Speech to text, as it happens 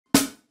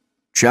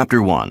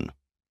Chapter 1.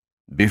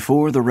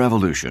 Before the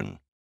Revolution.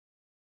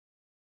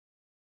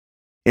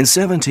 In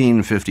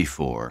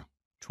 1754,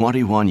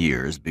 21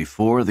 years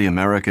before the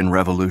American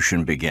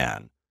Revolution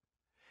began,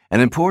 an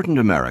important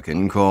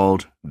American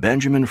called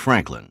Benjamin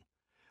Franklin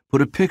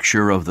put a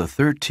picture of the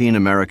 13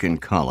 American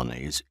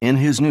colonies in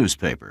his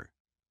newspaper,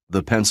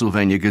 the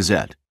Pennsylvania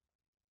Gazette.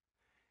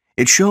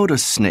 It showed a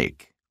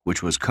snake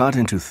which was cut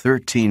into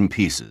 13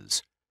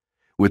 pieces,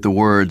 with the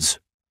words,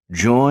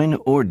 "Join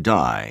or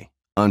die,"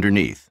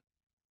 underneath.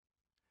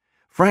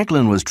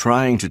 Franklin was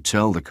trying to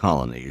tell the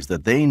colonies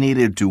that they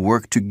needed to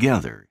work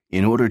together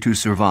in order to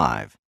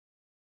survive.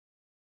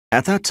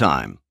 At that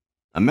time,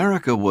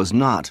 America was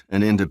not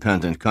an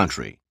independent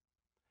country,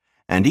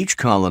 and each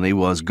colony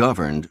was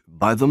governed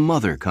by the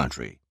mother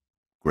country,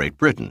 Great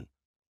Britain.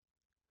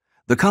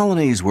 The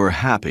colonies were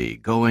happy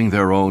going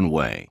their own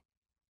way,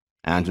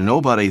 and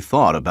nobody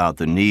thought about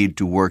the need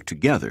to work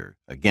together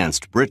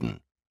against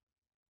Britain.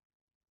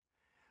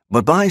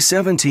 But by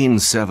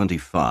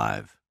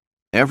 1775,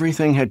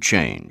 everything had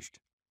changed.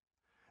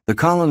 The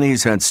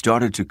colonies had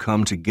started to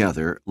come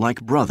together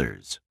like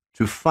brothers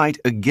to fight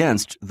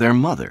against their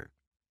mother.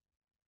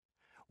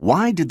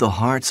 Why did the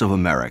hearts of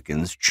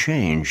Americans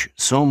change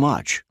so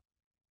much?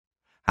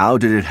 How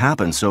did it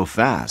happen so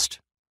fast?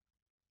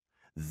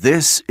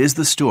 This is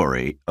the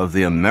story of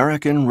the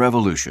American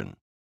Revolution.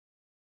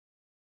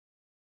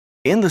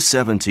 In the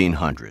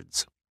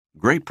 1700s,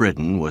 Great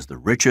Britain was the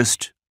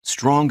richest,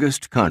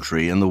 strongest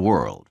country in the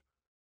world.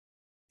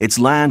 Its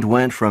land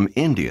went from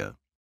India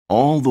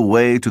all the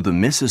way to the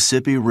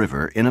Mississippi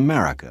River in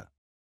America.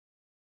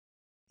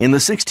 In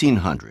the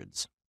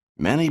 1600s,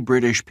 many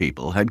British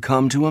people had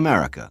come to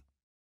America,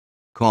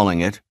 calling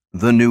it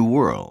the New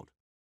World.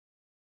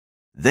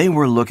 They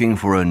were looking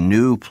for a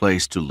new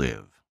place to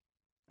live,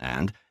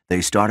 and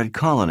they started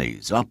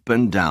colonies up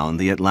and down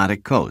the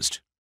Atlantic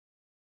coast.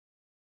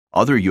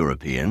 Other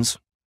Europeans,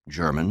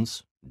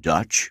 Germans,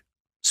 Dutch,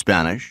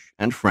 Spanish,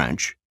 and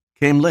French,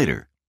 came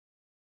later.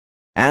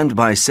 And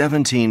by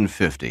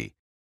 1750,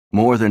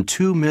 more than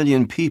 2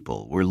 million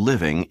people were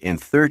living in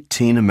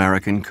 13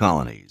 American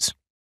colonies.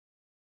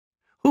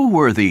 Who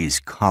were these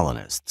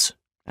colonists,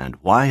 and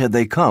why had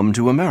they come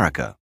to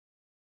America?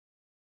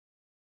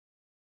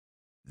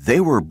 They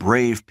were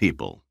brave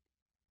people.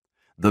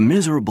 The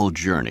miserable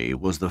journey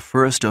was the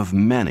first of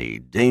many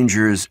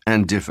dangers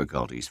and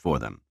difficulties for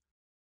them.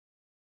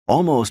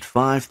 Almost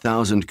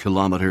 5,000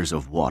 kilometers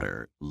of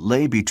water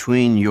lay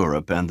between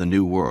Europe and the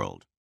New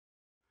World,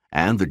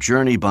 and the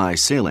journey by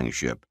sailing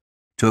ship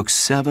took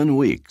 7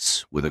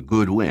 weeks with a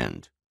good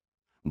wind,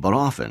 but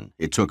often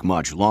it took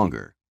much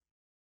longer.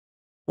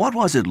 What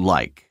was it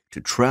like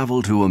to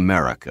travel to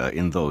America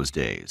in those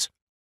days?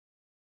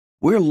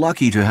 We're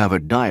lucky to have a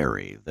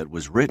diary that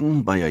was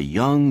written by a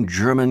young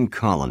German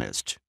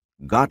colonist,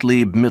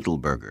 Gottlieb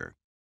Mittelberger.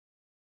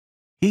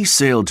 He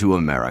sailed to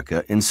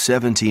America in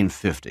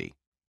 1750,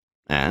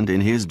 and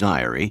in his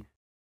diary,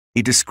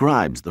 he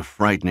describes the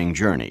frightening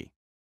journey.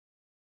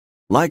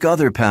 Like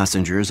other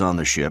passengers on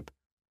the ship,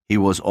 he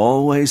was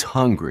always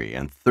hungry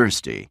and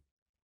thirsty.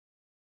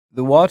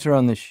 "The water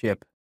on the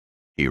ship,"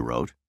 he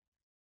wrote,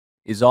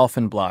 "is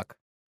often black."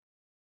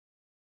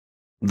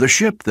 The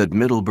ship that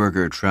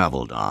Mittelberger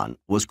traveled on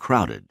was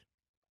crowded,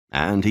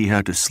 and he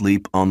had to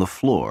sleep on the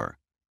floor,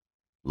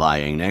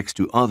 lying next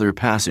to other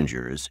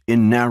passengers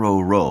in narrow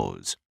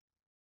rows.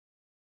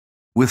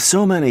 With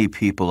so many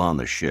people on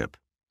the ship,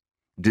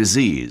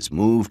 disease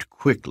moved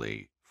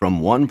quickly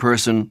from one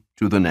person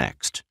to the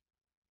next.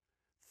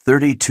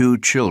 32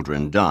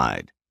 children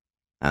died,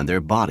 and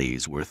their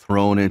bodies were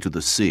thrown into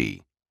the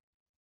sea.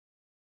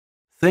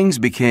 Things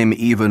became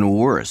even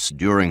worse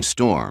during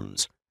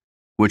storms,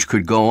 which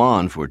could go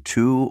on for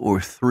 2 or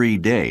 3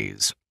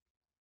 days.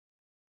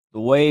 "The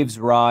waves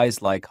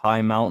rise like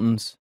high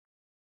mountains,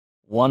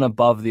 one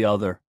above the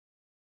other,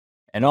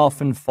 and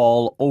often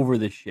fall over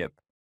the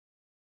ship.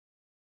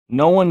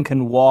 No one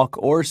can walk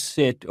or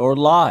sit or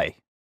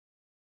lie."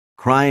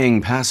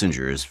 Crying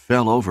passengers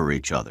fell over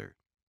each other,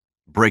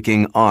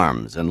 breaking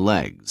arms and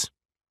legs.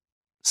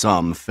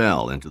 Some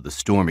fell into the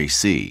stormy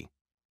sea.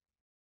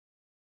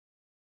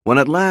 When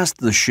at last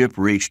the ship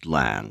reached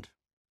land,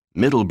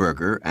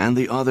 Mittelberger and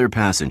the other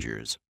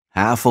passengers,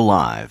 half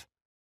alive,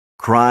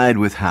 cried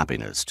with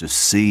happiness to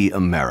see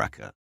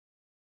America.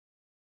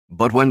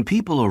 But when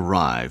people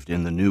arrived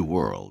in the New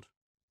World,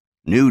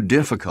 new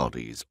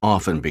difficulties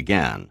often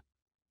began.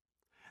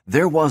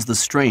 There was the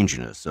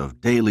strangeness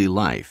of daily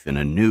life in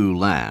a new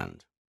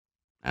land,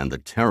 and the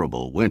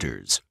terrible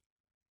winters.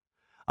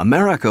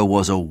 America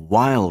was a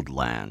wild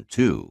land,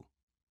 too,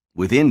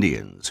 with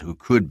Indians who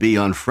could be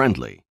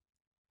unfriendly,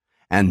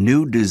 and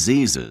new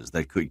diseases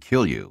that could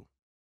kill you.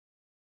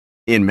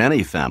 In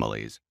many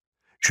families,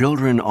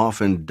 children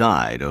often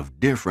died of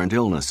different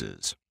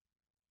illnesses.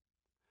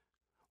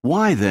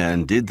 Why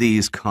then did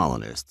these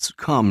colonists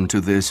come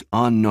to this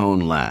unknown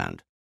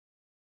land?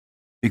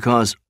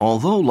 Because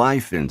although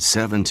life in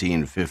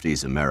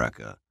 1750s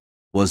America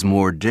was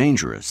more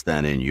dangerous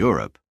than in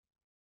Europe,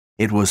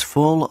 it was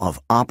full of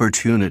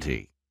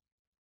opportunity.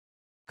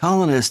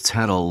 Colonists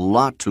had a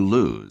lot to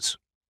lose,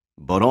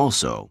 but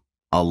also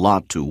a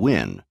lot to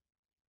win.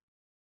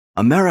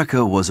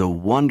 America was a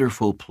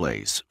wonderful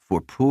place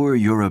for poor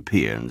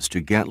Europeans to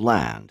get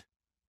land.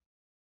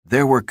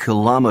 There were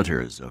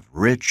kilometers of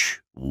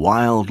rich,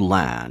 wild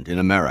land in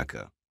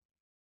America,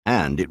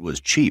 and it was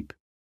cheap.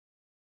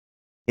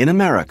 In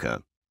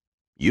America,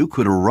 you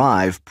could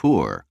arrive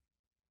poor,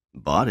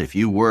 but if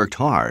you worked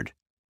hard,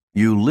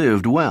 you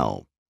lived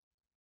well.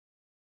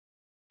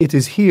 It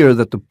is here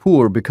that the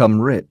poor become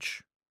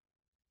rich,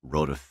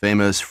 wrote a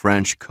famous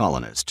French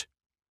colonist.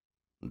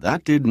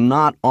 That did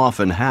not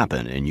often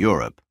happen in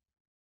Europe.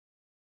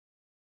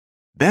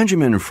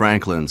 Benjamin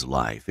Franklin's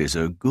life is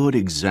a good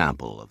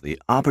example of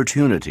the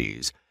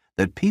opportunities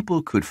that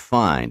people could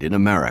find in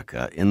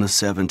America in the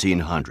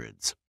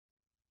 1700s.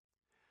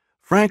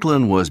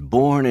 Franklin was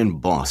born in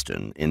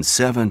Boston in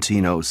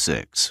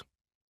 1706.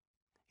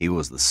 He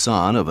was the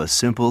son of a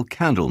simple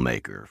candle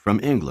maker from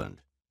England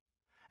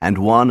and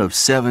one of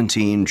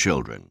 17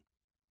 children.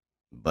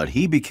 But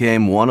he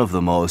became one of the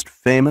most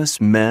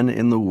famous men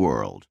in the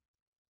world.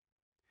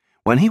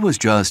 When he was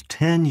just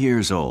 10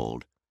 years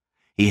old,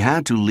 he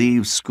had to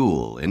leave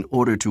school in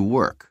order to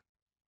work.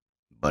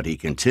 But he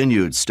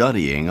continued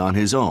studying on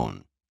his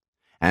own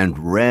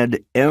and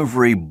read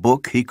every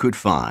book he could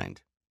find.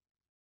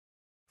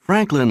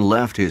 Franklin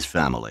left his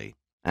family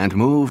and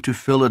moved to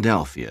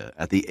Philadelphia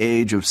at the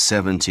age of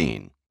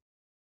 17.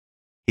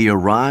 He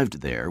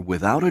arrived there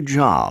without a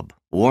job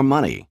or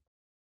money,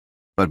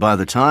 but by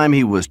the time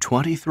he was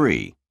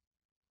 23,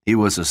 he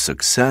was a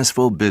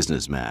successful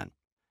businessman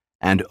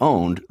and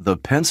owned the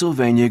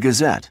Pennsylvania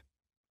Gazette,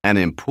 an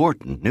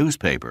important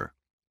newspaper.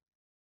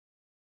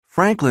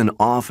 Franklin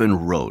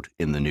often wrote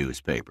in the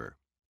newspaper,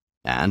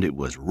 and it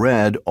was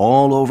read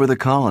all over the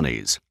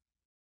colonies.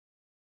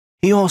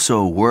 He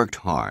also worked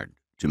hard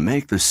to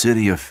make the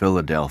city of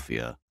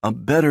Philadelphia a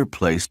better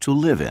place to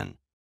live in.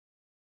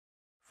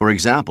 For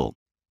example,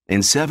 in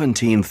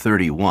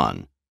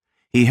 1731,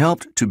 he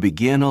helped to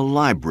begin a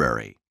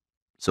library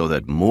so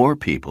that more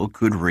people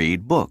could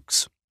read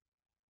books.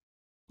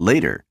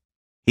 Later,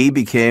 he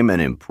became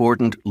an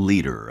important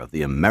leader of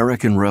the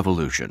American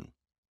Revolution.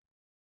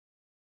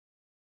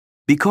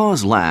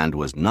 Because land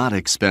was not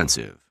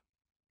expensive,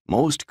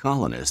 most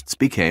colonists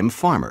became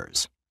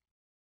farmers.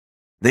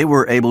 They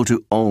were able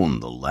to own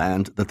the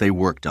land that they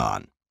worked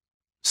on,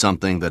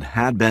 something that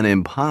had been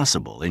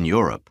impossible in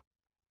Europe,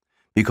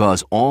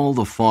 because all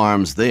the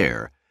farms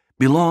there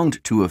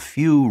belonged to a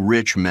few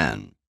rich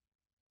men.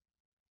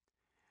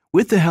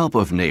 With the help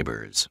of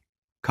neighbors,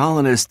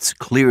 colonists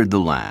cleared the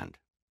land,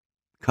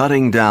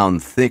 cutting down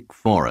thick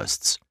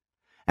forests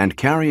and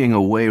carrying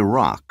away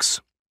rocks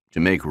to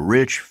make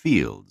rich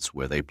fields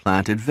where they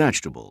planted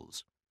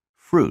vegetables,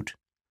 fruit,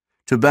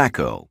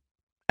 tobacco,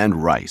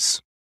 and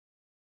rice.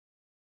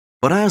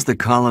 But as the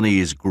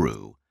colonies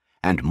grew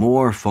and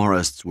more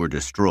forests were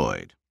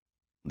destroyed,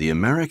 the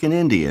American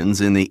Indians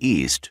in the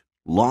East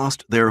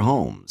lost their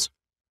homes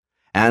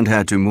and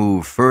had to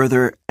move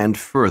further and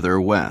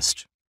further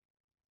west.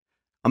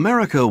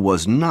 America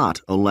was not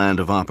a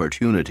land of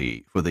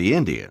opportunity for the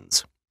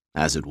Indians,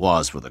 as it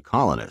was for the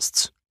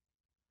colonists.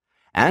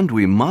 And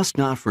we must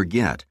not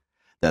forget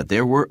that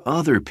there were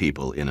other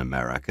people in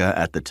America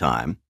at the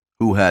time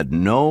who had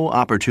no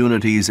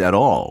opportunities at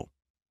all.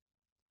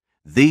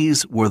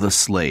 These were the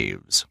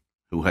slaves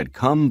who had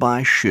come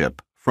by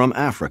ship from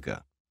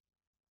Africa.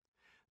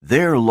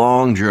 Their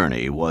long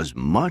journey was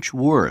much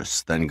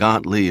worse than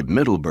Gottlieb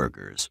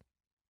Mittelberger's.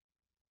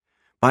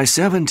 By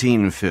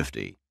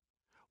 1750,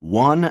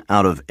 1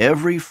 out of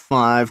every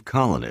 5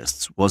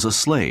 colonists was a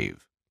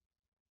slave.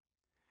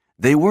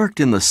 They worked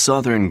in the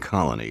southern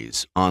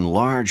colonies on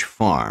large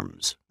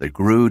farms that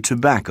grew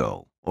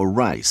tobacco or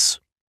rice.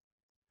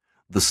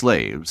 The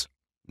slaves,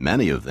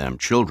 many of them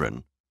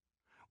children,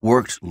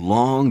 worked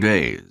long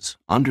days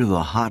under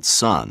the hot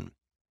sun,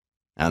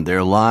 and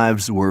their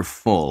lives were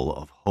full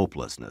of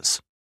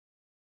hopelessness.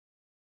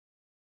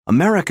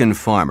 American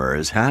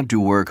farmers had to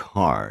work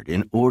hard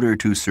in order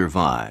to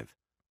survive.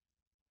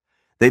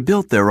 They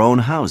built their own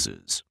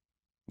houses,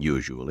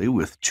 usually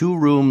with 2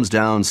 rooms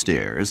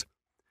downstairs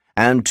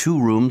and 2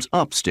 rooms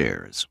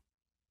upstairs,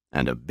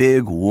 and a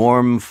big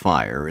warm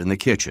fire in the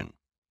kitchen.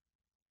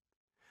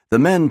 The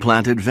men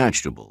planted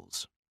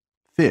vegetables,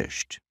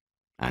 fished,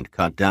 and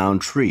cut down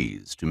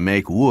trees to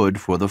make wood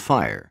for the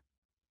fire.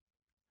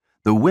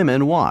 The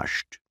women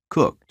washed,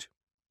 cooked,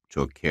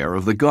 took care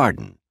of the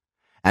garden,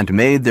 and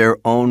made their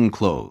own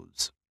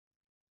clothes.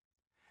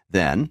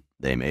 Then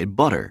they made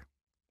butter,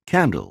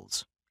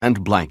 candles,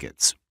 and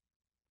blankets.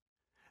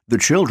 The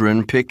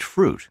children picked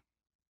fruit,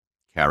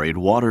 carried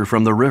water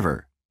from the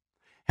river,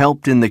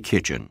 helped in the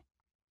kitchen,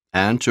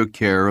 and took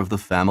care of the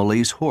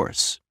family's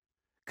horse,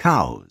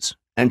 cows,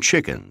 and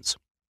chickens.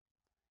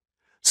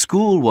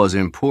 School was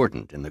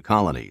important in the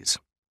colonies,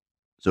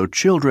 so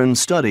children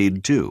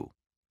studied too.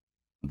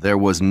 There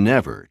was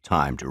never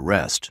time to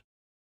rest.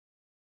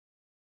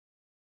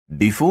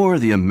 Before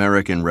the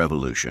American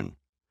Revolution,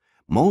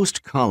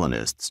 most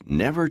colonists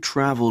never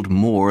traveled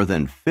more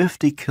than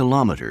 50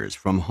 kilometers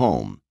from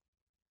home.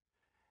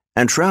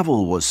 And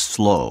travel was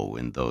slow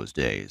in those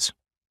days.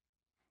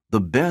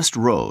 The best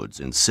roads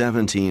in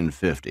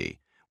 1750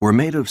 were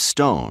made of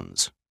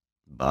stones,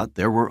 but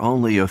there were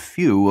only a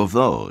few of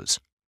those.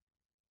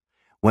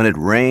 When it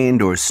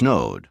rained or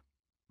snowed,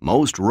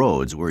 most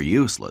roads were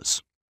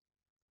useless.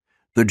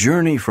 The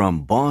journey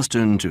from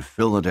Boston to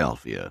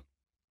Philadelphia,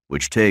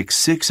 which takes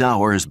 6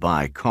 hours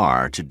by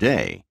car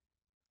today,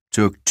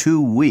 took 2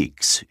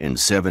 weeks in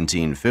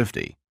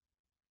 1750.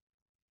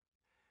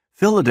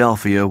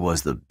 Philadelphia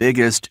was the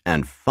biggest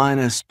and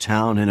finest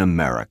town in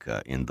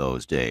America in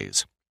those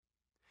days.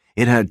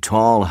 It had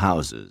tall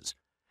houses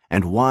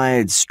and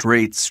wide,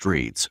 straight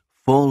streets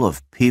full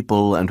of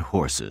people and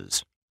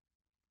horses.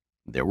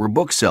 There were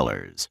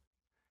booksellers,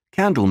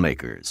 candle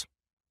makers,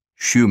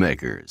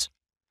 shoemakers,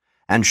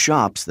 and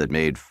shops that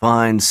made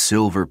fine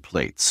silver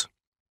plates.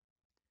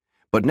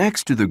 But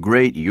next to the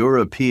great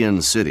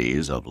European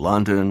cities of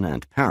London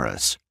and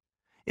Paris,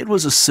 it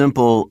was a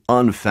simple,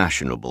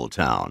 unfashionable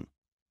town.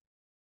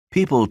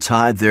 People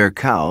tied their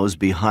cows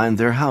behind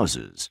their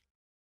houses,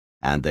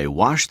 and they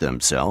washed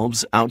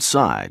themselves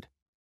outside.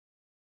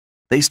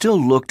 They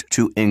still looked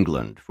to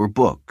England for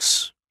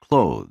books,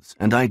 clothes,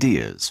 and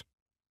ideas.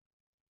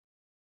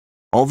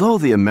 Although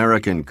the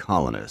American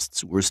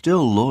colonists were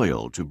still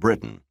loyal to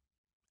Britain,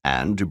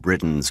 and to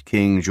Britain's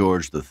King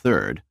George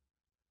III,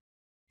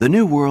 the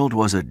New World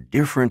was a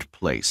different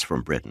place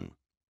from Britain.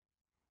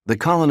 The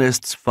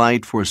colonists'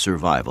 fight for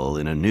survival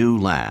in a new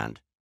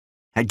land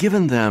had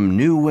given them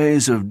new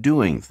ways of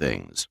doing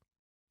things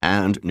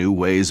and new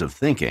ways of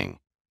thinking.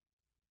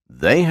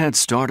 They had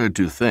started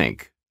to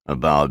think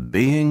about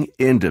being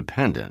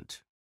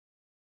independent.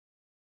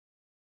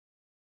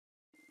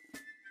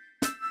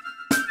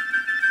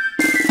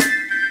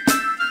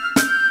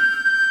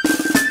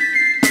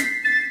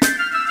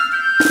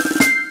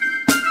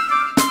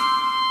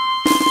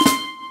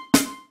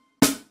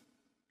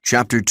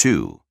 Chapter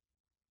 2.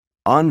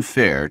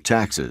 Unfair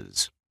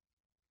Taxes.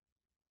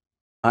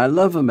 I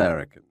love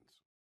Americans,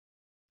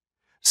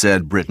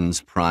 said Britain's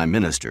Prime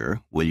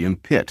Minister, William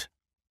Pitt.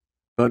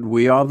 but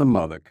we are the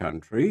mother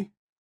country,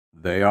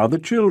 they are the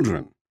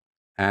children,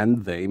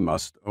 and they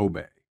must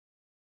obey.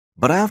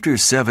 But after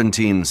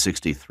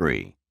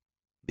 1763,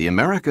 the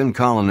American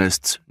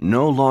colonists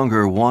no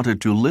longer wanted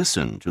to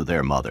listen to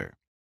their mother.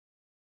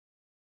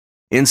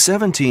 In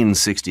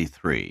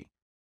 1763,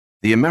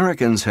 the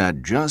Americans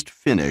had just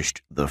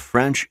finished the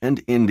French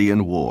and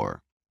Indian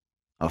War,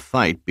 a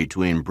fight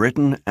between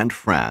Britain and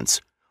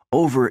France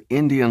over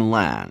Indian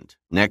land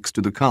next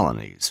to the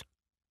colonies.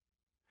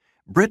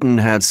 Britain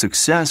had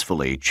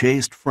successfully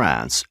chased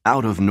France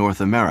out of North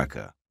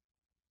America.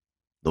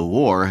 The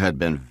war had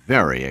been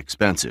very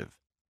expensive,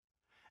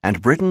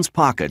 and Britain's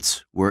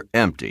pockets were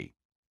empty.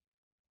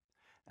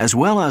 As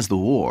well as the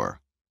war,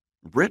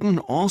 Britain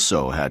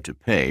also had to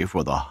pay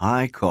for the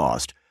high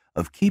cost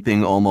of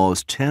keeping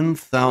almost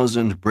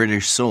 10,000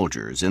 British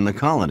soldiers in the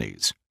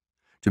colonies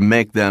to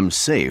make them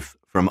safe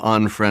from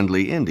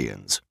unfriendly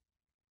Indians.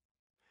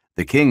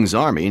 The King's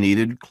army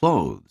needed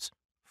clothes,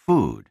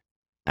 food,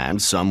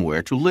 and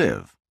somewhere to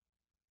live.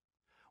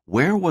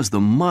 Where was the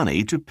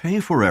money to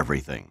pay for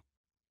everything?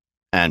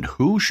 And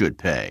who should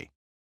pay?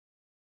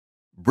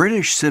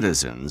 British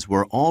citizens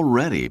were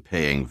already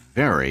paying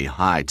very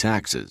high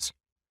taxes,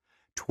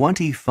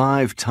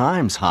 25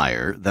 times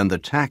higher than the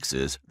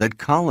taxes that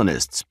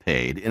colonists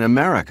paid in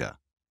America.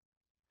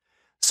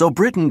 So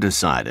Britain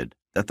decided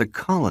that the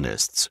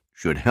colonists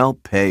should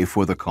help pay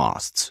for the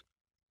costs.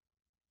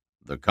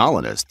 The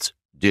colonists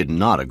did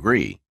not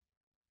agree.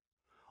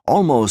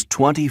 Almost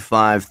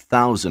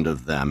 25,000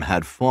 of them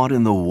had fought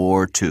in the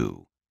war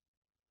too.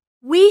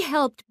 We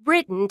helped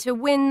Britain to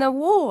win the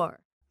war,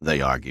 they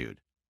argued.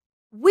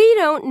 We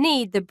don't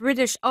need the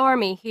British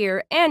Army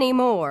here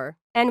anymore,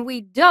 and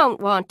we don't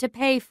want to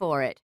pay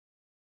for it.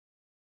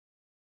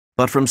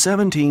 But from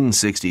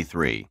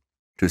 1763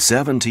 to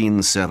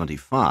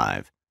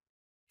 1775,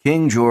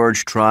 King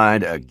George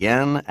tried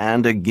again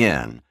and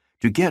again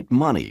to get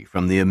money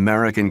from the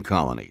American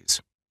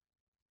colonies.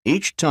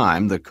 Each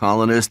time the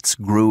colonists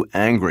grew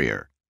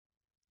angrier.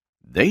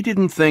 They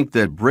didn't think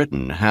that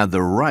Britain had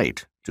the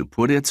right to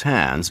put its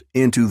hands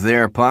into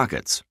their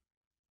pockets.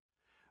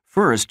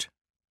 First,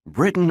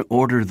 Britain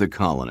ordered the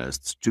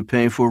colonists to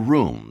pay for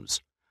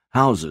rooms,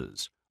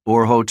 houses,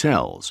 or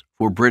hotels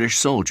for British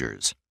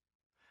soldiers,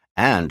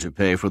 and to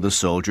pay for the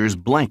soldiers'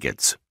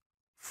 blankets,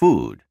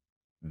 food,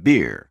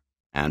 beer,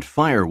 and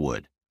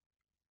firewood.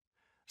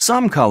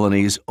 Some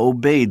colonies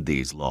obeyed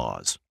these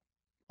laws.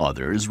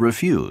 Others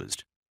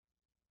refused.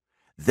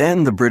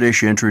 Then the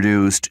British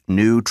introduced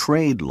new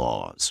trade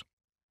laws.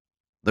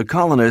 The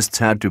colonists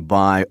had to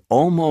buy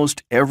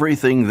almost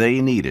everything they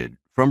needed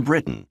from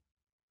Britain,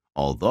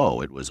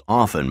 although it was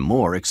often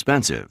more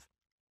expensive.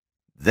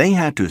 They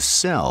had to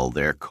sell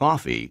their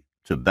coffee,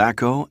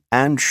 tobacco,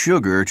 and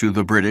sugar to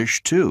the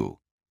British too.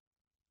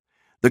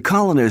 The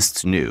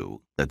colonists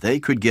knew that they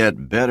could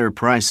get better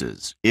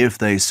prices if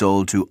they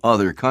sold to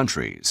other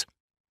countries,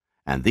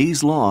 and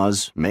these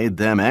laws made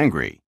them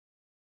angry.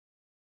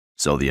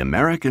 So the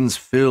Americans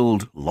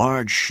filled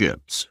large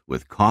ships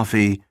with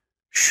coffee,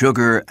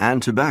 sugar, and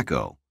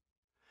tobacco,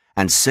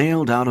 and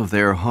sailed out of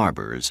their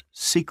harbors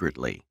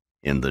secretly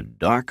in the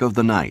dark of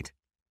the night.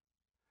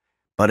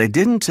 But it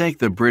didn't take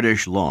the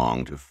British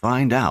long to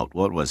find out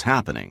what was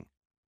happening.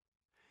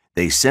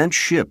 They sent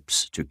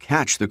ships to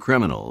catch the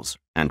criminals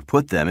and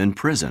put them in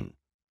prison.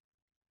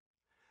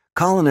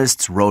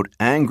 Colonists wrote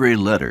angry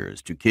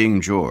letters to King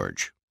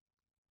George,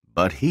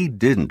 but he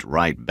didn't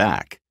write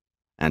back,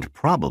 and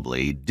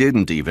probably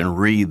didn't even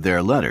read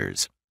their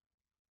letters.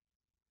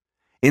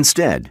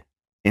 Instead,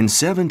 in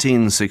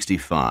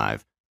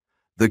 1765,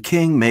 the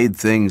king made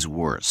things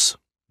worse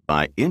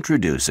by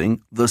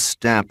introducing the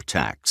stamp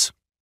tax.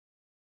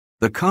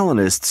 The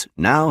colonists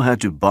now had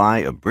to buy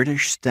a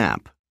British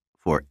stamp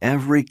for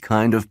every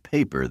kind of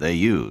paper they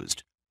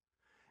used.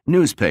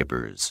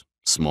 Newspapers,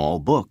 small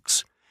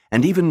books,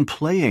 and even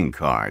playing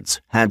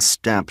cards had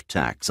stamp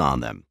tax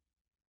on them.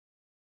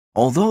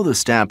 Although the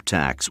stamp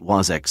tax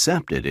was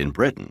accepted in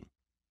Britain,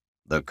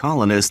 the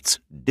colonists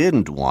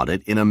didn't want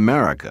it in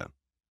America.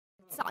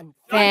 It's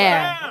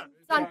unfair.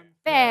 It's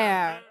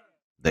unfair.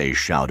 They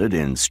shouted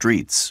in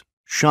streets,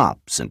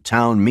 shops, and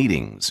town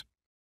meetings.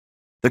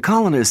 The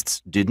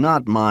colonists did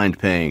not mind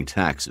paying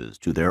taxes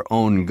to their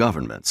own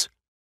governments,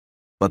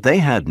 but they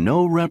had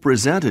no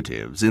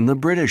representatives in the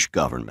British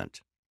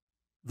government.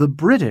 The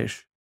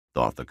British,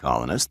 Thought the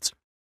colonists,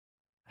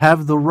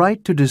 have the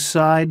right to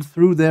decide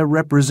through their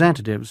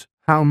representatives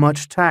how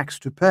much tax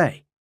to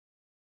pay.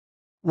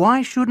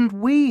 Why shouldn't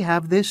we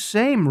have this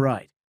same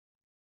right?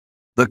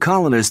 The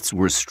colonists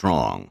were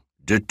strong,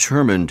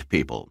 determined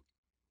people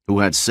who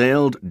had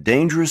sailed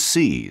dangerous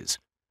seas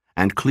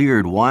and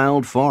cleared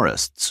wild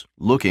forests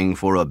looking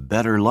for a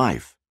better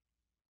life.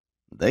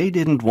 They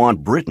didn't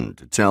want Britain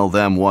to tell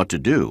them what to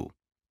do.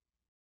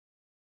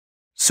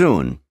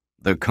 Soon,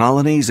 the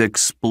colonies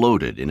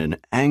exploded in an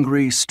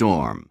angry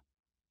storm.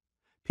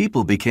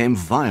 People became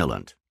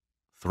violent,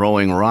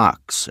 throwing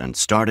rocks and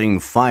starting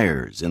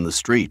fires in the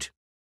street.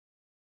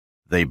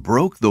 They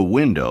broke the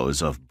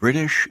windows of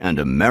British and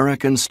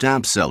American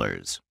stamp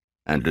sellers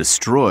and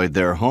destroyed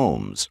their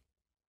homes.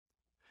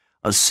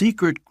 A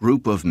secret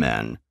group of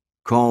men,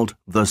 called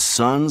the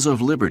Sons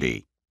of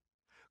Liberty,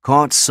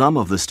 caught some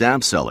of the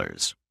stamp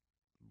sellers,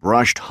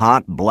 brushed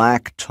hot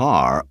black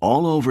tar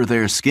all over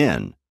their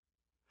skin,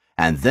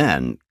 and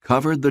then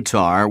covered the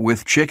tar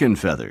with chicken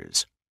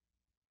feathers.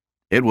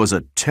 It was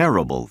a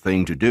terrible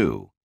thing to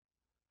do.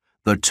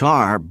 The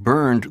tar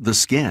burned the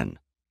skin,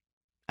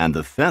 and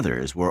the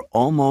feathers were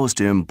almost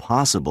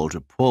impossible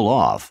to pull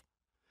off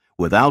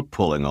without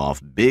pulling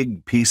off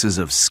big pieces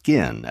of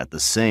skin at the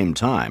same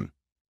time.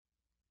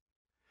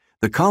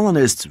 The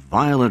colonists'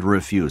 violent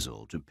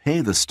refusal to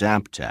pay the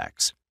stamp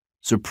tax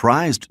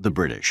surprised the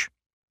British.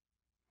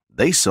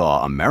 They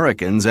saw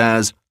Americans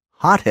as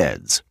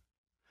hotheads,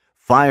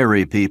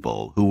 fiery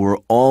people who were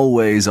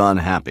always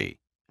unhappy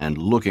and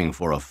looking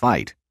for a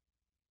fight.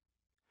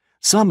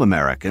 Some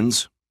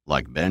Americans,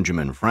 like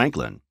Benjamin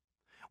Franklin,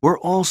 were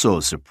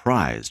also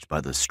surprised by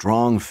the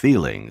strong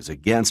feelings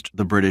against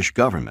the British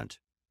government.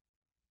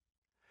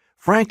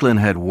 Franklin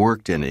had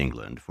worked in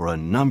England for a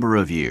number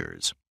of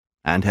years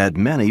and had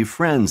many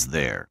friends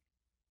there.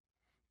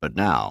 But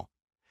now,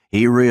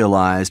 he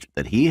realized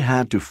that he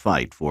had to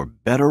fight for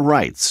better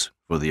rights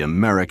for the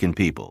American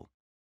people.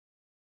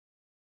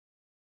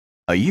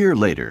 A year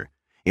later,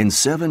 in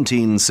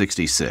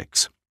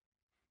 1766,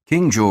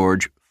 King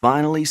George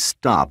finally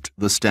stopped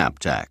the stamp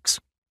tax.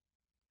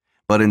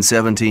 But in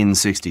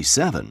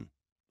 1767,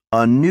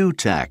 a new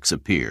tax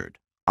appeared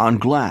on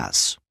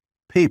glass,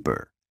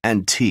 paper,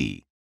 and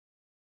tea.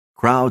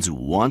 Crowds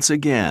once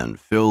again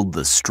filled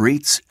the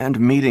streets and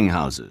meeting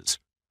houses,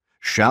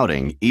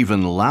 shouting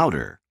even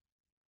louder.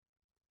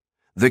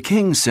 The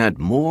king sent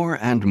more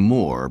and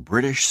more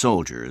British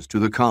soldiers to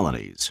the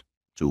colonies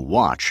to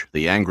watch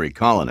the angry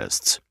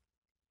colonists.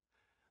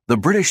 The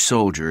British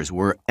soldiers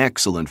were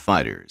excellent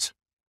fighters,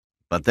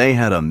 but they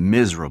had a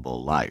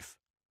miserable life.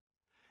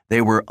 They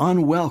were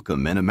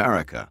unwelcome in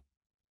America.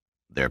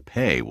 Their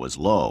pay was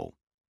low,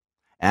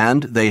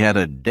 and they had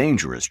a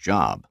dangerous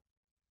job.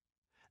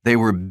 They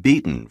were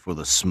beaten for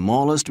the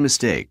smallest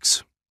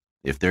mistakes,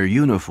 if their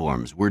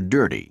uniforms were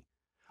dirty,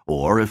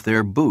 or if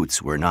their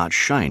boots were not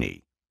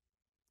shiny.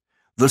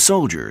 The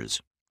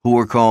soldiers, who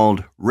were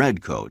called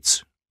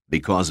redcoats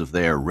because of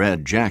their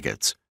red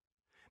jackets,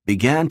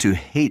 began to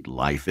hate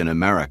life in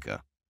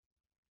America,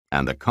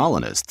 and the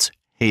colonists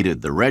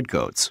hated the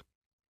redcoats.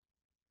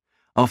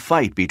 A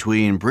fight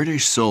between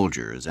British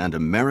soldiers and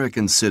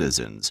American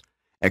citizens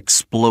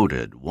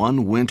exploded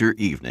one winter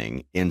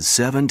evening in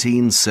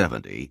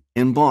 1770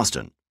 in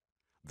Boston,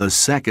 the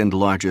second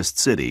largest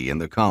city in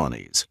the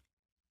colonies.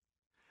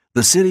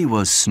 The city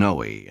was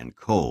snowy and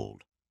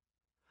cold.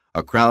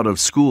 A crowd of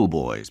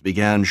schoolboys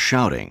began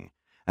shouting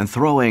and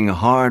throwing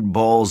hard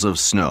balls of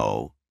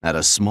snow at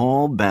a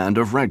small band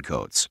of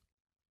redcoats.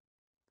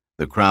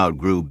 The crowd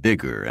grew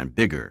bigger and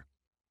bigger,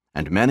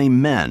 and many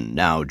men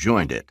now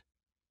joined it.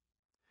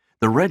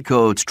 The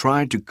redcoats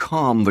tried to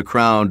calm the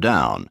crowd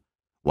down,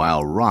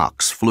 while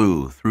rocks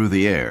flew through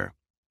the air,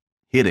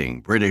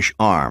 hitting British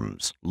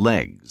arms,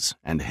 legs,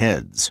 and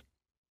heads.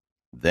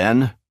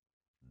 Then,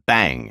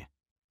 bang!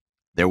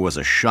 There was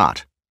a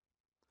shot.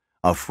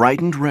 A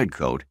frightened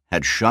redcoat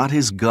had shot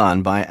his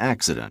gun by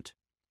accident.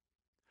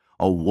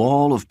 A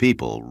wall of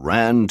people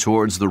ran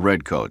towards the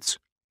redcoats,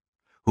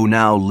 who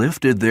now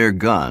lifted their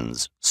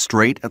guns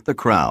straight at the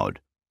crowd.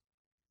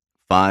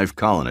 5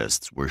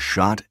 colonists were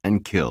shot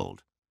and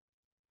killed.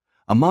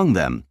 Among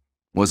them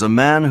was a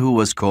man who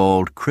was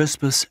called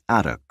Crispus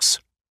Attucks,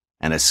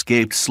 an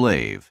escaped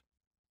slave.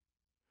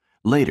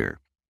 Later,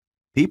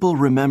 people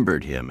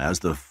remembered him as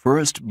the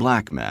first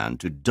black man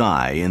to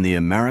die in the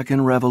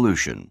American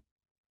Revolution.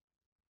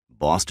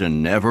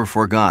 Boston never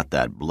forgot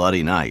that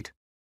bloody night.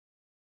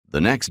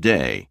 The next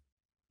day,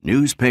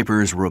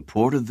 newspapers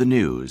reported the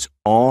news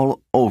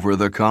all over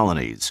the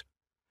colonies,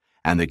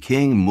 and the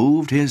king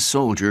moved his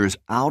soldiers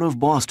out of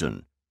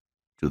Boston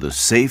to the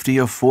safety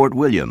of Fort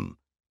William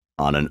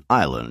on an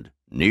island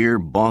near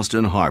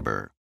Boston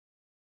Harbor.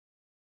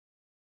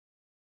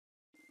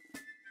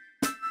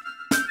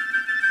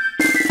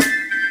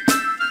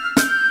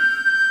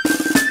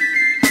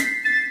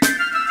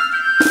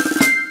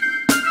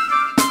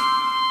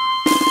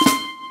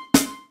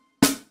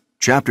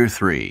 Chapter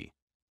 3.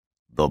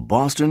 The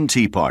Boston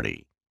Tea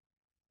Party.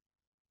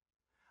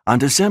 On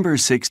December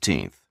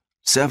 16,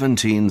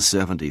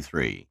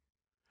 1773,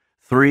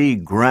 3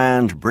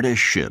 grand British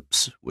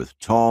ships with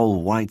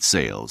tall white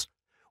sails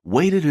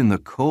waited in the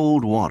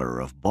cold water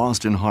of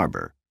Boston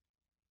Harbor.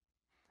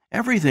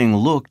 Everything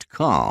looked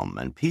calm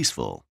and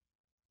peaceful,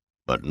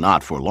 but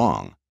not for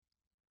long.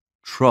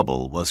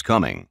 Trouble was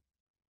coming.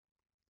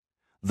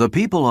 The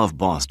people of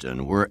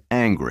Boston were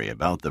angry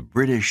about the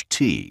British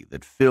tea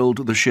that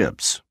filled the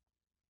ships.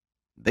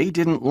 They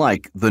didn't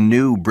like the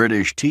new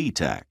British tea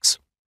tax.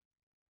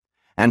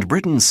 And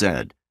Britain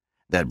said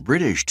that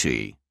British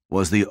tea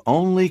was the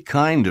only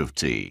kind of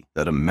tea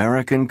that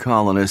American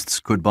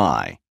colonists could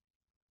buy.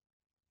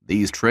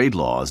 These trade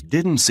laws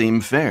didn't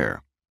seem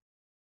fair.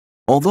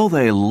 Although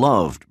they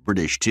loved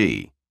British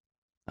tea,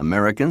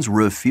 Americans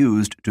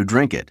refused to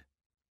drink it.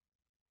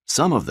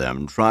 Some of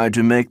them tried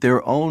to make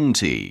their own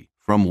tea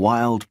from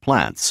wild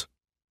plants.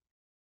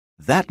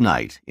 That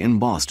night in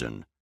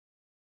Boston,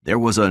 there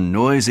was a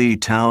noisy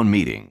town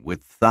meeting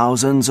with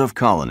thousands of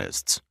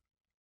colonists.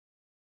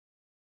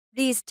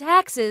 These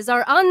taxes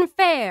are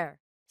unfair.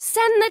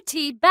 Send the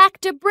tea back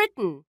to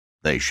Britain,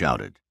 they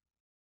shouted.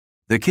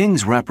 The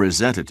king's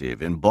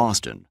representative in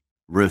Boston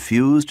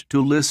refused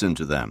to listen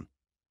to them.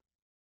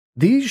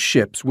 These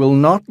ships will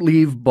not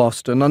leave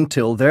Boston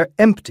until they're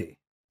empty,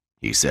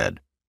 he said.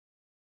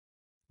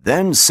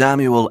 Then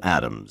Samuel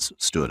Adams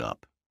stood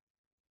up.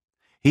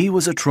 He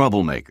was a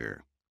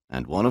troublemaker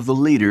and one of the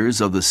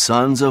leaders of the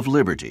Sons of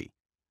Liberty,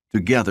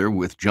 together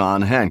with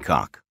John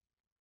Hancock.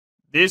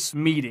 This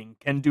meeting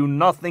can do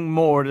nothing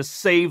more to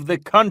save the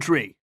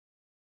country,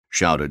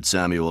 shouted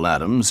Samuel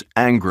Adams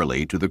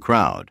angrily to the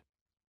crowd.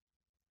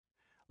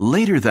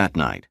 Later that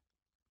night,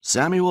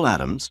 Samuel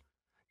Adams,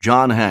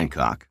 John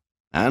Hancock,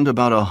 and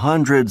about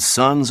 100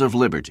 Sons of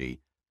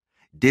Liberty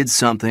did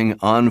something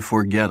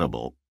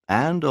unforgettable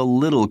and a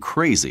little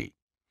crazy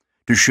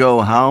to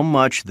show how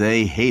much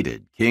they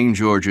hated King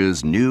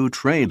George's new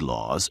trade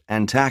laws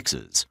and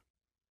taxes.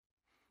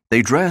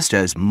 They dressed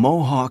as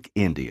Mohawk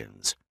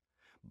Indians,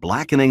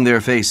 blackening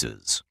their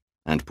faces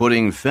and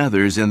putting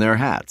feathers in their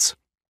hats.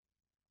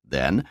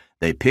 Then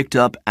they picked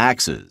up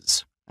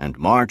axes and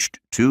marched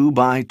 2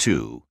 by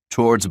 2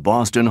 towards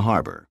Boston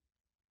Harbor.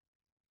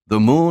 The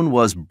moon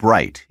was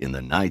bright in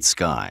the night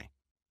sky.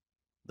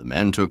 The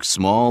men took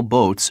small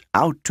boats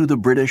out to the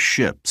British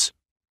ships.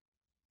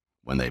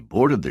 When they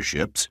boarded the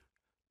ships,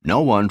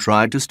 no one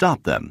tried to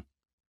stop them.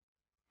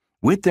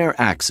 With their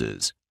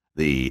axes,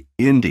 the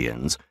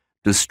Indians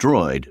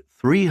destroyed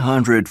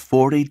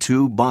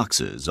 342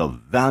 boxes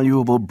of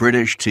valuable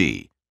British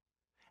tea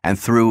and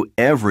threw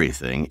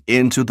everything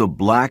into the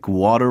black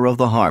water of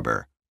the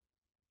harbor.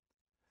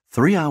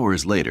 3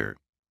 hours later,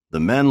 the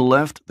men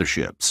left the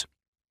ships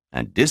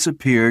and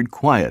disappeared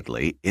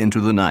quietly into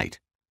the night.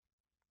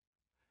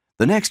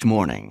 The next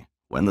morning,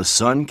 when the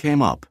sun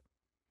came up,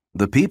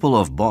 the people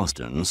of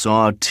Boston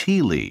saw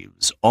tea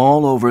leaves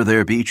all over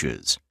their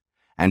beaches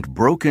and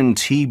broken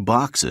tea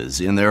boxes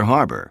in their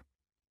harbor.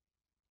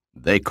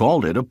 They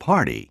called it a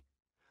party,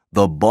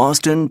 the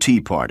Boston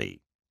Tea Party.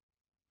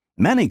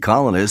 Many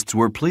colonists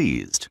were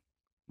pleased.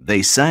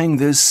 They sang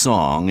this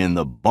song in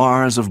the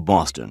bars of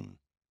Boston.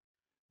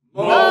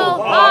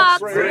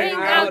 Mohawks, bring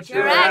out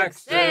your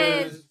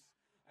axes,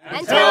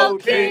 and tell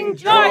King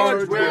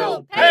George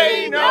we'll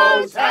pay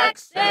no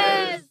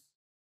taxes.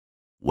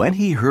 When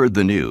he heard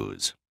the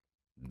news,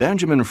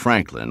 Benjamin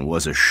Franklin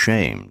was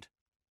ashamed.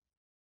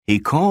 He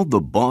called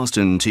the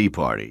Boston Tea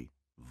Party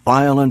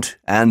violent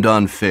and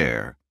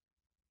unfair,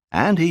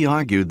 and he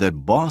argued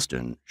that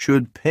Boston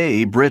should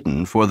pay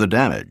Britain for the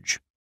damage.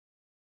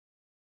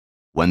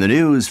 When the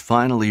news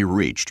finally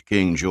reached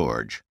King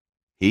George,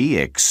 he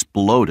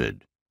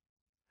exploded.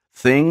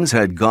 Things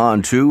had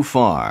gone too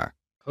far.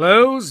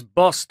 Close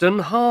Boston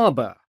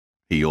Harbor,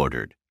 he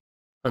ordered.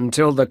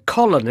 Until the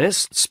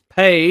colonists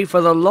pay for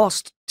the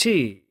lost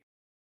tea.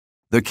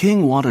 The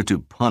king wanted to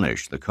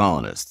punish the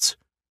colonists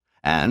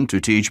and to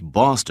teach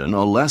Boston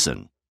a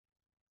lesson.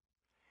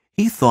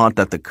 He thought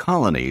that the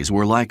colonies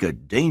were like a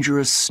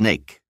dangerous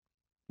snake,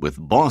 with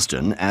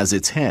Boston as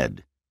its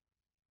head.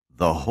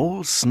 "The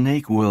whole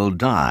snake will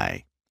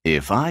die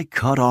if I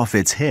cut off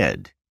its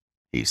head,"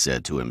 he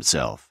said to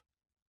himself.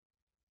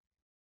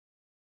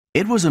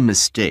 It was a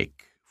mistake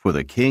for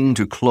the king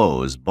to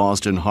close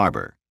Boston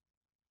Harbor.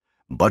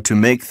 But to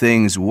make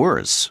things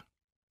worse,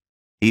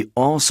 he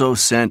also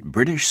sent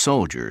British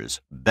soldiers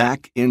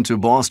back into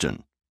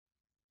Boston.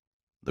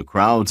 The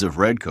crowds of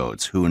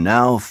redcoats who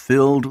now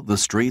filled the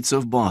streets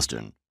of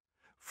Boston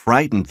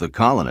frightened the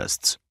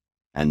colonists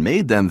and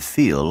made them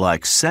feel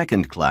like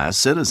second-class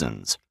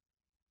citizens.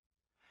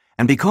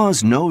 And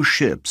because no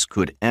ships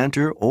could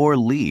enter or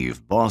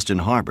leave Boston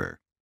Harbor,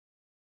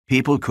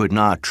 people could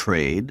not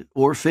trade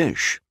or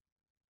fish.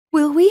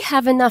 Will we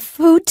have enough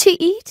food to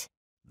eat?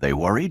 They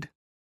worried.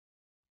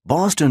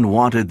 Boston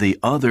wanted the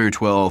other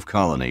 12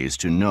 colonies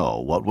to know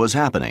what was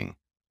happening.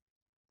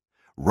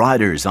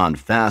 Riders on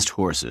fast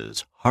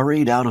horses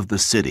hurried out of the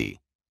city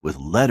with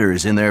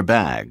letters in their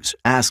bags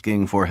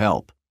asking for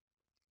help.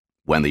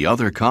 When the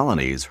other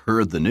colonies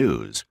heard the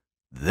news,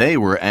 they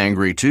were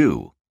angry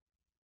too.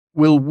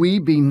 Will we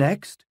be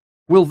next?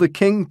 Will the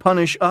king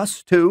punish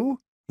us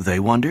too? They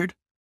wondered.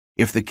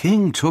 If the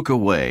king took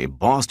away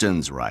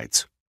Boston's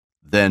rights,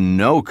 then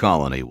no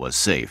colony was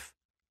safe.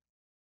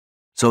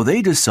 So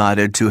they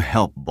decided to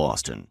help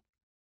Boston.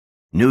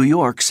 New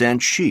York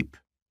sent sheep.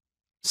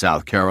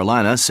 South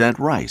Carolina sent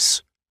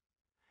rice.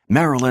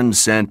 Maryland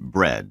sent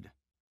bread.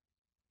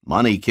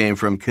 Money came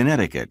from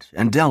Connecticut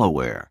and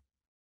Delaware.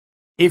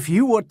 If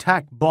you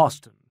attack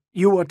Boston,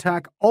 you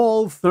attack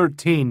all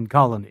 13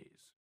 colonies,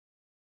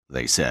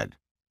 they said.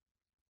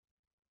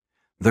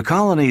 The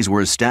colonies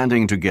were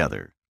standing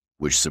together,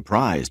 which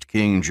surprised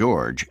King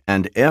George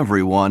and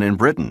everyone in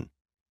Britain.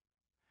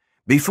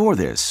 Before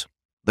this,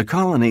 the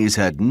colonies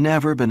had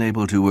never been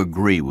able to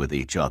agree with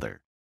each other.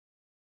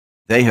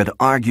 They had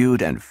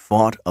argued and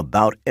fought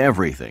about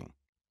everything.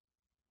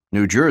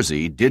 New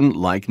Jersey didn't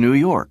like New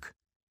York.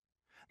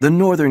 The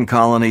northern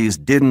colonies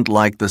didn't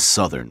like the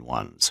southern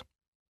ones.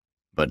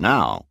 But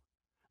now,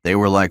 they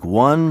were like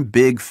one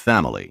big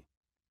family,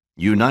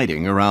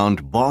 uniting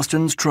around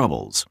Boston's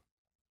troubles.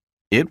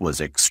 It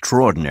was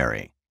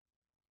extraordinary.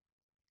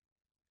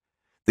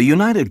 The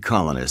United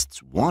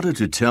Colonists wanted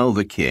to tell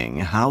the king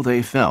how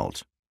they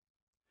felt.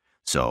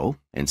 So,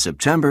 in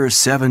September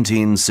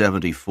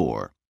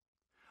 1774,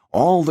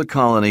 all the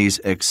colonies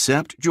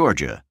except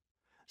Georgia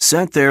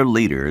sent their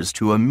leaders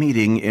to a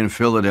meeting in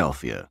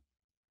Philadelphia.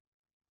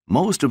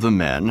 Most of the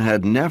men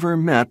had never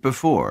met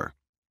before.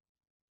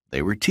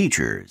 They were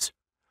teachers,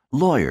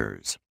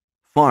 lawyers,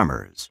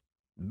 farmers,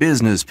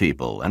 business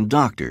people, and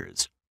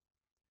doctors.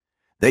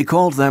 They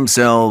called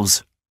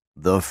themselves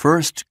the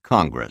First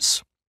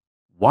Congress.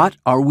 What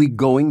are we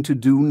going to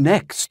do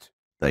next?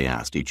 They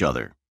asked each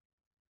other.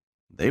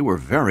 They were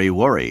very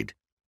worried.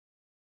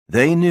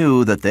 They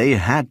knew that they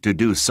had to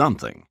do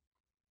something.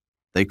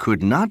 They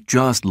could not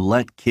just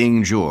let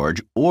King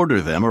George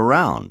order them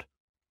around.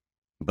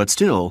 But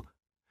still,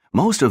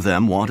 most of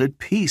them wanted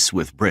peace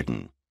with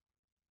Britain.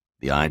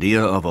 The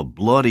idea of a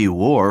bloody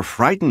war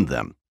frightened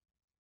them.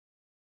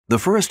 The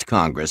First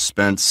Congress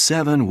spent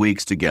 7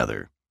 weeks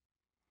together.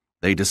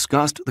 They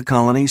discussed the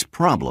colony's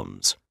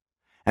problems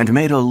and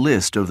made a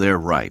list of their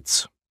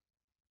rights.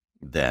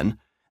 Then,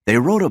 they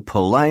wrote a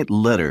polite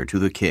letter to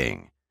the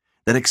king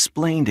that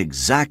explained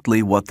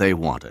exactly what they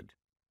wanted.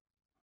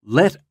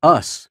 Let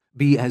us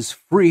be as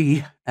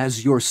free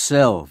as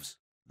yourselves,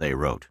 they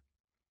wrote.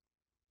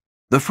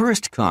 The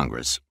First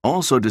Congress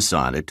also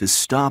decided to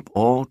stop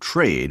all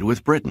trade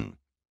with Britain.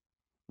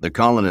 The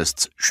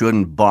colonists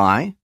shouldn't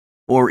buy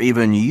or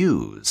even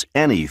use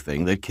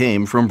anything that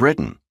came from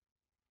Britain.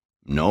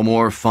 No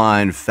more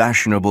fine,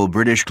 fashionable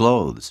British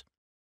clothes.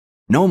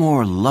 No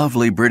more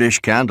lovely British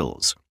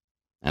candles.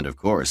 And of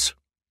course,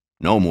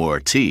 no more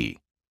tea.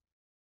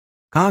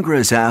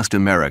 Congress asked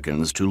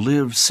Americans to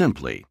live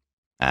simply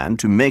and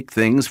to make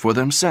things for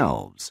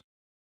themselves.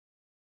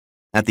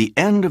 At the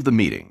end of the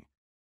meeting,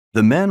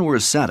 the men were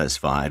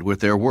satisfied with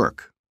their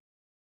work.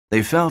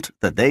 They felt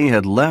that they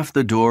had left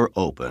the door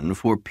open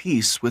for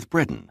peace with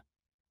Britain.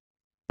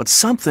 But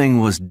something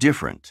was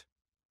different.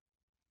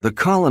 The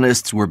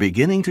colonists were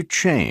beginning to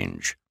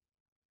change.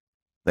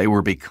 They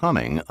were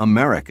becoming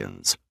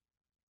Americans.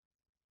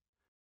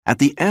 At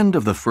the end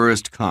of the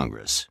First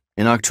Congress,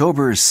 in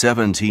October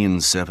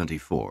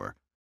 1774,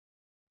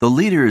 the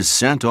leaders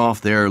sent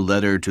off their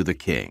letter to the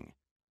king,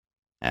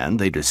 and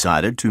they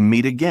decided to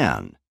meet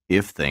again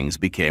if things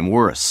became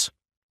worse.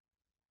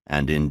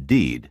 And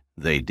indeed,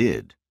 they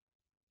did.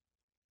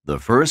 The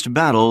first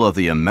battle of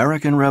the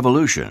American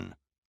Revolution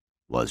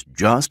was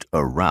just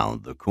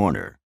around the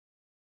corner.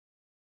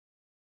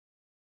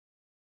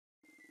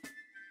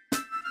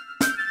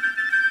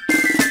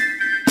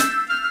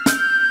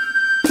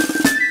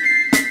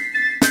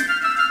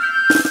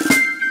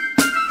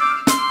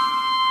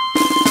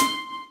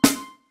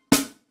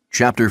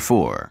 Chapter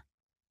 4.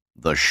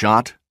 The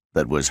Shot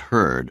That Was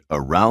Heard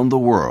Around the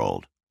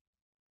World.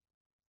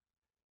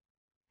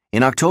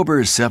 In October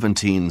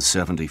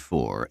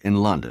 1774, in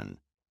London,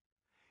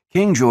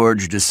 King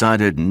George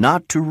decided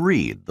not to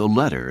read the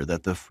letter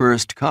that the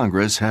First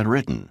Congress had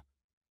written.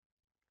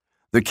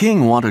 The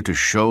king wanted to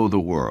show the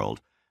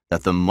world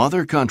that the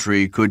mother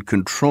country could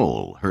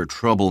control her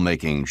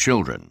troublemaking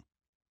children.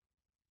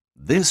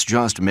 This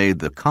just made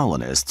the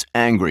colonists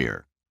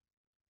angrier.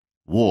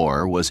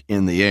 War was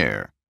in the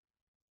air.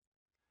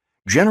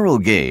 General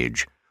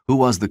Gage, who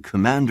was the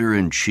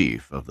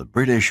commander-in-chief of the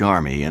British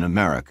Army in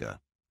America,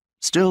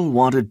 still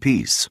wanted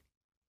peace.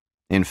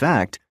 In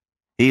fact,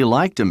 he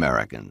liked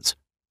Americans.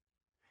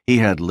 He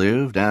had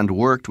lived and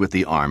worked with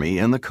the Army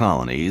in the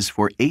colonies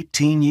for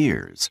 18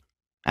 years,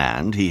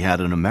 and he had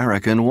an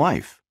American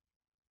wife.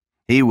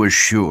 He was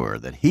sure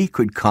that he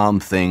could calm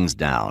things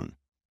down.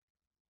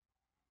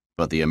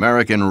 But the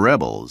American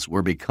rebels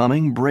were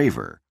becoming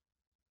braver.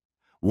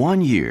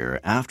 1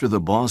 year after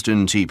the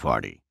Boston Tea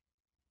Party,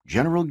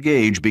 General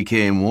Gage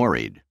became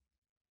worried.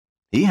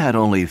 He had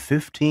only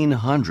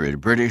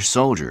 1,500 British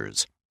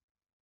soldiers.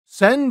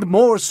 "Send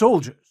more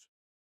soldiers,"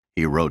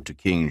 he wrote to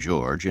King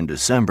George in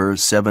December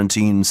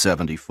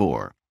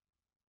 1774.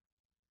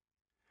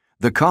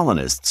 The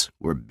colonists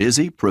were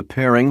busy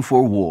preparing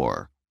for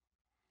war.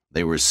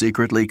 They were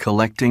secretly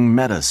collecting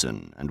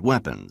medicine and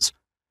weapons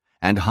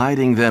and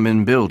hiding them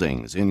in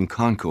buildings in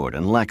Concord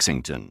and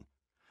Lexington,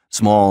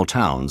 small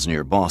towns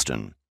near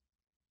Boston.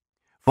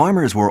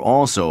 Farmers were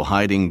also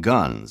hiding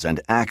guns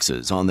and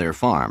axes on their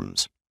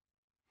farms.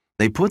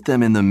 They put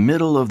them in the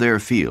middle of their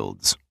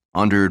fields,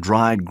 under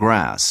dried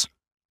grass,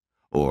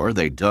 or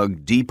they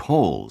dug deep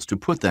holes to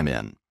put them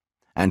in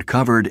and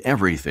covered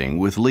everything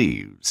with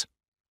leaves.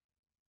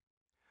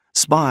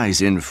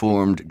 Spies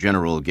informed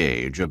General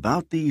Gage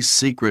about these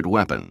secret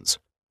weapons.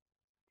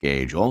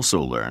 Gage also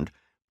learned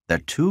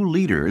that 2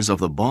 leaders of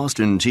the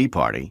Boston Tea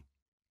Party,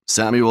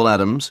 Samuel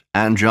Adams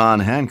and John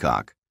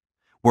Hancock,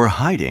 were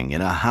hiding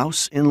in a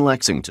house in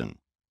Lexington.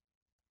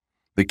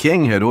 The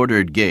king had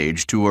ordered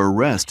Gage to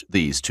arrest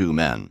these 2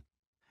 men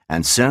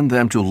and send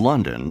them to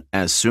London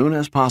as soon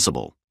as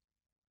possible.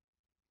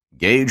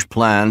 Gage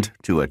planned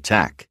to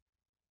attack.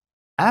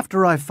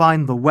 "After I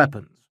find the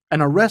weapons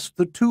and arrest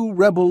the 2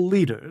 rebel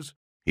leaders,"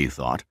 he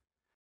thought,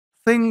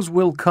 "things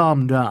will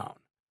calm down."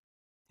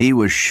 he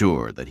was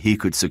sure that he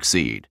could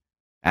succeed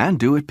and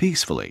do it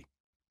peacefully.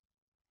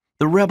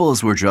 The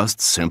rebels were just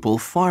simple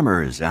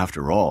farmers,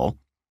 after all.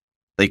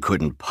 They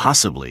couldn't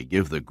possibly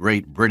give the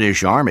great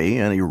British Army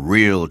any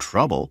real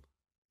trouble.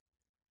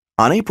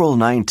 On April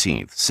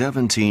 19,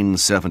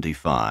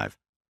 1775,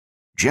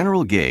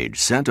 General Gage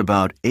sent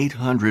about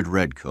 800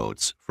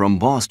 redcoats from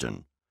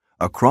Boston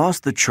across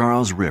the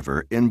Charles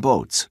River in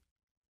boats.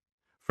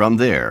 From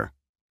there,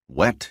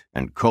 wet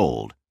and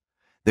cold,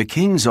 the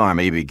king's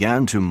army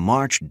began to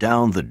march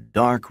down the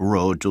dark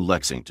road to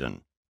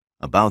Lexington,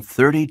 about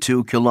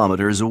 32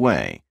 kilometers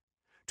away,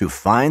 to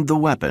find the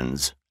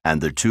weapons and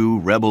the 2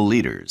 rebel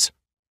leaders.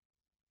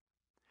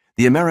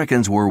 The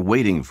Americans were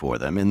waiting for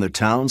them in the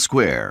town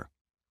square.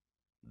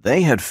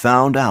 They had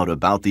found out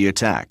about the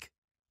attack.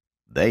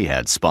 They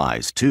had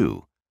spies,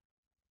 too.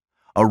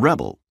 A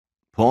rebel,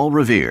 Paul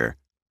Revere,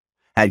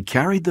 had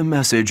carried the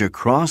message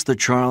across the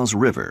Charles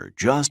River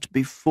just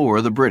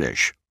before the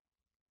British.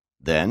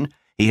 Then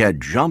he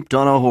had jumped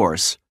on a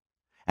horse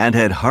and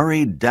had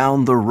hurried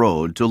down the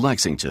road to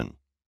Lexington.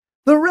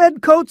 "The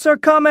redcoats are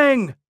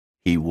coming!"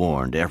 he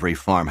warned every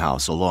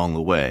farmhouse along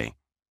the way.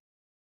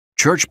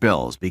 Church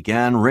bells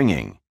began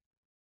ringing,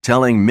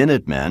 telling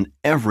Minutemen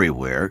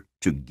everywhere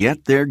to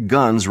get their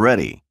guns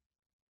ready.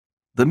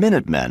 The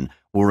Minutemen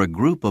were a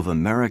group of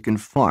American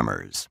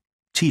farmers,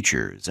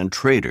 teachers, and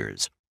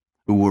traders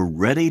who were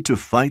ready to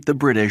fight the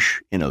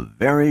British in a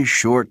very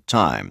short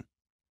time,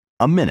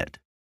 a minute.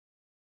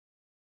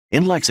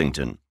 In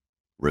Lexington,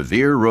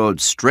 Revere rode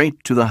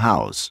straight to the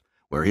house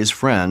where his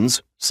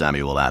friends,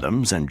 Samuel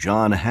Adams and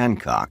John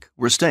Hancock,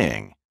 were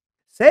staying.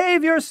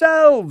 "Save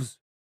yourselves!"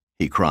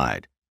 he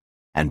cried,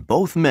 and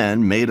both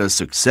men made a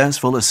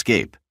successful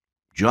escape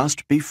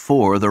just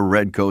before the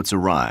redcoats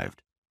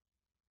arrived.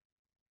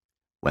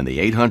 When the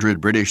 800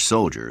 British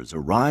soldiers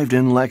arrived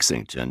in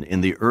Lexington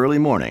in the early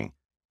morning,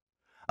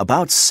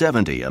 about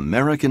 70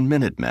 American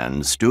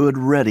Minutemen stood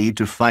ready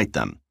to fight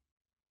them.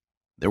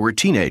 There were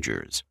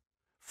teenagers,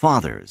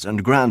 fathers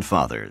and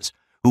grandfathers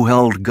who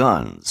held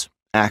guns,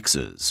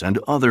 axes, and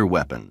other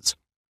weapons.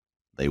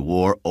 They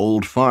wore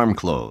old farm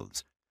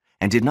clothes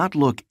and did not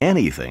look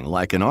anything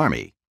like an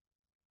army.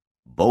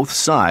 Both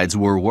sides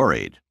were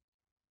worried.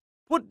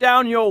 "Put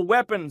down your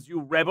weapons,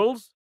 you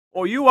rebels,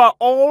 or you are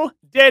all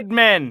dead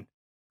men,"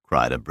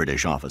 cried a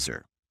British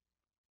officer.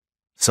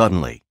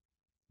 Suddenly,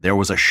 there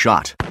was a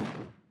shot.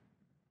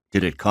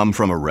 Did it come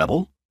from a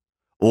rebel?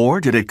 Or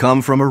did it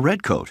come from a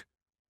redcoat?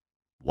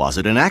 Was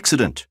it an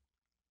accident?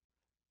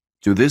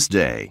 To this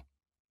day,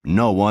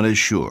 no one is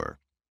sure.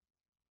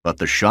 But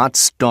the shot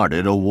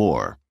started a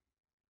war.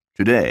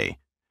 Today,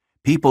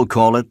 people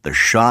call it the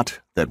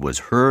shot that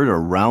was heard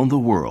around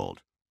the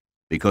world,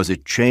 because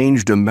it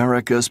changed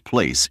America's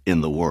place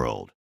in the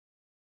world.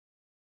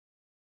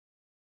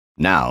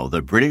 Now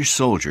the British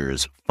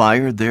soldiers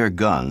fired their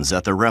guns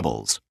at the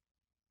rebels.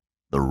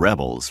 The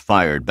rebels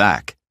fired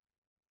back.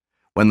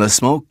 When the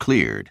smoke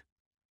cleared,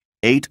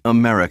 8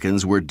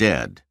 Americans were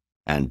dead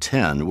and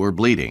 10 were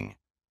bleeding.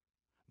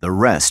 The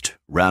rest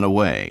ran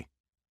away.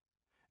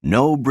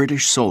 No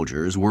British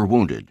soldiers were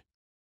wounded.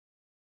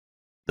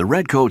 The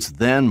Redcoats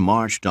then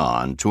marched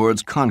on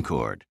towards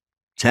Concord,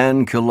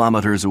 10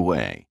 kilometers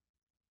away,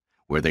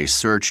 where they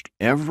searched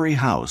every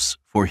house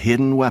for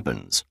hidden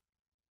weapons.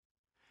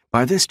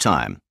 By this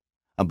time,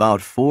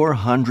 about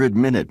 400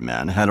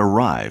 Minutemen had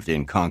arrived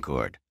in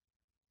Concord.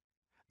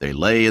 They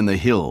lay in the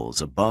hills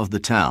above the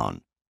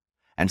town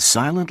and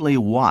silently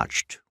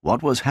watched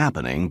what was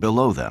happening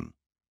below them.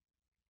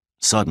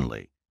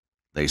 Suddenly,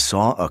 they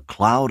saw a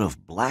cloud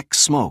of black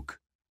smoke.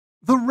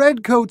 "The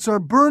Redcoats are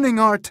burning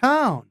our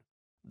town!"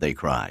 they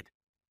cried.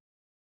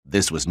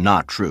 This was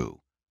not true.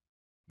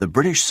 The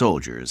British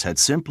soldiers had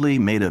simply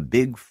made a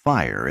big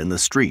fire in the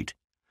street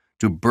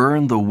to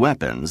burn the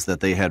weapons that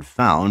they had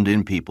found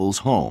in people's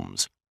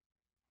homes.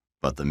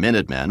 But the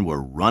Minutemen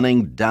were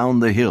running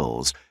down the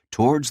hills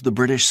towards the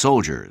British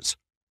soldiers.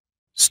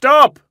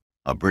 "Stop!"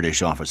 a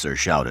British officer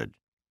shouted.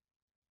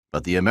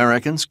 But the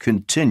Americans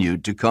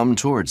continued to come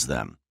towards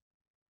them.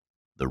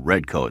 The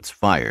Redcoats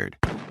fired.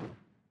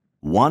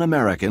 1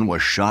 American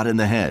was shot in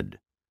the head,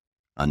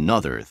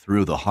 another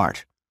through the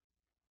heart.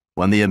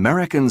 When the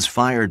Americans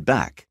fired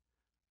back,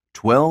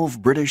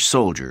 12 British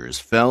soldiers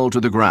fell to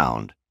the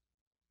ground.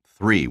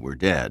 3 were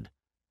dead,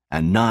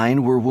 and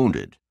 9 were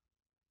wounded.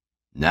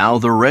 Now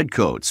the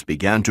Redcoats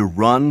began to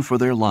run for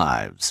their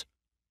lives.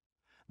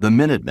 The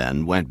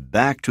Minutemen went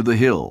back to the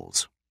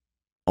hills.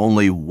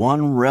 Only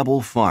 1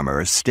 rebel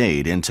farmer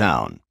stayed in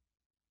town.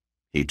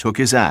 He took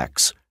his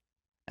axe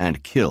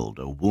and killed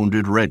a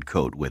wounded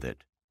Redcoat with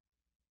it.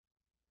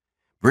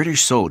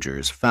 British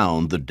soldiers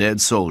found the dead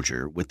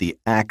soldier with the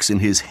axe in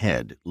his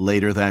head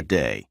later that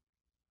day.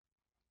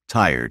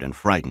 Tired and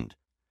frightened,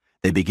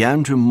 they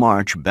began to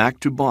march back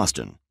to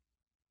Boston.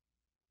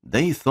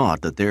 They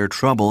thought that their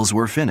troubles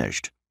were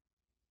finished.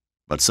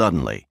 But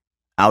suddenly,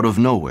 out of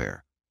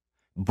nowhere,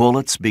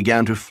 bullets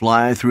began to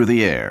fly through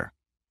the air.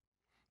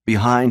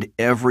 Behind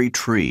every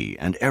tree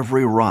and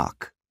every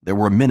rock, there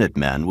were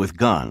Minutemen with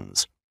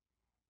guns.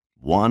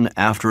 One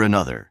after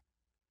another,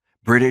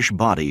 British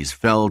bodies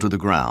fell to the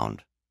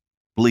ground,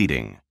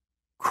 bleeding,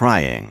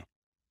 crying,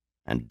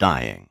 and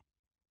dying.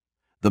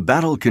 The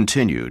battle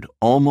continued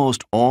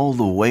almost all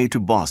the way to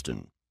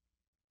Boston.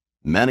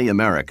 Many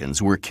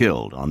Americans were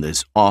killed on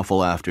this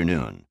awful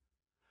afternoon,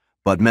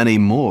 but many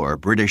more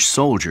British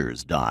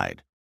soldiers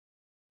died.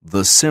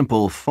 The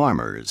simple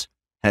farmers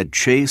had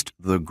chased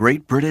the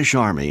great British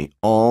Army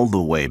all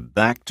the way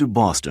back to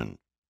Boston.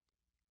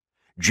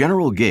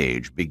 General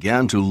Gage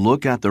began to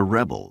look at the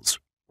rebels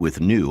with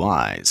new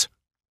eyes.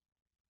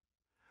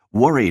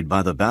 Worried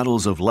by the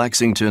battles of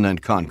Lexington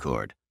and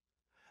Concord,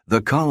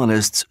 the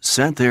colonists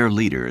sent their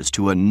leaders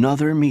to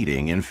another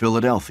meeting in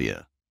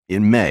Philadelphia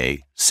in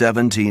May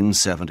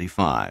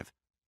 1775.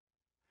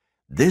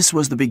 This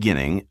was the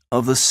beginning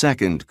of the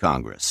Second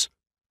Congress,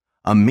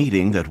 a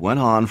meeting that went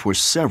on for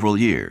several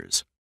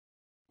years.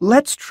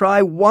 "Let's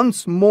try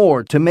once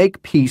more to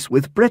make peace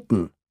with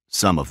Britain,"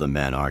 some of the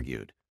men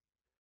argued.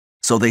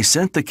 So they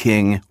sent the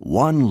king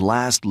one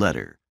last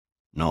letter,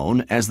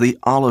 known as the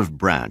Olive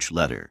Branch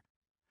Letter,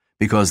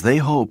 because they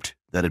hoped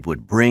that it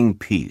would bring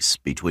peace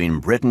between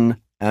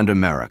Britain and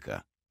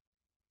America.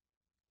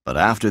 But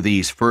after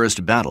these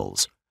first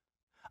battles,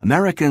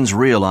 Americans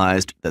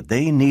realized that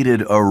they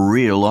needed a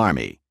real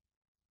army.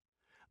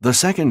 The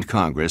Second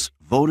Congress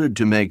voted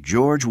to make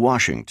George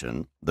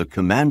Washington the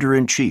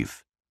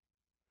commander-in-chief.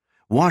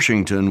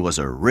 Washington was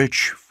a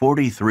rich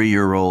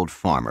 43-year-old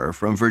farmer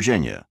from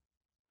Virginia,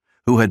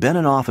 who had been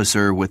an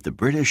officer with the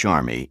British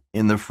Army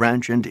in the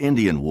French and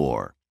Indian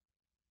War.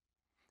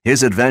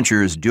 His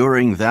adventures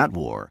during that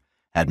war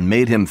had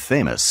made him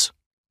famous.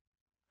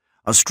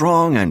 A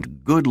strong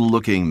and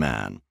good-looking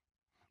man,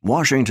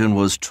 Washington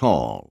was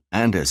tall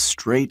and as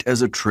straight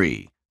as a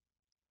tree,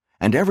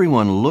 and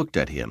everyone looked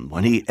at him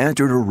when he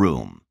entered a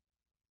room.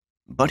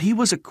 But he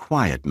was a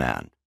quiet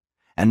man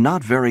and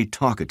not very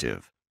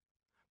talkative,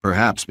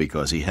 perhaps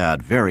because he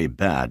had very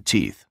bad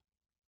teeth.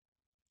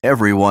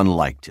 Everyone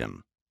liked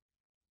him.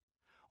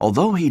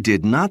 Although he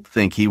did not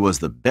think he was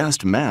the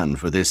best man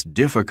for this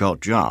difficult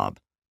job,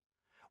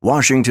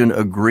 Washington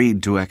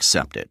agreed to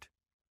accept it.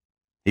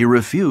 He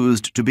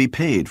refused to be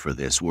paid for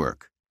this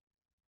work.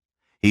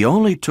 He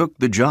only took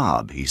the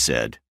job, he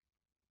said,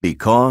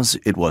 because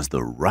it was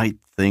the right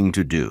thing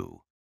to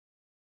do.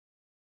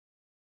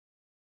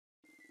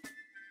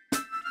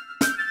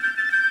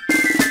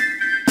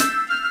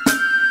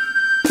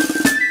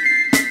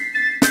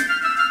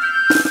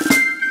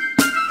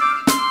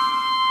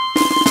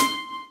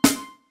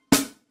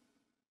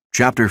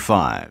 Chapter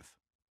 5.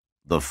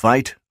 The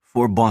Fight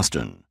for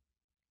Boston.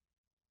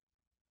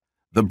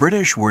 The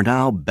British were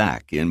now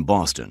back in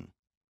Boston.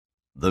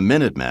 The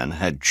Minutemen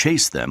had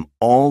chased them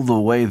all the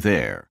way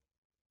there.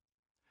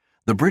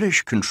 The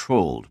British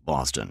controlled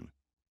Boston,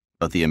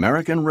 but the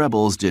American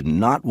rebels did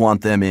not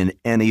want them in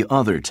any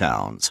other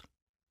towns.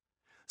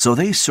 So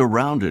they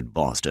surrounded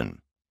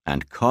Boston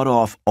and cut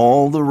off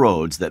all the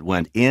roads that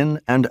went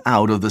in and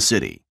out of the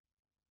city.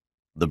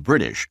 The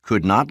British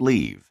could not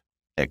leave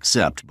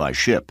except by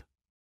ship.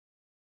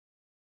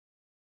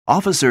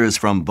 Officers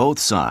from both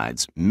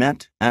sides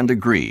met and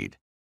agreed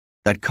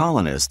that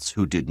colonists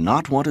who did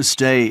not want to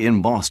stay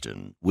in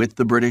Boston with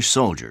the British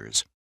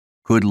soldiers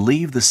could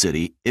leave the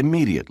city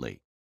immediately.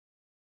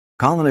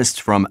 Colonists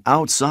from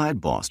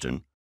outside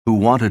Boston who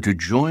wanted to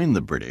join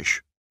the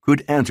British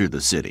could enter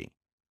the city.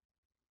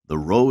 The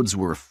roads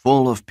were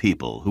full of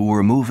people who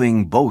were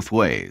moving both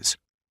ways.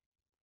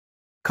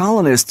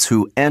 Colonists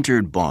who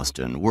entered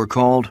Boston were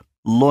called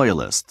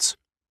Loyalists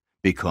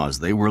because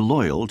they were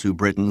loyal to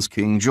Britain's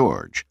King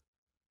George.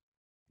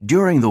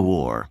 During the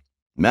war,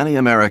 many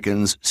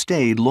Americans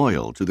stayed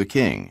loyal to the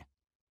king.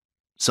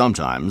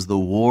 Sometimes the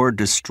war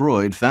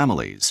destroyed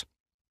families.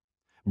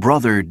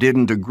 Brother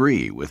didn't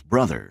agree with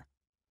brother.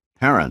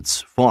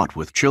 Parents fought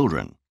with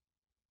children.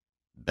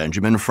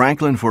 Benjamin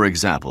Franklin, for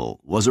example,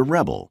 was a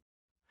rebel,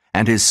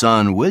 and his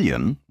son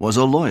William was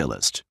a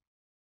loyalist.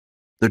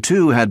 The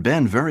two had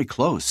been very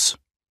close,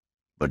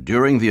 but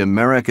during the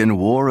American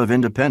War of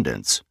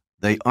Independence,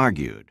 they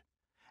argued,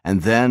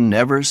 and then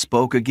never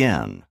spoke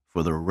again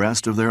for the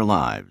rest of their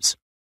lives.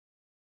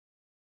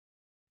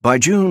 By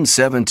June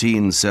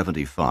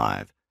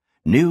 1775,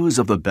 news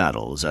of the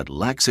battles at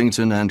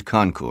Lexington and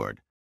Concord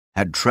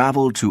had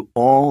traveled to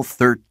all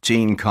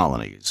 13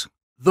 colonies.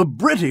 The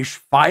British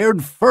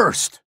fired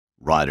first,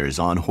 Riders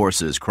on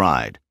horses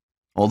cried,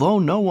 although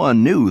no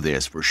one knew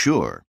this for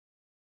sure.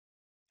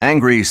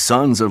 Angry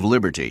Sons of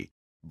Liberty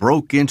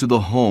broke into the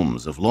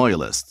homes of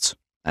Loyalists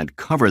and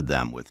covered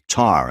them with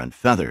tar and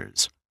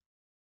feathers.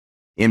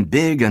 In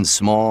big and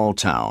small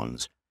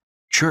towns,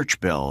 church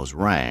bells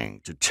rang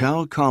to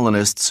tell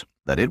colonists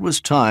that it was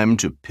time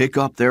to pick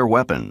up their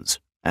weapons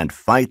and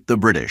fight the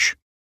British.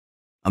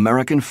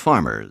 American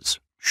farmers,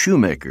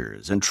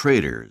 shoemakers, and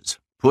traders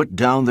put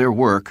down their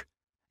work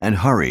and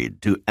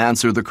hurried to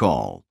answer the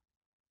call.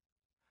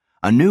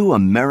 A new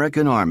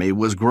American army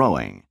was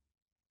growing,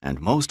 and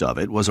most of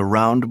it was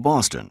around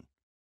Boston.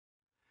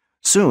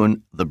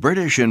 Soon, the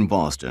British in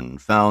Boston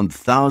found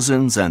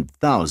thousands and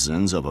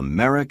thousands of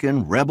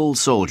American rebel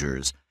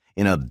soldiers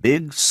in a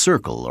big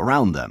circle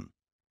around them.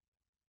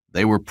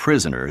 They were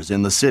prisoners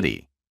in the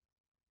city.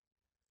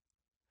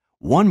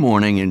 One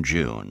morning in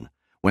June,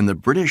 when the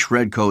British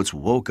redcoats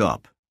woke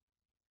up,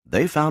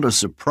 they found a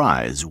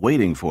surprise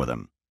waiting for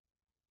them.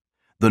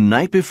 The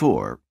night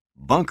before,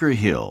 Bunker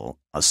Hill,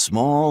 a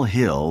small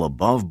hill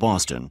above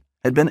Boston,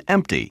 had been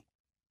empty.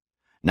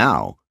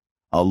 Now,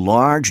 a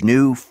large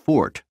new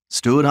fort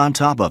stood on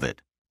top of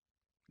it.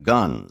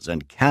 Guns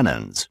and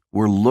cannons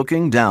were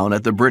looking down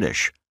at the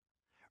British,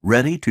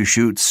 ready to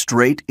shoot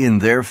straight in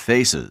their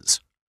faces.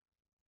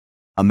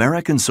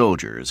 American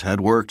soldiers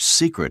had worked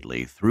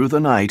secretly through the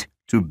night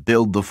to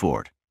build the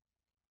fort.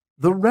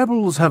 The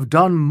rebels have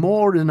done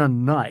more in a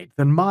night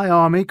than my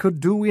army could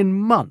do in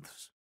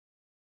months,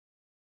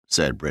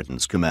 said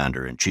Britain's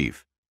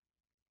commander-in-chief.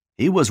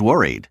 He was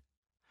worried,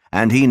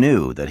 and he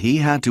knew that he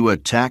had to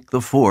attack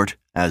the fort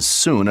as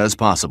soon as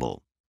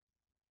possible.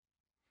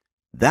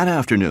 That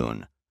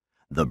afternoon,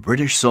 the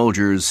British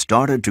soldiers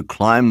started to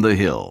climb the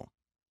hill.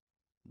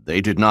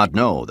 They did not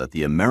know that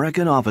the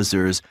American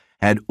officers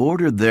had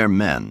ordered their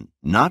men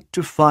not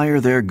to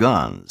fire their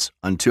guns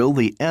until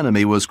the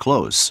enemy was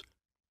close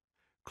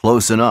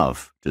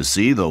enough to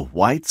see the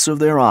whites of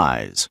their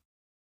eyes.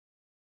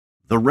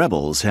 The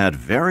rebels had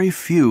very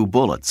few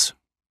bullets,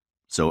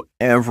 so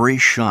every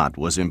shot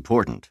was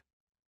important.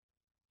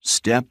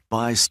 Step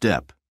by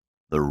step,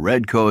 the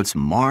redcoats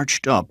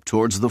marched up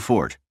towards the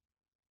fort.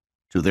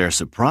 To their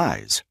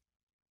surprise,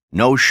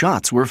 no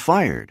shots were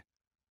fired.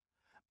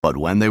 But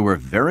when they were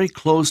very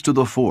close to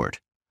the fort,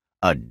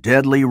 a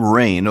deadly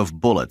rain of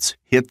bullets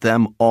hit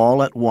them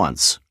all at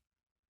once.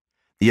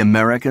 The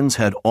Americans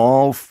had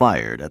all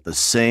fired at the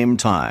same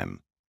time.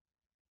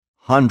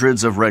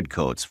 Hundreds of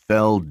redcoats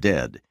fell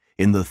dead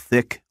in the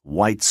thick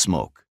white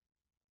smoke.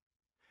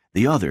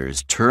 The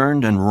others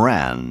turned and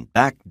ran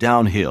back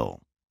downhill.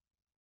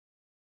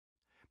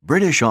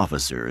 British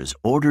officers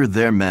ordered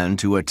their men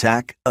to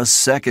attack a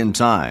second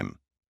time.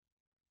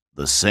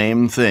 The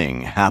same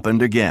thing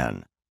happened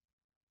again.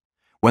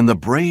 When the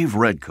brave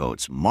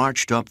redcoats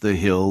marched up the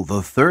hill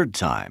the third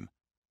time,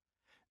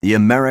 the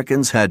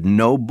Americans had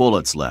no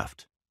bullets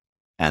left,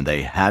 and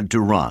they had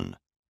to run.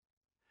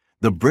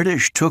 The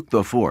British took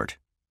the fort,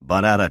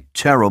 but at a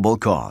terrible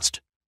cost.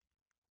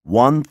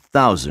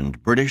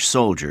 1,000 British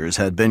soldiers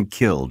had been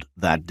killed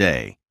that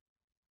day.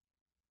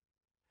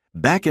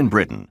 Back in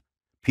Britain,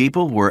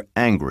 people were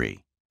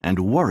angry and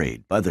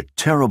worried by the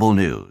terrible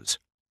news.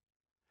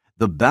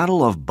 The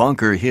Battle of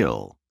Bunker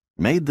Hill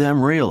made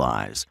them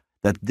realize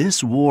that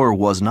this war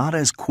was not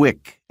as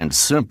quick and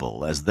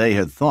simple as they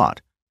had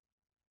thought.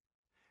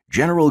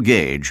 General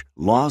Gage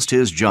lost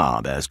his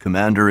job as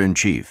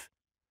commander-in-chief,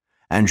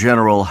 and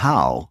General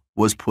Howe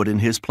was put in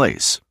his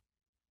place.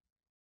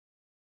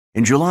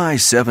 In July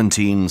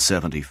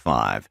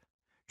 1775,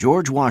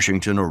 George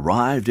Washington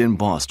arrived in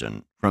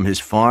Boston from his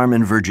farm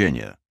in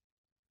Virginia.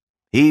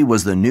 He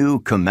was the new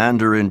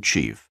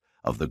commander-in-chief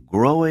of the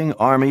growing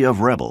army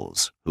of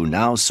rebels who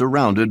now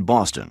surrounded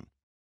Boston.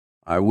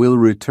 I will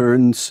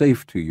return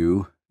safe to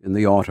you in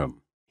the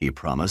autumn, he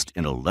promised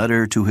in a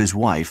letter to his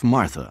wife,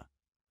 Martha.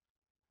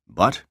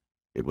 But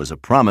it was a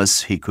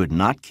promise he could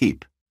not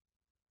keep.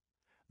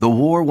 The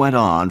war went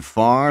on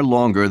far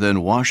longer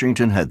than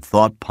Washington had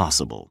thought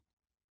possible.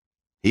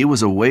 He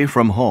was away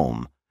from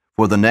home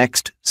for the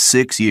next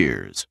 6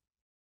 years.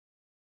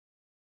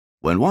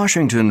 When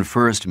Washington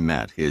first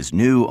met his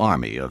new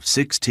army of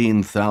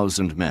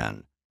 16,000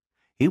 men,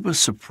 he was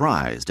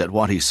surprised at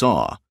what he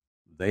saw.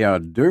 They are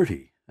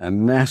dirty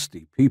and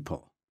nasty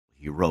people,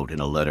 he wrote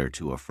in a letter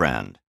to a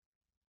friend.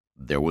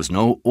 There was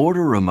no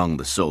order among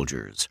the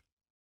soldiers.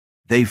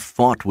 They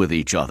fought with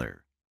each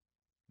other.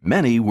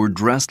 Many were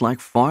dressed like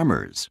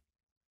farmers.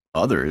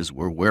 Others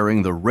were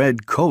wearing the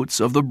red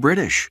coats of the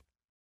British.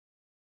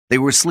 They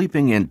were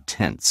sleeping in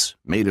tents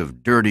made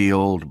of dirty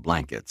old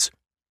blankets.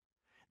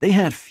 They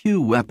had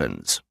few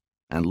weapons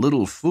and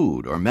little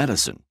food or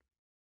medicine.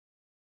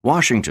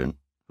 Washington,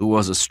 who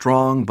was a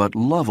strong but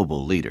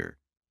lovable leader,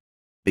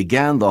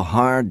 began the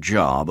hard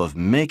job of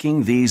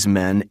making these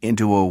men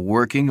into a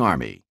working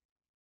army.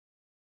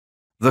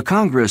 The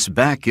Congress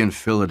back in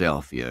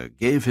Philadelphia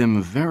gave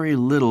him very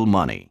little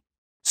money,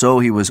 so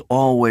he was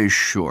always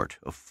short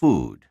of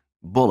food,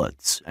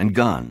 bullets, and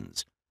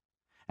guns,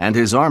 and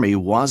his army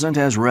wasn't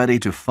as ready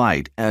to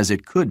fight as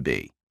it could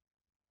be.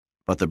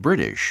 But the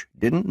British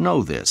didn't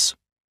know this.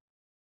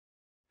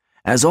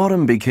 As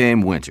autumn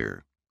became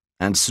winter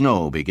and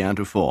snow began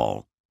to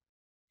fall,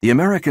 the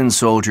American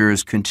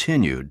soldiers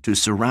continued to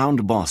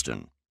surround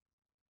Boston.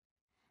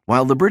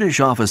 While the British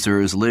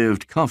officers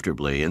lived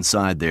comfortably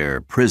inside their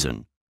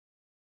prison,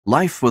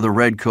 life for the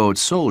redcoat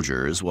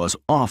soldiers was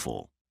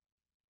awful.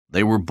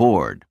 They were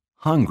bored,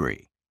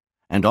 hungry,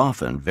 and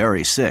often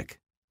very sick.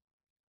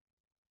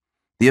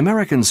 The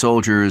American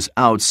soldiers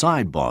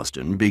outside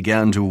Boston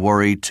began to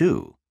worry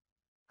too.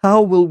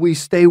 How will we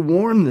stay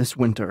warm this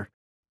winter?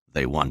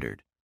 They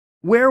wondered.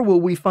 Where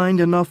will we find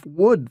enough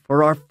wood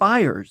for our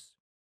fires?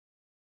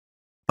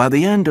 By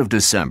the end of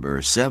December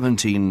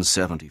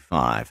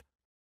 1775,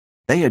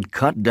 they had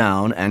cut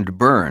down and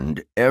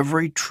burned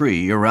every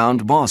tree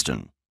around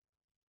Boston.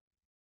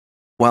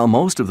 While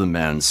most of the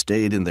men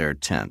stayed in their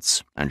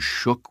tents and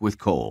shook with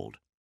cold,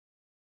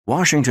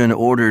 Washington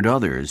ordered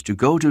others to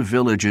go to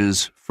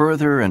villages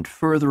further and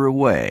further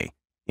away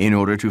in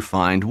order to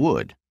find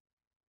wood.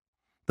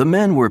 The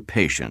men were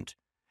patient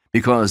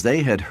because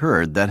they had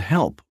heard that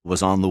help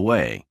was on the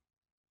way.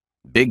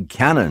 Big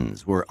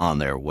cannons were on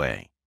their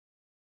way,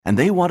 and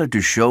they wanted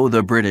to show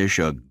the British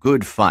a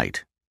good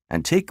fight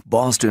and take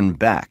Boston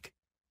back.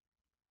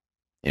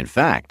 In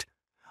fact,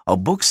 a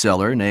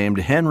bookseller named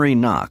Henry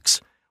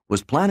Knox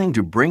was planning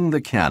to bring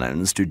the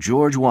cannons to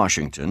George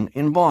Washington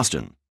in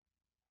Boston.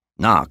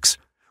 Knox,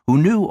 who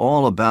knew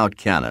all about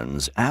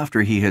cannons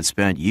after he had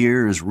spent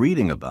years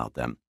reading about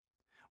them,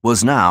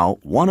 was now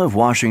one of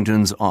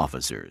Washington's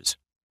officers.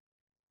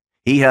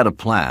 He had a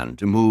plan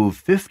to move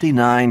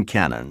 59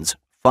 cannons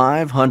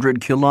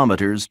 500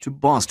 kilometers to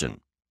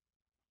Boston.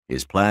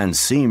 His plan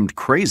seemed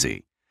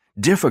crazy,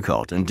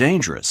 difficult, and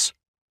dangerous,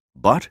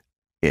 but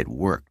it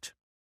worked.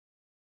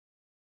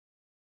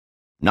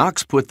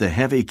 Knox put the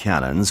heavy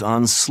cannons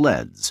on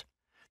sleds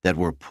that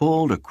were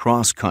pulled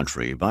across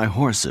country by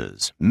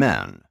horses,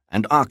 men,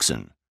 and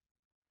oxen.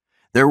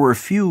 There were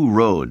few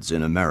roads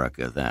in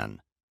America then.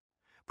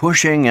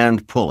 Pushing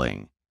and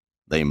pulling,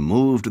 they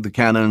moved the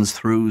cannons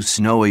through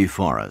snowy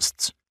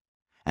forests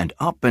and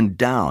up and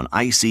down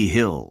icy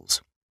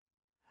hills.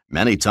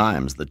 Many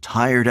times the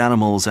tired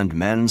animals and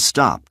men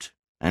stopped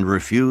and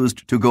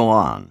refused to go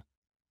on.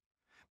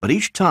 But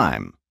each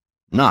time,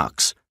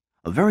 Knox,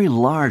 a very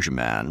large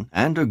man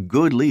and a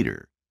good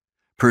leader,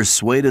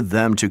 persuaded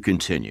them to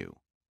continue.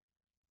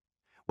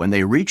 When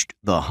they reached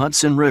the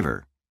Hudson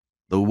River,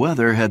 the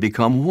weather had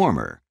become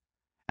warmer,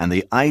 and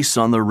the ice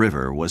on the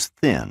river was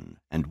thin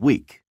and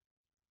weak.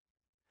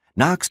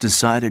 Knox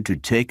decided to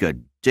take a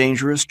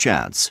dangerous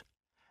chance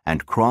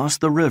and cross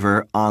the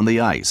river on the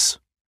ice.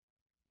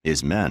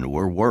 His men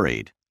were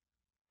worried.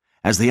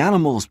 As the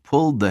animals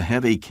pulled the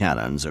heavy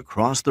cannons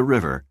across the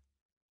river,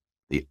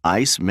 the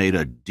ice made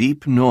a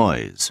deep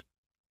noise.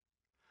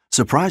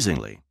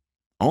 Surprisingly,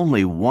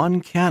 only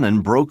one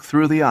cannon broke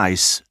through the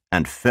ice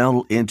and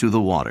fell into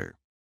the water.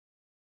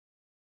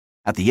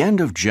 At the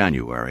end of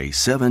January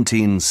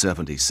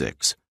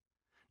 1776,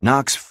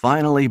 Knox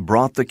finally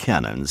brought the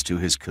cannons to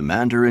his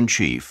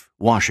commander-in-chief,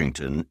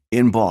 Washington,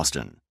 in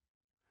Boston.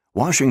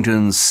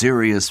 Washington's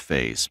serious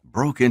face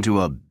broke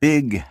into a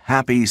big,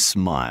 happy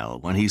smile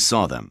when he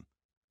saw them.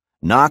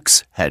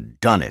 Knox had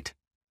done it.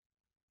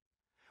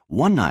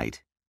 One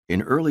night,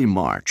 in early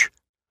March,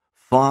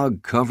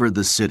 fog covered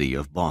the city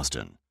of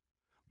Boston,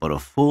 but a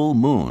full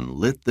moon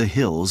lit the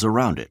hills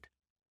around it.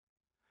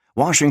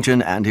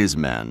 Washington and his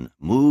men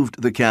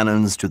moved the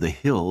cannons to the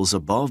hills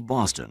above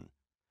Boston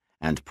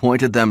and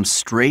pointed them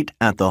straight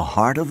at the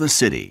heart of the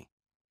city.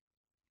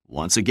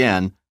 Once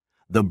again,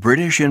 the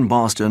British in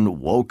Boston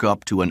woke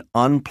up to an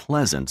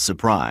unpleasant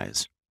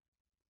surprise.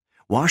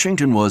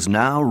 Washington was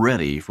now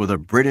ready for the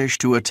British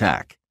to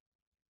attack.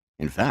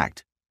 In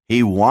fact,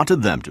 he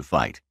wanted them to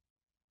fight.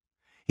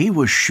 He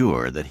was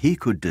sure that he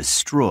could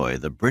destroy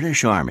the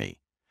British Army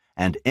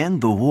and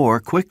end the war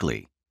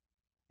quickly,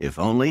 if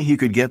only he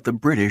could get the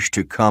British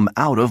to come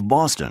out of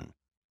Boston.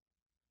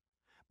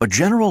 But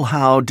General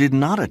Howe did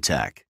not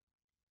attack.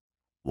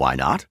 Why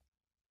not?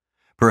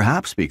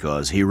 Perhaps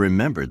because he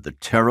remembered the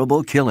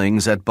terrible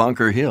killings at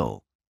Bunker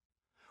Hill,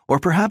 or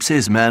perhaps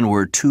his men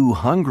were too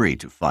hungry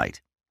to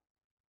fight.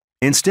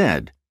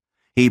 Instead,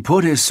 he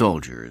put his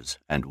soldiers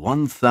and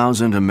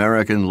 1,000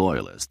 American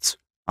loyalists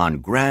on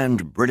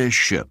grand British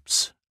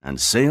ships and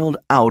sailed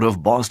out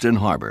of Boston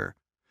Harbor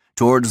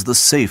towards the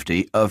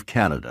safety of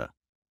Canada.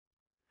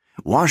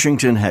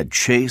 Washington had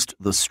chased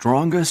the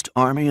strongest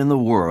army in the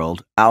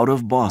world out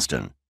of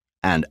Boston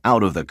and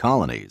out of the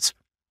colonies.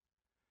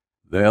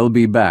 They'll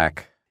be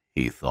back,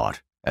 he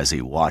thought as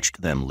he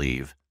watched them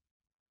leave.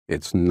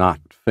 It's not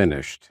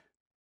finished.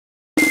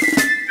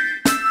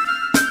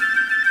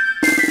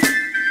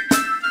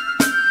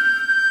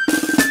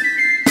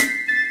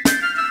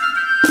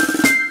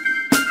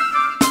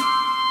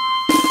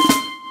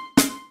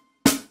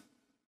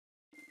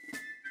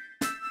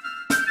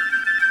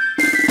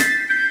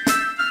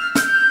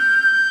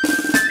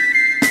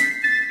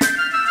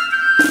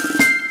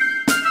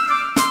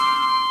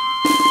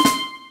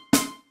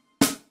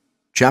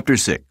 Chapter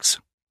 6.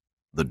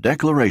 The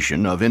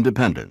Declaration of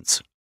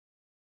Independence.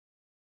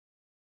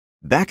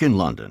 Back in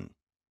London,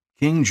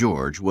 King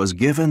George was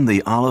given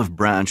the olive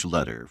branch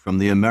letter from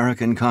the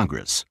American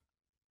Congress,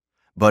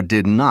 but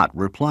did not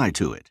reply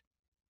to it.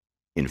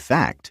 In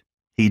fact,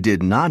 he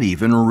did not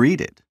even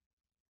read it.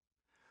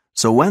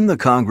 So when the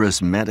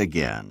Congress met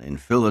again in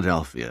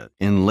Philadelphia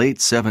in late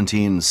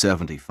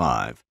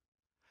 1775,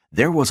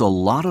 there was a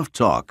lot of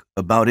talk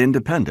about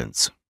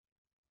independence.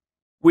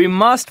 We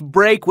must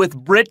break with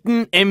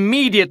Britain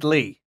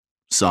immediately,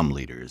 some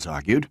leaders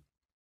argued.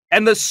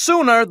 and the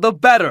sooner the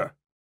better.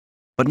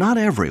 But not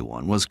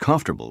everyone was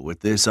comfortable with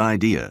this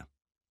idea.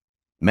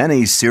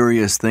 Many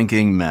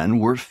serious-thinking men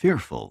were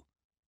fearful.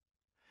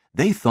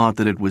 They thought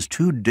that it was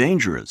too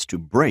dangerous to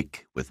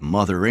break with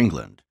Mother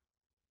England.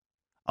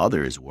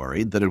 Others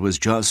worried that it was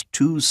just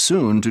too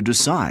soon to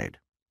decide.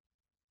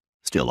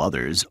 Still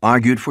others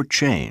argued for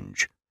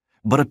change,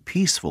 but a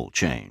peaceful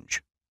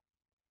change.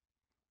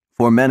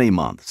 For many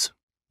months,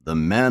 the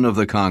men of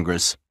the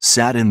Congress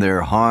sat in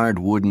their hard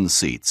wooden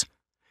seats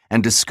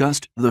and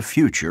discussed the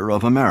future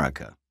of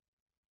America.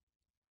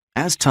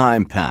 As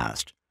time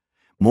passed,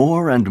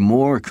 more and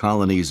more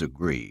colonies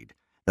agreed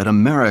that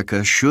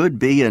America should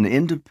be an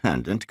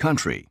independent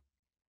country.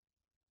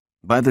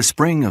 By the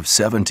spring of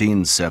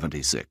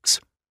 1776,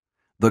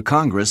 the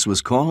Congress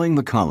was calling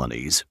the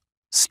colonies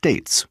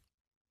states.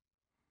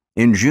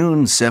 In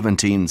June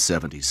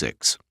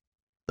 1776,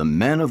 the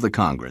men of the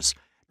Congress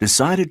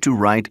decided to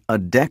write a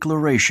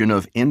Declaration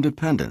of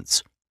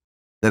Independence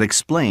that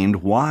explained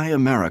why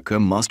America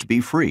must be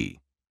free.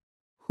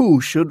 Who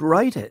should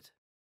write it?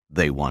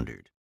 They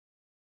wondered.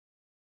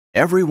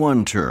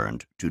 Everyone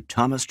turned to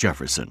Thomas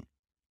Jefferson,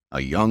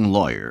 a young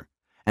lawyer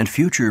and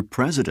future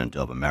president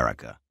of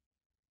America.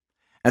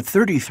 At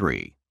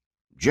 33,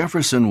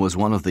 Jefferson was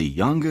one of the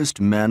youngest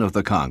men of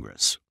the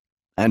Congress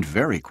and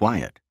very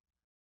quiet.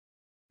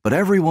 But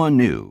everyone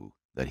knew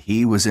that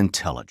he was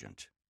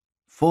intelligent,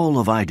 full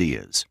of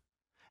ideas,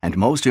 and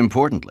most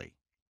importantly,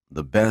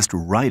 the best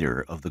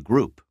writer of the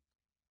group.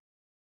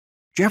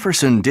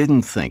 Jefferson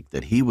didn't think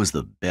that he was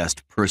the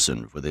best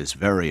person for this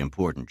very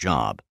important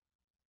job,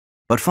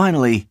 but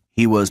finally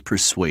he was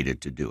persuaded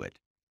to do it.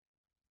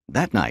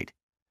 That night,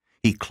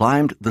 he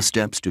climbed the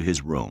steps to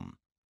his room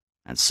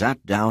and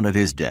sat down at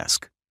his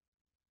desk.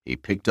 He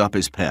picked up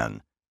his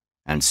pen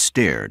and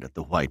stared at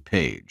the white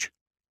page.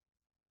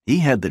 He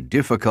had the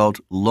difficult,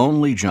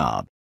 lonely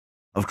job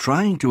of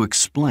trying to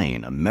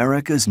explain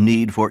America's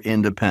need for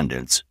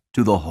independence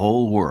to the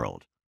whole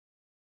world.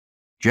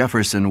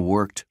 Jefferson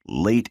worked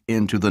late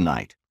into the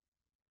night.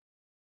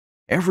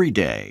 Every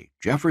day,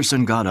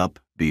 Jefferson got up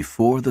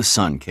before the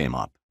sun came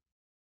up.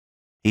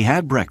 He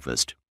had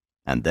breakfast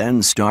and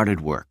then started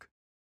work.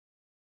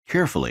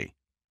 Carefully,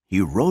 he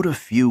wrote a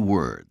few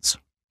words,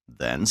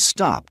 then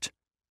stopped,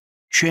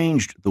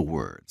 changed the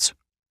words,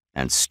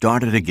 and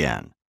started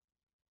again.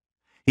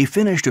 He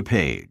finished a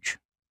page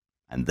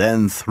and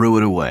then threw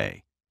it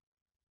away.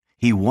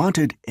 He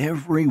wanted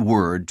every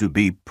word to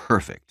be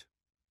perfect.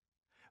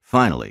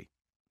 Finally,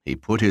 he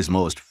put his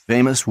most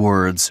famous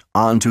words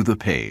onto the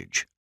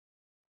page.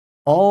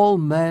 All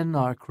men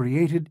are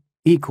created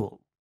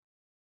equal.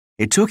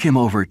 It took him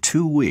over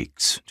 2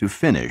 weeks to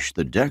finish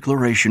the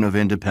Declaration of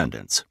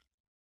Independence.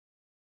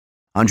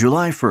 On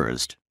July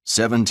 1st,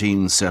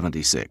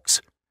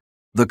 1776,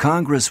 the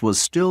Congress was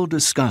still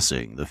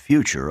discussing the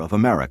future of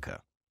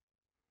America.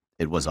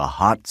 It was a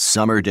hot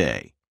summer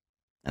day,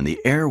 and the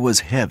air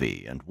was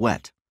heavy and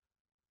wet.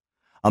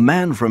 a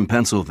man from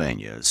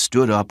Pennsylvania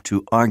stood up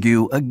to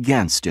argue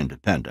against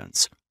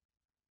independence.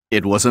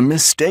 It was a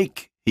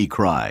mistake, he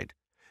cried,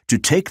 to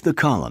take the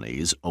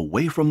colonies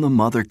away from the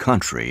mother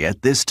country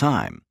at this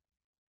time.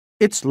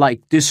 It's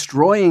like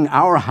destroying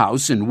our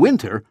house in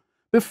winter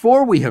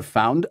before we have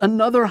found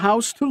another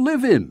house to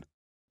live in,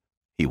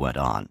 he went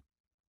on.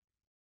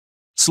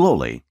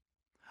 Slowly,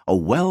 a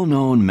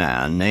well-known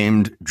man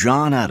named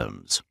John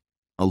Adams,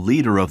 a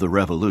leader of the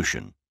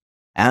Revolution,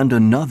 and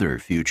another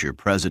future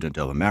president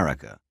of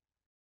America,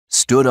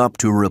 stood up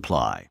to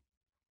reply.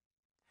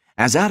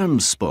 As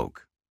Adams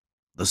spoke,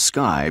 the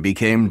sky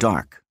became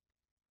dark.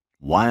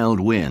 Wild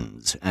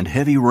winds and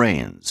heavy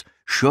rains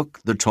shook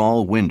the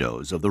tall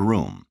windows of the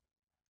room.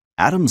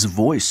 Adams'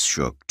 voice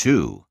shook,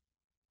 too.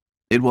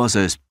 It was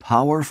as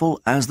powerful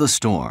as the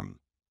storm,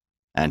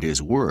 and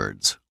his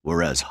words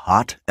were as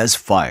hot as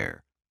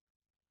fire.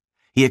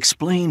 He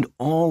explained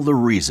all the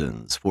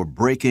reasons for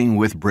breaking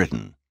with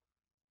Britain.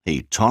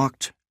 He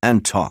talked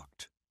and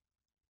talked.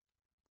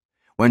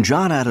 When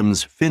John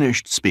Adams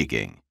finished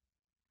speaking,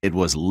 it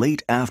was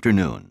late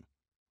afternoon.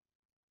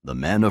 The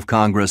men of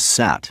Congress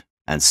sat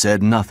and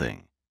said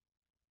nothing.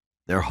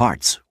 Their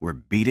hearts were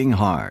beating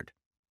hard.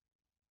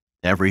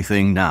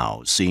 Everything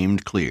now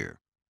seemed clear.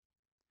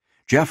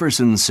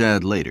 Jefferson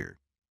said later,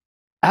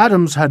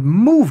 Adams had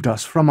moved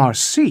us from our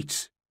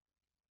seats.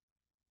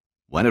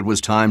 When it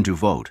was time to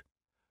vote,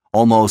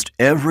 almost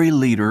every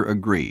leader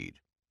agreed.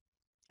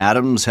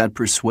 Adams had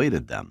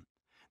persuaded them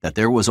that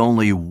there was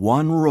only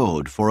one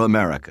road for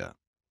America,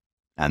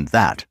 and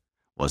that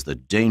was the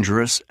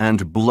dangerous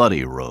and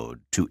bloody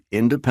road to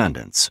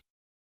independence.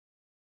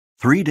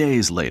 3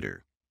 days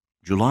later,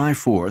 July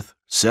 4th,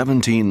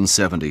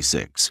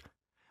 1776,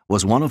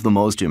 was one of the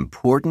most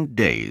important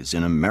days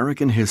in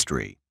American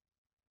history.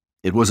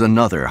 It was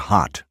another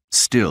hot,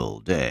 still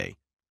day.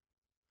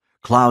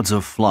 Clouds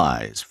of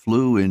flies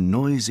flew in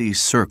noisy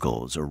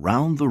circles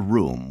around the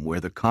room where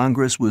the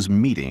Congress was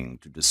meeting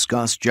to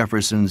discuss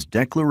Jefferson's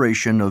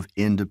Declaration of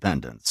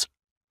Independence.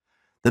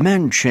 The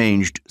men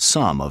changed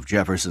some of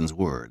Jefferson's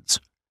words,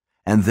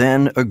 and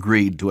then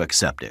agreed to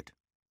accept it.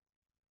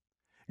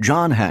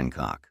 John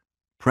Hancock,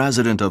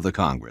 President of the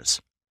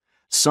Congress,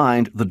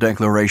 signed the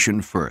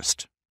Declaration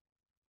first.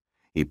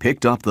 He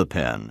picked up the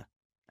pen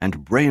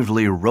and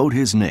bravely wrote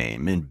his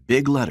name in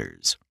big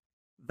letters.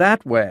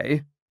 That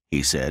way,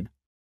 he said,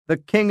 the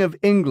King of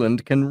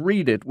England can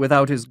read it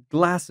without his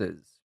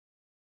glasses.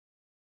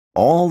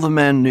 All the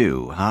men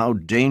knew how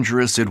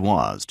dangerous it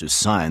was to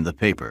sign the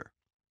paper.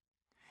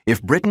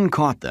 If Britain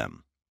caught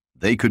them,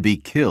 they could be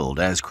killed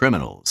as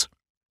criminals.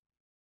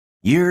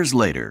 Years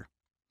later,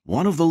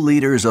 one of the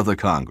leaders of the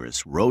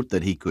Congress wrote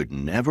that he could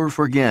never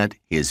forget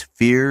his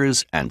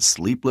fears and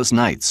sleepless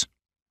nights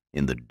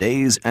in the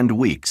days and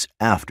weeks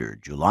after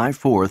July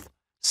 4th,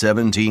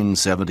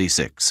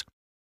 1776.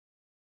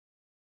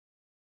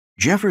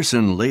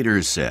 Jefferson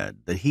later said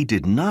that he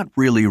did not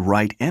really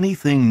write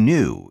anything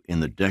new in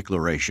the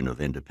Declaration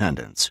of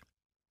Independence.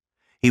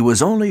 He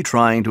was only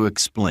trying to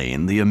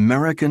explain the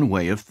American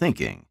way of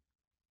thinking.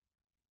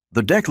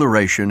 The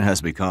Declaration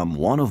has become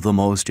one of the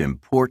most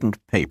important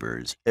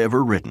papers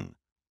ever written.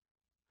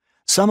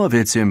 Some of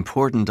its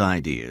important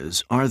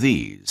ideas are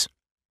these.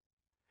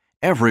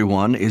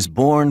 Everyone is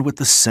born with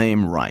the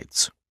same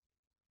rights.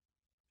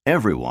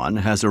 Everyone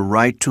has a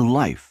right to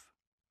life,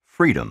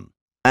 freedom,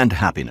 and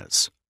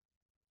happiness.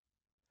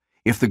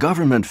 If the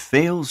government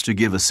fails to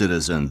give a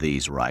citizen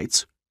these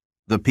rights,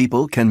 the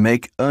people can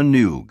make a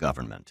new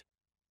government.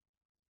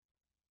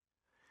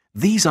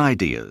 These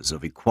ideas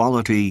of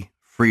equality,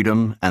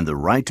 freedom, and the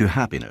right to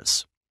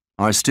happiness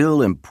are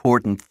still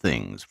important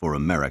things for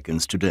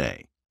Americans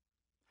today,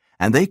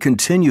 and they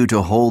continue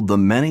to hold the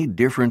many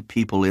different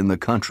people in the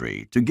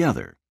country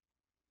together.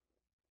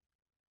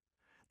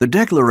 The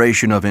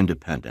Declaration of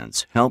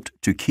Independence helped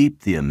to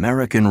keep the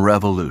American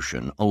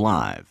Revolution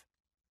alive.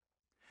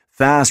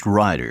 Fast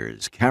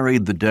riders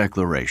carried the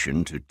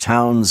Declaration to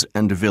towns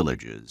and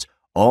villages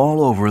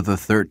all over the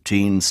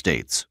 13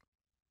 states.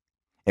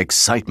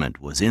 Excitement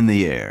was in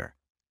the air.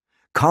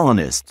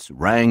 Colonists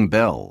rang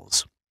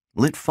bells,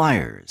 lit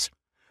fires,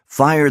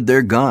 fired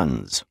their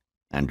guns,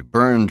 and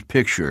burned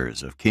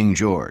pictures of King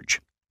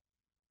George.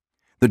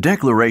 The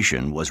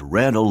Declaration was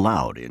read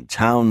aloud in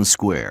town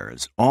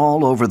squares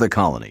all over the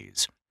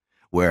colonies,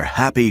 where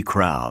happy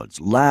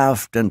crowds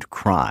laughed and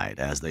cried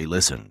as they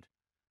listened.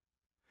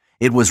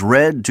 It was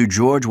read to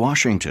George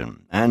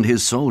Washington and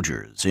his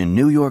soldiers in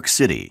New York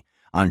City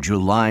on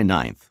July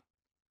 9th.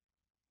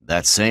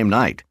 That same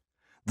night,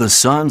 the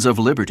Sons of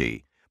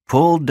Liberty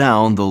pulled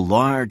down the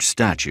large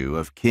statue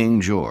of King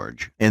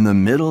George in the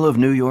middle of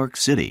New York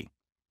City.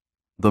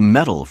 The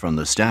metal from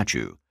the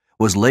statue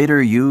was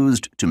later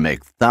used to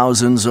make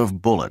thousands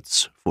of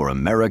bullets for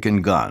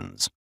American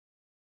guns.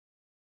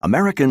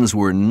 Americans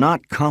were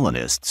not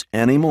colonists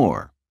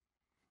anymore.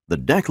 The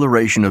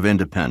Declaration of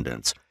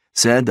Independence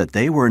said that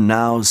they were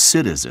now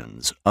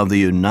citizens of the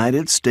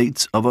United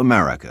States of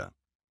America.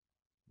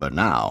 But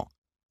now,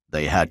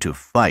 they had to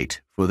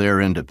fight for their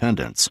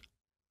independence.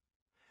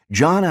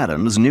 John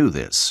Adams knew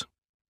this.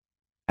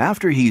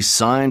 After he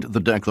signed the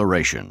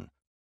declaration,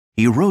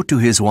 he wrote to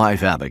his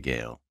wife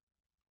Abigail,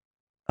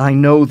 I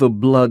know the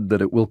blood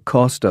that it will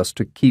cost us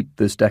to keep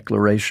this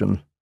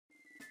declaration.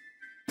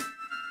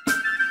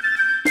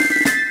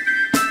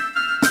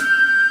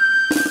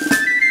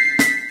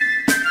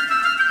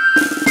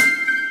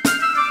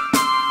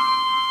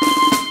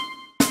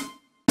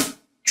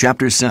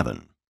 Chapter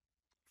 7.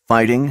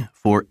 Fighting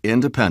for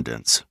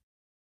Independence.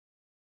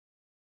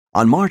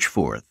 On March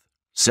 4th,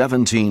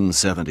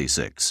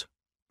 1776,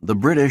 the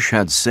British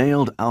had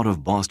sailed out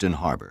of Boston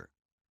Harbor.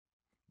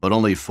 But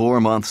only 4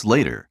 months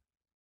later,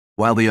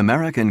 while the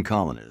American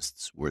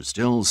colonists were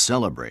still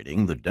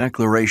celebrating the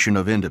Declaration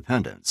of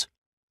Independence,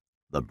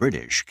 the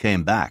British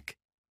came back.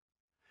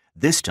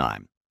 This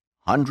time,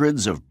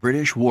 hundreds of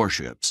British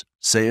warships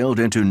sailed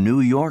into New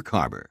York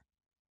Harbor.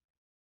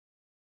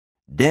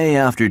 Day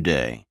after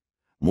day,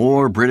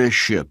 more British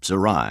ships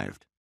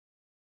arrived.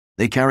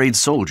 They carried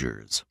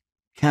soldiers,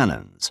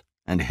 cannons,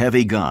 and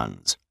heavy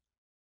guns.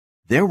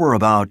 There were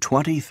about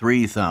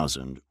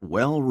 23,000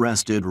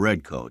 well-rested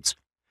redcoats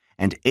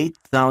and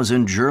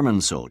 8,000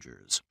 German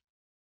soldiers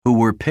who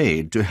were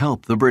paid to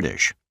help the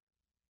British.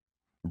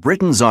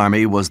 Britain's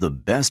army was the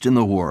best in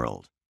the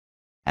world,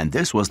 and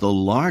this was the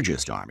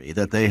largest army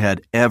that they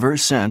had ever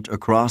sent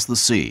across the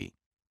sea.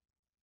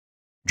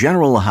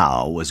 General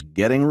Howe was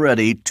getting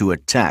ready to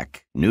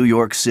attack New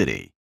York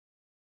City.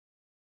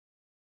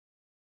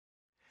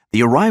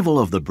 The arrival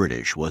of the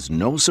British was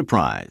no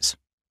surprise.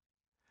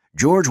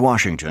 George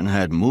Washington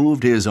had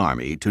moved his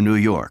army to New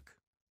York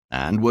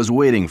and was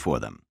waiting for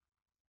them.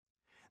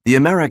 The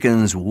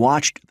Americans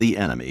watched the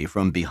enemy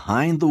from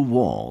behind the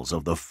walls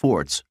of the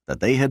forts that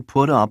they had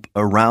put up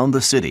around the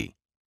city.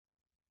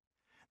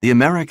 The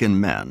American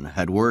men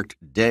had worked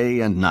day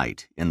and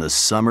night in the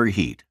summer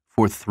heat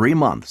for 3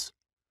 months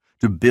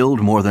to build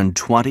more than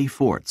 20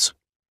 forts.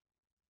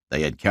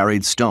 They had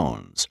carried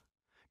stones,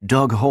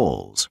 dug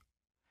holes,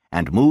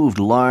 and moved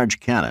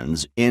large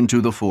cannons into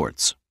the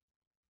forts.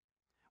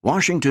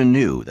 Washington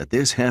knew that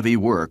this heavy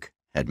work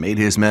had made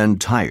his men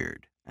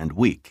tired and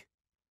weak.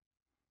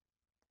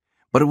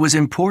 But it was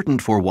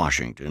important for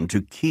Washington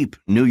to keep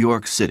New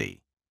York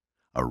City,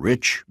 a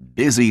rich,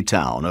 busy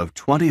town of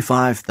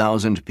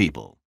 25,000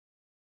 people.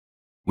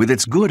 With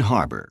its good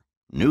harbor,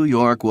 New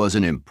York was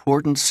an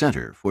important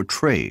center for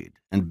trade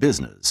and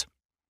business.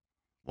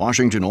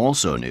 Washington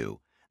also knew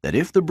that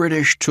if the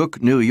British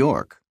took New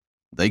York,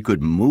 they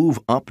could move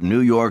up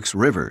New York's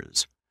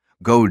rivers,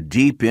 go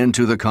deep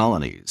into the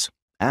colonies,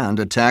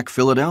 and attack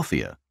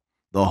Philadelphia,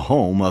 the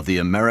home of the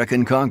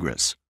American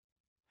Congress.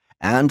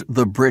 And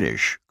the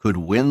British could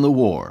win the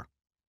war.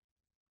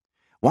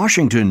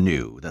 Washington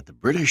knew that the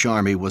British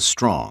army was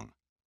strong,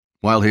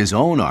 while his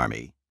own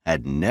army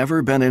had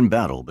never been in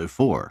battle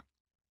before.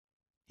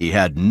 He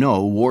had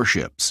no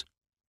warships.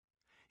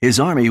 His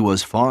army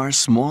was far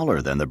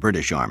smaller than the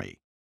British army.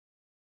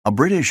 A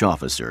British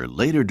officer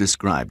later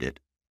described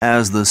it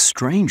as the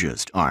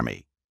strangest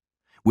army,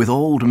 with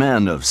old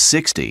men of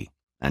 60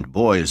 and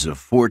boys of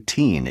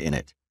 14 in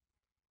it.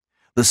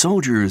 The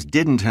soldiers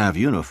didn't have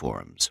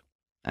uniforms,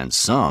 and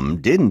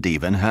some didn't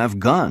even have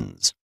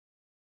guns,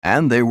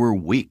 and they were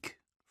weak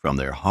from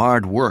their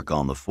hard work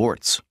on the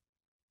forts.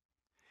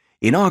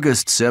 In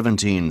August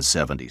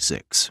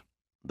 1776,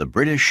 the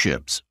British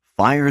ships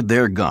fired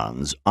their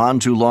guns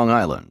onto Long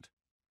Island.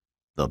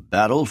 The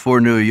battle for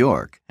New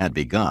York had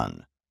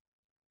begun.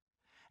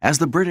 As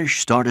the British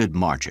started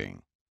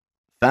marching,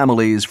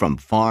 families from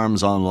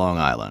farms on Long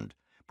Island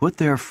put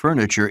their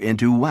furniture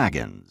into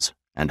wagons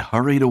and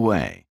hurried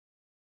away.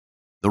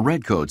 The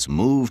redcoats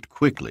moved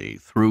quickly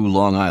through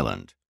Long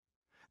Island.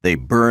 They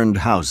burned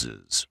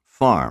houses,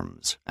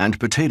 farms, and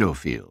potato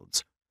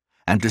fields,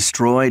 and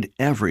destroyed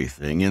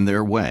everything in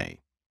their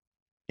way.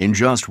 In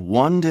just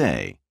one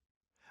day,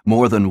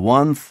 more than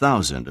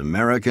 1,000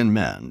 American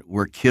men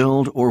were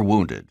killed or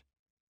wounded.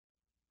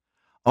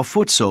 A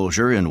foot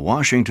soldier in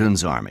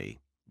Washington's army,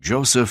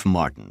 Joseph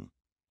Martin,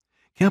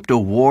 kept a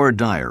war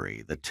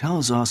diary that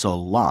tells us a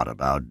lot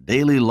about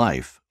daily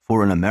life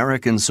for an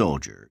American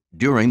soldier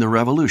during the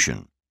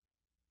Revolution.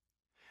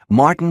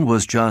 Martin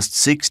was just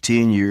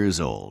 16 years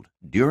old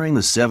during the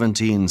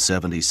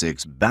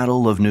 1776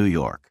 Battle of New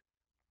York.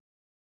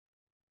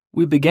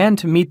 We began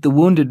to meet the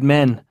wounded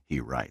men, He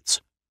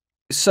writes.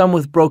 some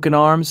with broken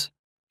arms,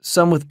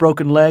 some with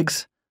broken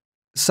legs,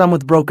 some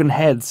with broken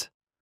heads.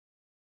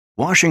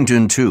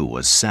 Washington, too,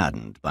 was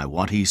saddened by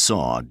what he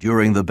saw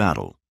during the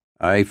battle.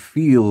 I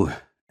feel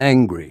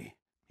angry,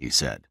 He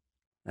said.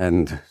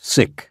 and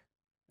sick,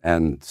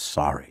 and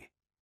sorry.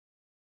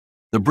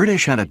 The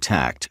British had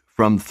attacked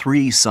from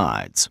 3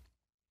 sides,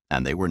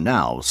 and they were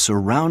now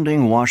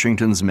surrounding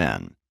Washington's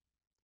men.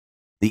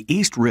 The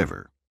East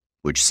River,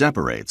 which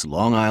separates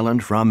Long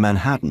Island from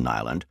Manhattan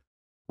Island,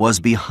 was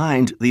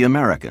behind the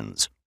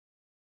Americans.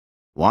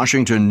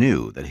 Washington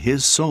knew that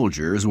his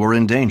soldiers were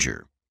in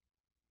danger.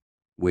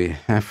 We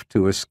have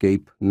to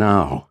escape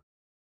now,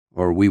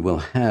 or we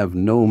will have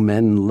no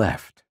men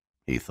left,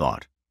 He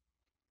thought.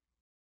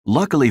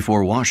 Luckily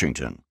for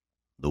Washington,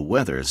 the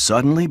weather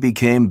suddenly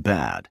became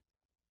bad.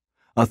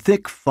 A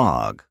thick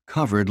fog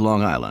covered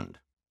Long Island.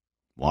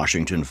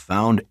 Washington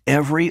found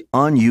every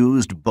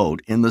unused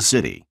boat in the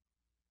city.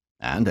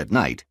 And at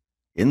night,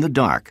 in the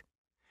dark,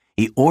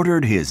 he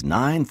ordered his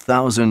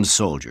 9,000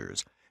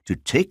 soldiers to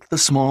take the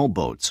small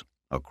boats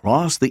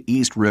across the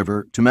East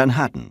River to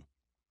Manhattan.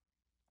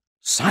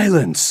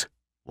 Silence!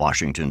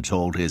 Washington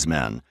told his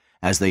men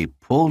as they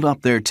pulled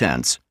up their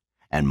tents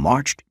and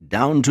marched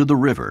down to the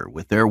river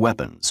with their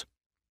weapons.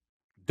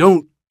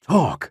 Don't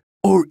talk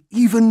or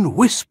even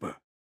whisper.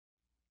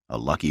 A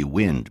lucky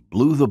wind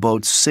blew the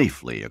boats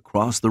safely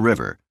across the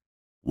river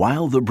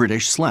while the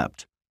British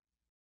slept.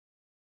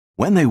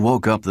 When they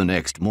woke up the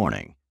next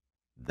morning,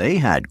 they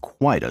had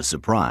quite a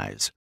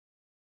surprise.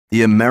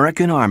 The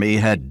American army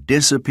had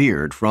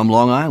disappeared from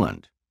Long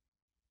Island.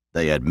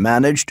 They had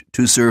managed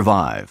to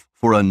survive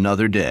for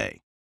another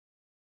day.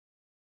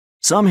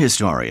 Some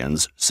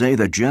historians say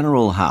that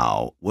General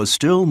Howe was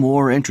still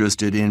more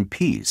interested in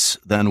peace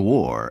than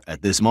war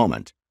at this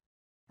moment,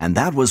 and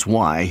that was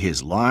why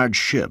his large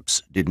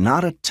ships did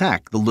not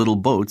attack the little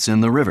boats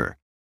in the river.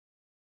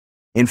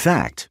 In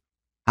fact,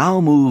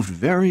 Howe moved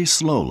very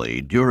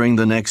slowly during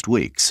the next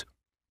weeks.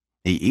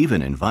 He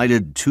even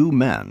invited two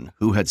men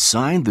who had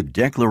signed the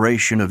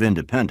Declaration of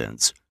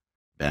Independence,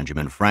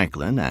 Benjamin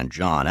Franklin and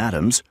John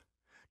Adams,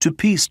 to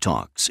peace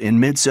talks in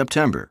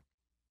mid-September.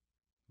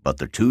 But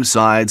the two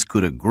sides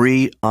could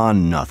agree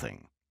on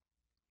nothing.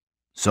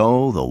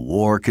 So the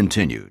war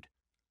continued.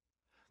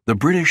 The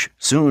British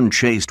soon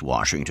chased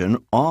Washington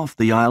off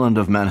the island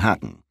of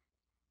Manhattan.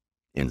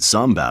 In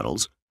some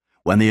battles,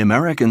 when the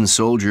American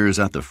soldiers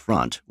at the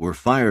front were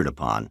fired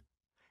upon,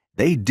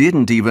 they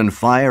didn't even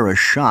fire a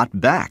shot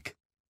back.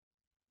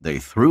 They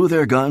threw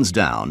their guns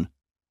down,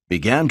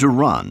 began to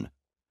run,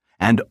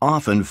 and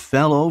often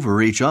fell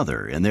over each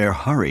other in their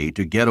hurry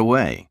to get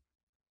away.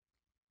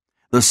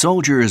 The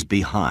soldiers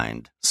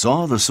behind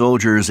saw the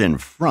soldiers in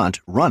front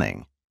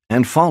running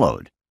and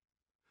followed.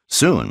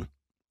 Soon,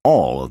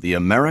 all of the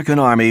American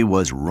army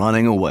was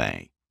running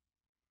away.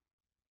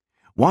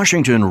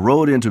 Washington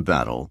rode into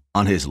battle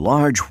on his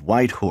large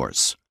white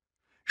horse,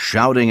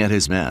 shouting at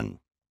his men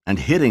and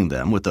hitting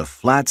them with the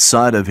flat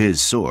side of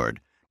his sword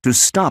to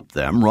stop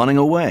them running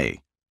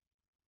away.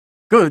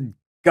 Good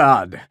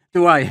God,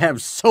 do I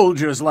have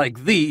soldiers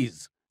like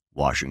these?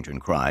 Washington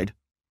cried.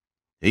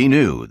 He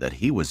knew that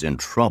he was in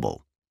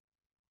trouble.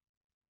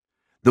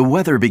 The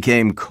weather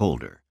became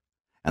colder,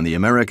 and the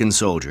American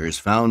soldiers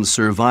found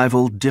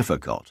survival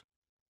difficult.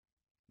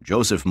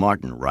 Joseph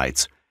Martin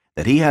writes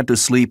that he had to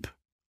sleep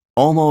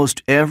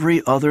almost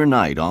every other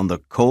night on the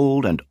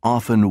cold and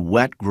often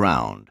wet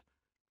ground,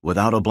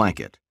 without a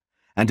blanket,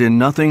 and in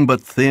nothing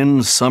but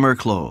thin summer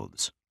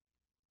clothes.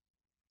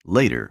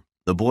 Later,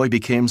 the boy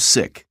became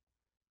sick.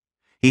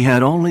 He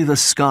had only the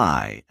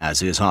sky as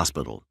his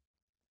hospital,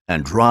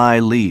 and dry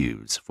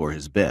leaves for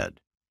his bed.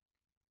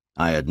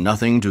 I had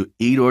nothing to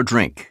eat or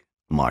drink,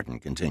 Martin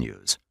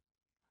continues,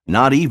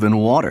 not even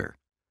water,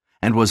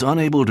 and was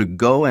unable to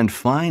go and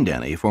find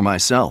any for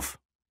myself,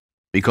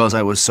 because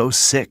I was so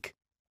sick.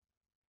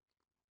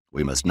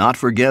 We must not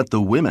forget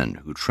the women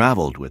who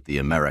traveled with the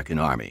American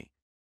army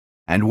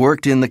and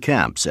worked in the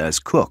camps as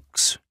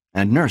cooks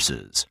and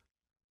nurses.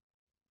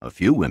 A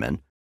few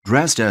women,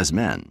 dressed as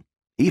men,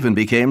 even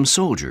became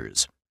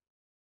soldiers.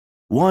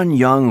 One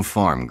young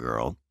farm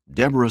girl,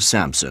 Deborah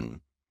Sampson,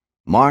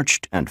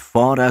 marched and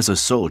fought as a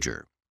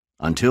soldier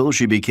until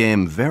she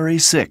became very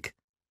sick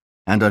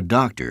and a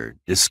doctor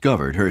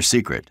discovered her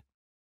secret.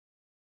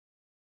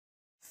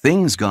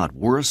 Things got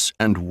worse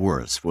and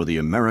worse for the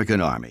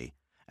American army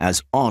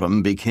as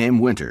autumn became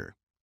winter.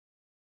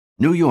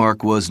 New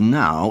York was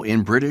now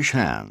in British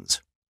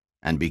hands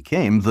and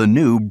became the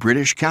new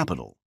British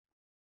capital.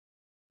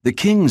 The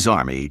King's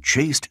army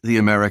chased the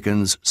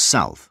Americans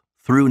south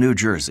through New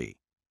Jersey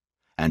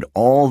and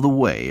all the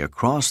way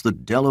across the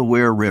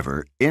Delaware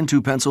River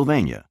into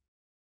Pennsylvania,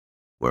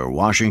 where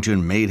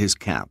Washington made his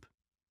camp.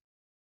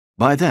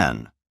 By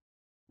then,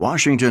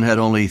 Washington had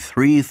only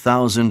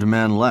 3,000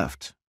 men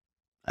left,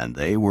 and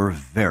they were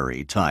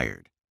very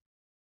tired.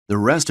 The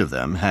rest of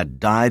them had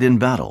died in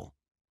battle,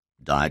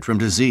 died from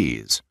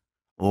disease,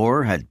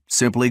 or had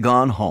simply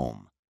gone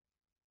home.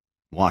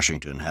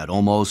 Washington had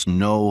almost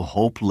no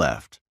hope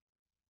left.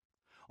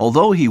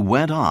 Although he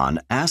went on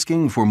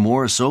asking for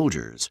more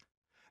soldiers,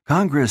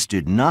 Congress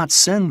did not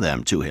send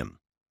them to him.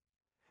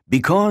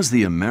 Because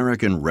the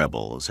American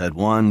rebels had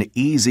won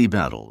easy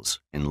battles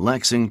in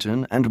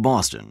Lexington and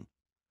Boston,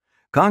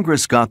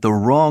 Congress got the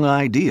wrong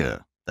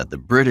idea that the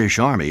British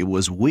Army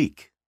was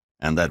weak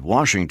and that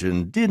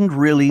Washington didn't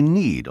really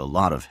need a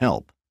lot of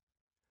help.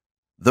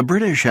 The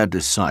British had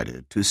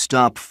decided to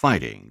stop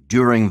fighting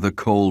during the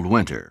cold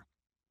winter,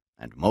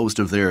 and most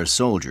of their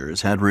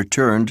soldiers had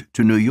returned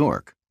to New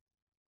York.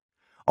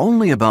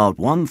 Only about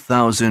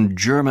 1,000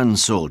 German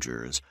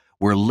soldiers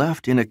were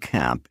left in a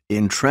camp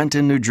in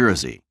Trenton, New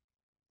Jersey,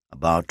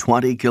 about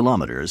 20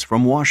 kilometers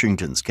from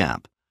Washington's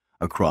camp,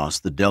 across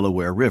the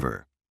Delaware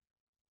River.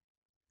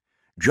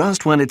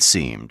 Just when it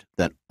seemed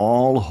that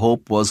all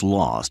hope was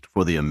lost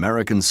for the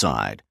American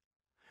side,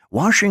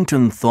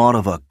 Washington thought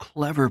of a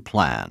clever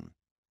plan.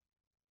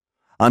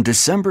 On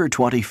December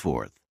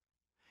 24th,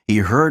 he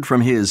heard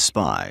from his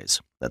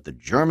spies that the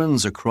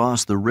Germans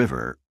across the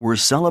river were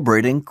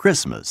celebrating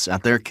Christmas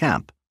at their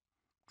camp,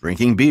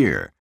 drinking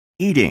beer,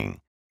 eating,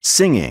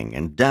 singing,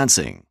 and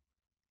dancing.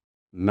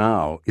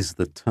 Now is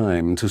the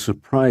time to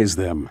surprise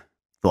them,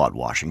 thought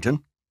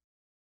Washington.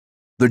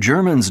 The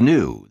Germans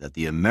knew that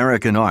the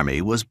American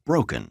army was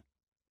broken,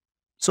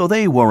 so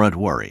they weren't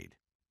worried.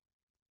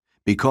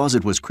 Because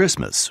it was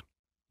Christmas,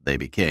 they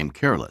became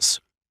careless.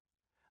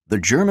 The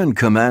German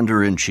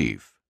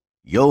commander-in-chief,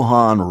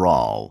 Johann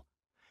Rall,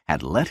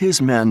 had let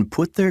his men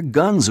put their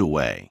guns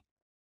away.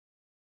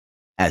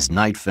 As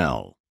night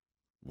fell,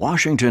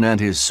 Washington and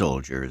his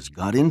soldiers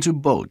got into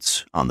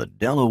boats on the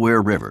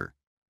Delaware River.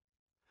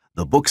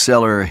 The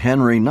bookseller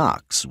Henry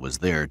Knox was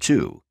there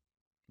too,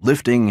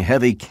 lifting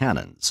heavy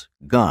cannons,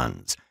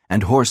 guns,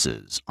 and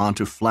horses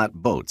onto flat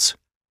boats.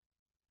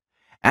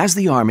 As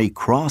the army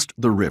crossed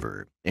the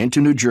river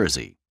into New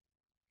Jersey,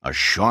 a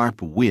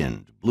sharp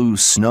wind blew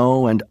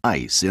snow and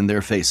ice in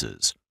their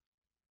faces.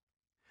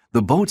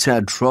 The boats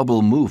had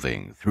trouble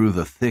moving through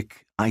the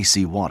thick,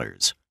 icy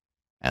waters,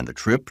 and the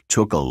trip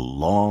took a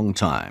long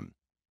time.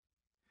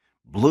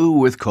 Blue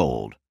with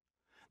cold,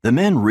 the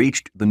men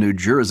reached the New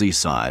Jersey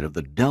side of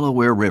the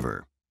Delaware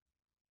River,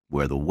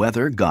 where the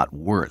weather got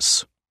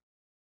worse.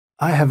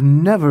 I have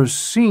never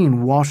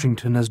seen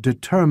Washington as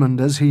determined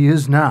as he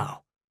is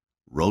now,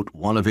 wrote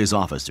one of his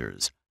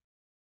officers.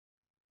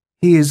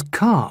 He is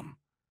calm,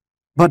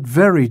 but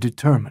very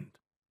determined.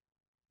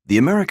 The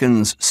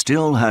Americans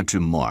still had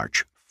to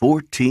march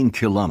 14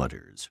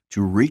 kilometers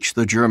to reach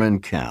the German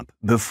camp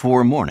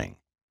before morning.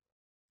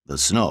 The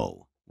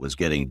snow was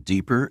getting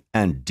deeper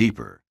and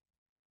deeper.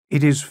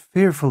 It is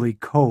fearfully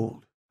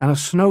cold, and a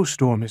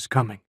snowstorm is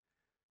coming.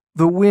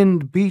 The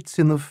wind beats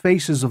in the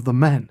faces of the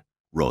men,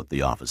 wrote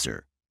the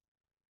officer.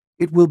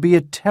 It will be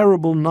a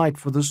terrible night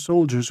for the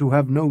soldiers who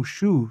have no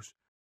shoes.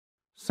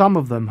 Some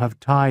of them have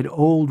tied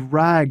old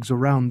rags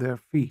around their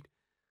feet.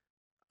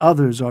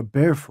 Others are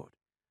barefoot.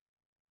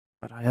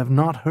 But I have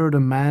not heard a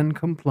man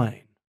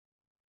complain.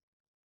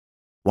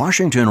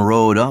 Washington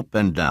rode up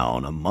and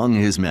down among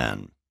his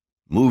men,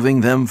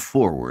 moving them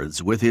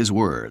forwards with his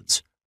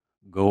words.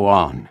 Go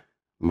on,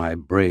 my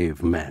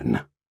brave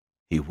men,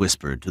 he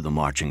whispered to the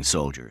marching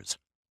soldiers.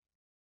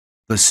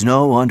 The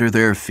snow under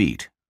their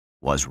feet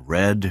was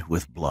red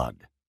with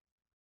blood.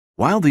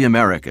 While the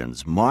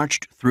Americans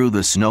marched through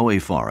the snowy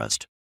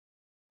forest,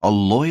 a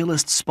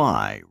Loyalist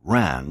spy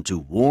ran to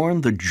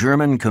warn the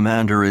German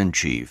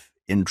commander-in-chief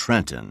in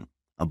Trenton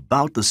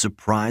about the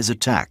surprise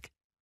attack.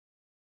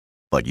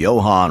 But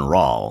Johann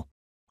Rall,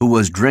 who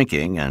was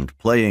drinking and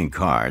playing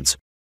cards,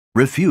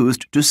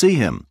 refused to see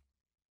him.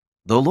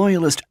 The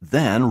Loyalist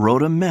then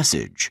wrote a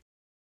message,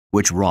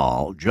 which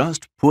Rall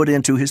just put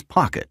into his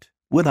pocket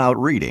without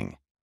reading.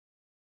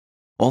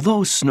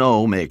 Although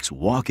snow makes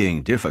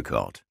walking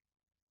difficult,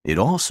 it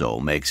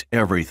also makes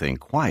everything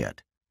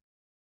quiet.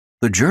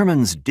 The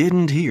Germans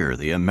didn't hear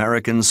the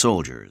American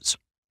soldiers,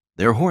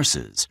 their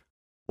horses,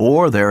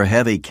 or their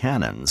heavy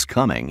cannons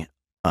coming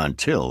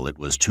until it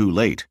was too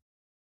late.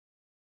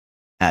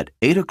 At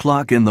 8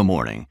 o'clock in the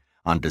morning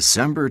on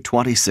December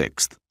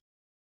 26th,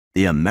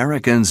 the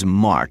Americans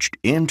marched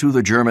into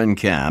the German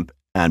camp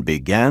and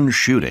began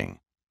shooting.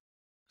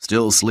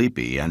 Still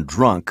sleepy and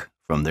drunk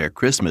from their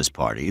Christmas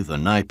party the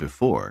night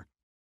before,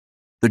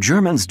 the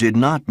Germans did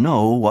not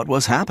know what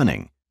was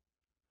happening.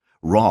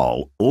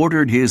 Rall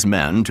ordered his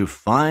men to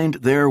find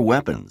their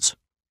weapons,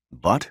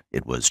 but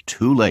it was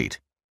too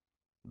late.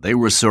 They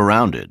were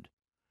surrounded.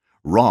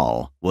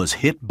 Rall was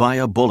hit by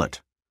a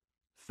bullet,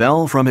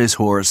 fell from his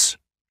horse,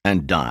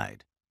 and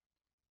died.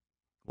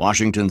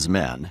 Washington's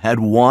men had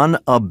won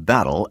a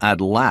battle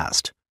at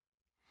last.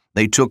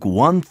 They took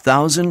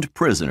 1,000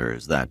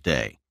 prisoners that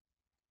day.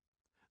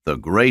 The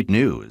great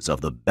news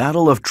of the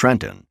Battle of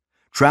Trenton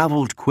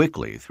traveled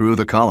quickly through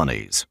the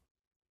colonies.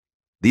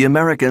 The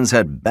Americans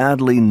had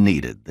badly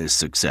needed this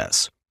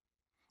success.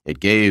 It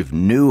gave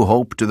new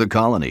hope to the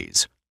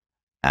colonies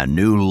and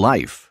new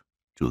life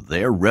to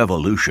their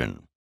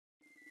revolution.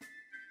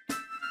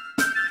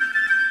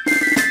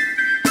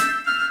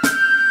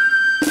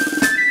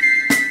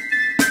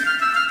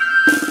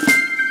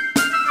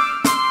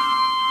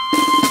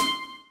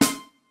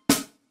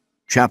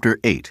 Chapter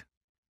 8.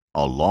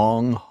 A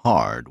Long,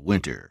 Hard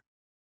Winter.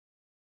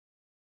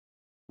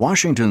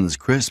 Washington's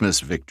Christmas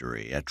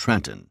victory at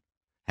Trenton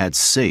had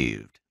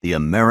saved the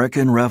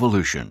American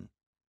Revolution.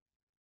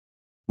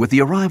 With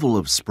the arrival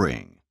of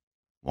spring,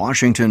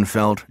 Washington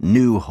felt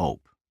new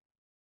hope.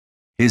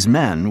 His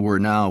men were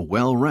now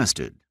well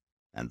rested,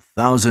 and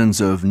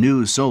thousands of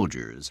new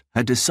soldiers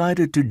had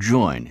decided to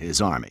join his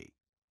army.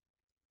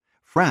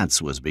 France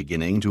was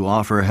beginning to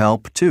offer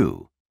help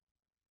too.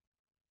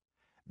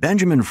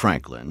 Benjamin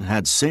Franklin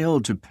had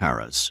sailed to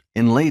Paris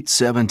in late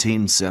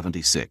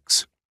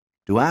 1776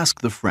 to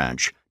ask the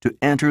French to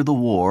enter the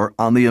war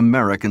on the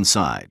American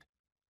side.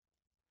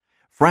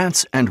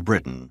 France and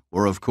Britain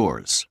were, of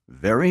course,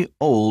 very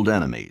old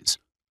enemies.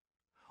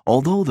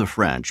 Although the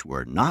French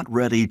were not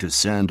ready to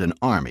send an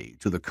army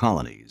to the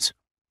colonies,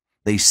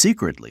 they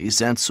secretly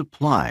sent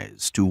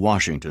supplies to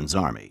Washington's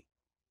army.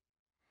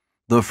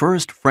 The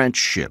first French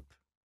ship,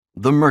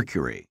 the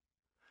Mercury,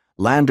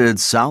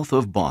 landed south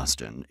of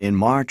Boston in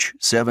March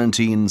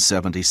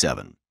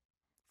 1777,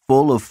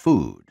 full of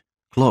food,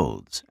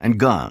 clothes, and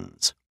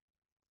guns.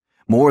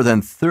 More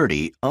than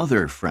 30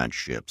 other French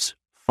ships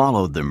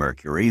followed the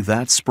Mercury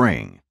that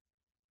spring.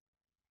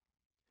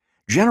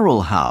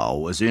 General Howe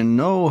was in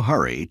no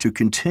hurry to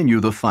continue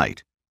the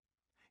fight.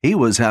 He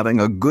was having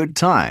a good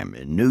time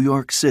in New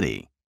York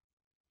City,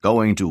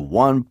 going to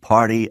one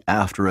party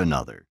after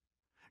another,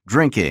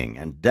 drinking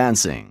and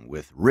dancing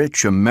with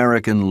rich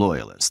American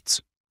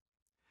loyalists.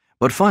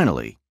 But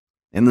finally,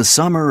 in the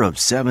summer of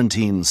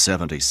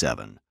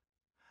 1777,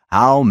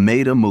 Howe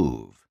made a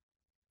move.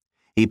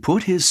 He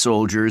put his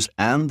soldiers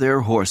and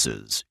their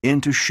horses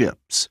into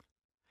ships,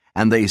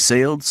 and they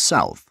sailed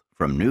south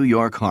from New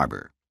York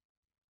Harbor.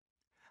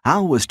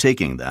 Howe was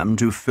taking them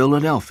to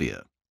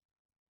Philadelphia.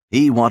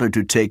 He wanted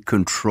to take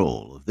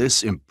control of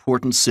this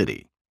important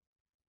city.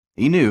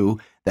 He knew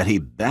that he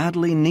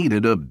badly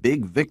needed a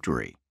big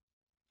victory.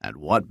 And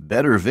what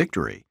better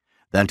victory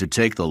than to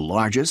take the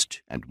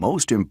largest and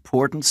most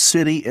important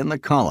city in the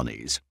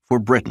colonies for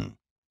Britain?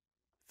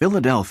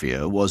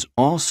 Philadelphia was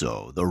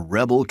also the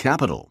rebel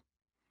capital,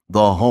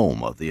 the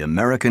home of the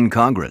American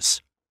Congress,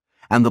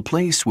 and the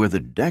place where the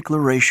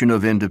Declaration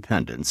of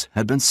Independence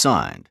had been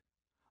signed,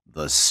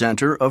 the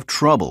center of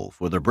trouble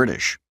for the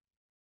British.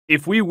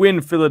 If we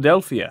win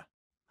Philadelphia,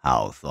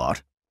 Howe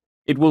thought,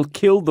 it will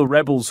kill the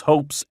rebels'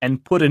 hopes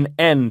and put an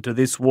end to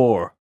this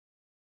war.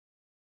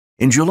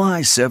 In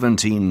July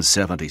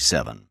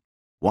 1777,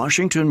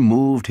 Washington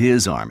moved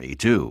his army,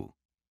 too,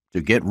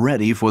 to get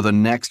ready for the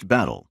next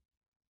battle.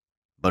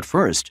 But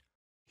first,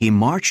 he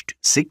marched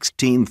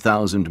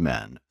 16,000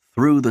 men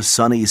through the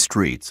sunny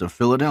streets of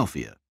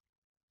Philadelphia.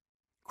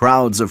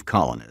 Crowds of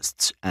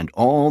colonists and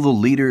all the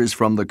leaders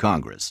from the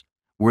Congress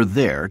were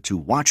there to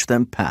watch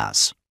them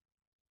pass.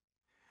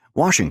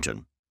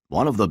 Washington,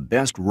 one of the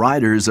best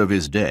riders of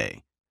his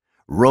day,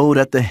 rode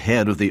at the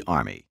head of the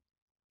army,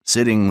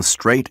 sitting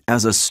straight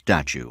as a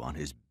statue on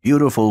his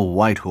beautiful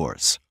white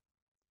horse.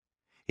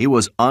 He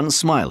was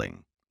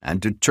unsmiling and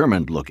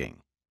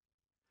determined-looking.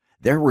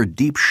 There were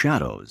deep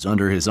shadows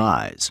under his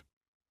eyes.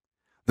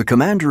 The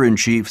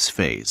commander-in-chief's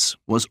face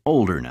was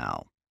older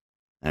now,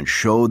 and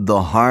showed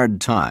the hard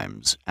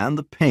times and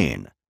the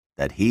pain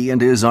that he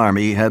and his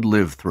army had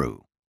lived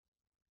through.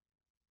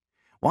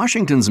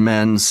 Washington's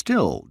men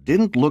still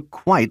didn't look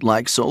quite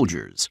like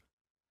soldiers.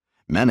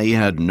 Many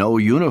had no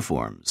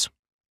uniforms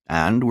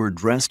and were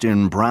dressed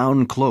in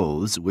brown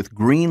clothes with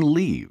green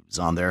leaves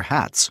on their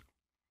hats.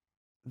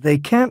 "They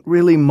can't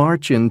really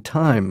march in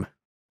time,"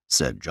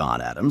 said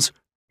John Adams,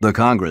 the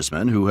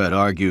congressman who had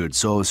argued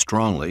so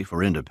strongly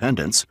for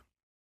independence.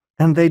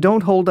 "And they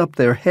don't hold up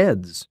their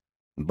heads."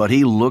 But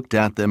he looked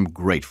at them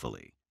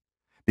gratefully,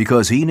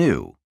 because he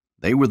knew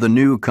they were the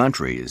new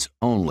country's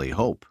only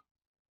hope.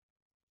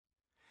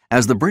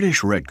 As the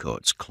British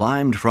redcoats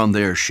climbed from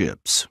their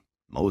ships,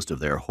 most of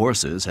their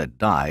horses had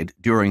died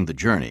during the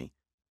journey,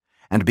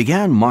 and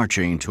began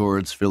marching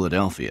towards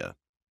Philadelphia,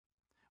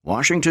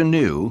 Washington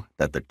knew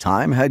that the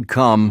time had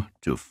come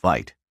to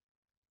fight.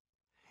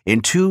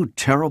 In two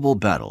terrible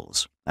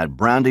battles at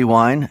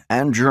Brandywine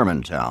and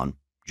Germantown,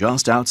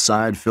 just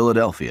outside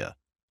Philadelphia,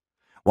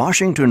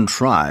 Washington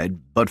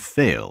tried but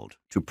failed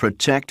to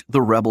protect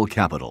the rebel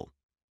capital.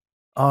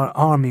 Our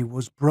army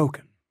was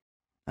broken,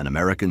 An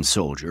American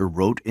soldier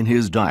wrote in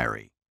his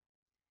diary.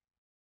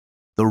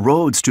 The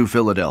roads to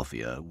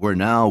Philadelphia were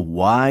now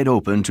wide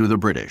open to the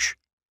British.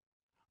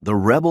 The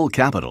rebel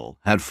capital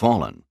had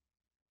fallen.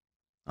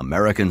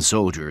 American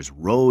soldiers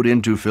rode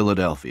into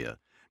Philadelphia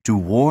to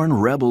warn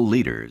rebel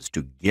leaders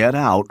to get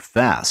out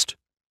fast.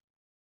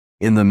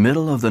 In the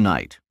middle of the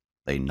night,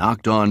 they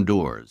knocked on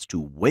doors to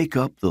wake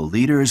up the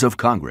leaders of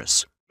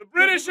Congress. The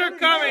British are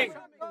coming!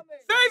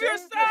 Save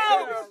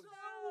yourselves!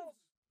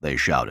 They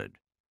shouted.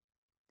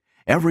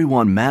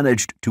 Everyone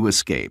managed to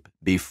escape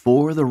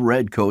before the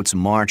Redcoats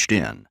marched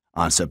in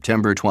on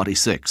September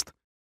 26th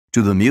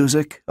to the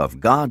music of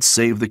God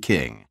Save the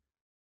King,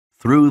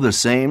 through the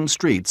same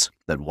streets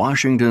that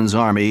Washington's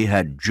army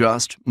had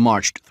just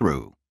marched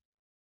through.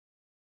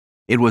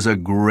 It was a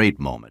great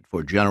moment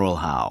for General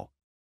Howe.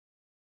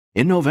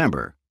 In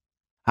November,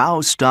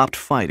 Howe stopped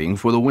fighting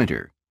for the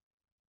winter.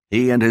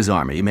 He and his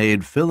army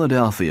made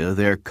Philadelphia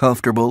their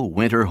comfortable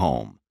winter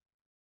home.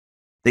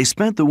 They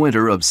spent the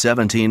winter of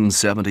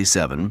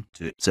 1777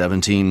 to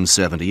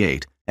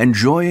 1778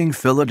 enjoying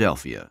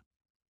Philadelphia.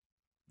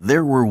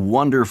 There were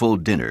wonderful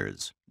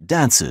dinners,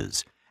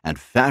 dances, and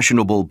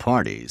fashionable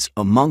parties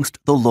amongst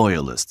the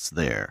Loyalists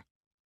there.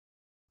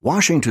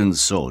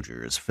 Washington's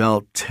soldiers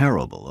felt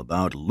terrible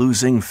about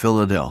losing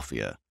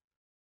Philadelphia,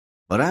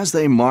 but as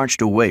they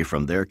marched away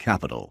from their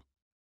capital,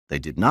 they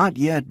did not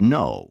yet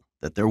know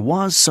that there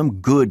was some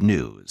good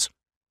news.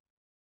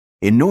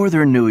 In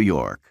northern New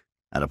York,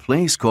 at a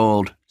place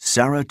called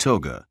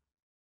Saratoga,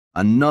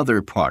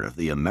 another part of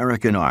the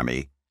American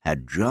army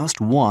had just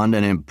won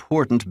an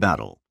important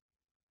battle.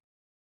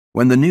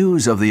 When the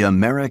news of the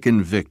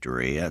American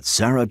victory at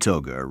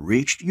Saratoga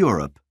reached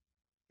Europe,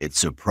 it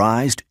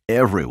surprised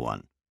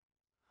everyone.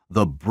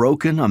 The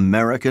broken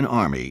American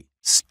army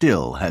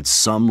still had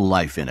some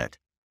life in it.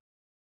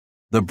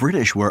 The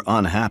British were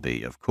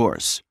unhappy, of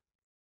course,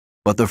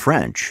 but the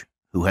French,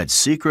 who had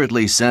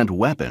secretly sent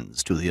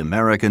weapons to the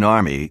American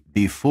army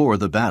before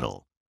the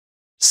battle,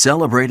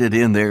 celebrated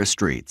in their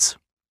streets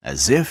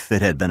as if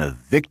it had been a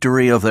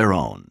victory of their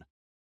own.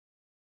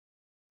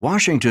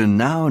 Washington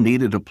now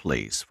needed a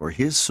place for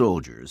his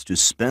soldiers to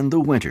spend the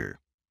winter.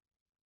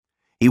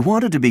 He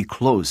wanted to be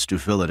close to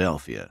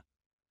Philadelphia,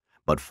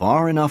 but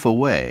far enough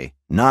away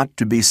not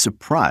to be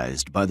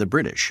surprised by the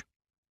British.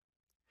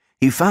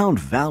 He found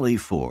Valley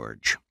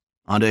Forge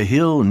on a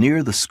hill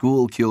near the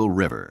Schuylkill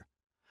River,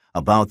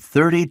 about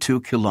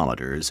 32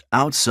 kilometers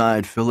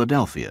outside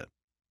Philadelphia,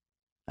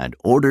 and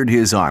ordered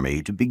his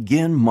army to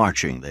begin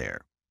marching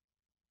there.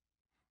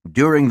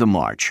 During the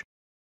march,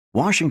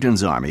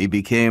 Washington's army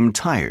became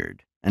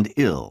tired and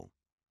ill.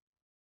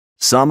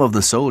 Some of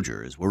the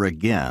soldiers were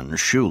again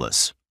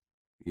shoeless.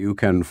 "You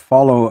can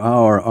follow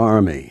our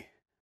army,"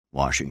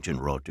 Washington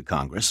wrote to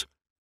Congress,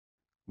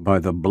 "by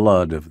the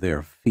blood of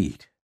their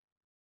feet."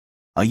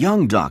 A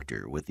young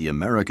doctor with the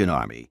American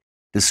Army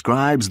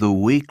describes the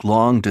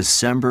week-long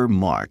December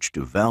march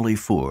to Valley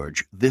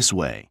Forge this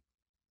way.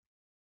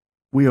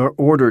 We are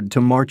ordered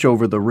to march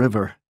over the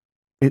river.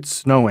 It's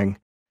snowing.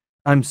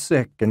 I'm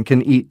sick and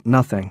can eat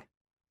nothing.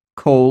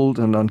 Cold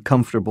and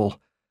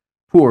uncomfortable.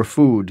 Poor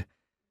food.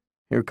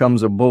 Here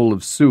comes a bowl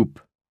of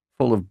soup,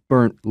 full of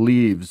burnt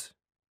leaves.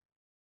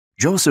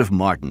 Joseph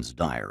Martin's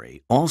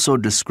diary also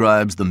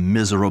describes the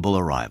miserable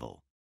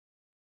arrival.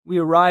 We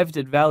arrived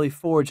at Valley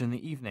Forge in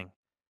the evening.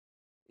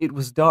 It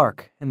was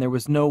dark, and there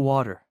was no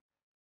water.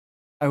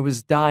 I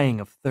was dying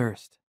of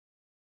thirst.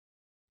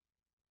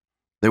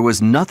 There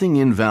was nothing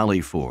in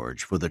Valley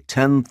Forge for the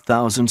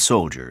 10,000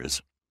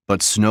 soldiers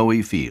but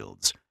snowy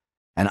fields,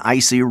 an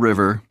icy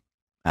river,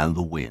 and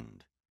the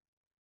wind.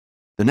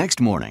 The next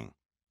morning,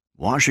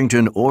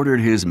 Washington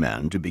ordered his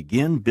men to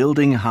begin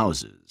building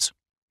houses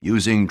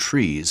using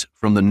trees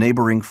from the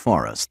neighboring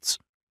forests.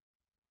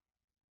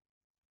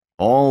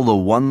 All the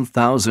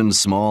 1,000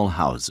 small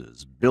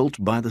houses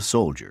built by the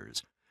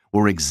soldiers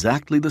were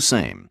exactly the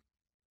same.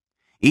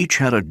 Each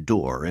had a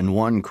door in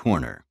one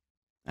corner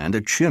and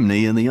a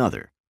chimney in the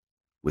other,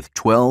 with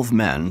 12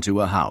 men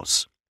to a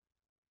house.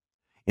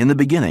 In the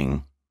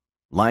beginning,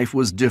 life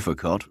was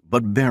difficult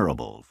but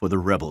bearable for the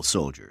rebel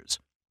soldiers.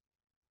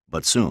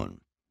 But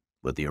soon,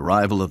 with the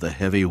arrival of the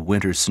heavy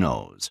winter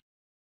snows,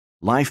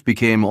 life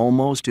became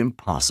almost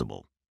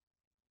impossible.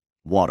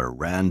 Water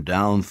ran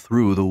down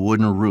through the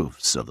wooden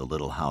roofs of the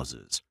little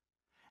houses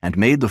and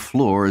made the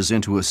floors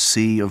into a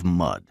sea of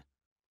mud.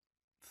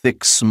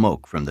 Thick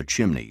smoke from the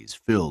chimneys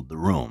filled the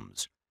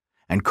rooms,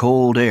 and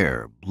cold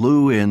air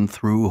blew in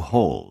through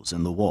holes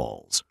in the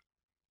walls.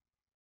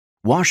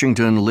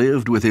 Washington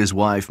lived with his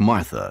wife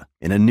Martha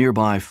in a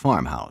nearby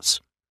farmhouse,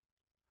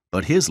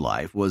 but his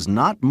life was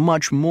not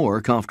much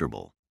more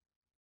comfortable.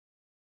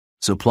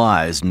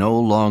 Supplies no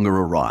longer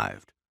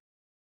arrived.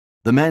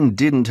 The men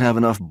didn't have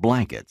enough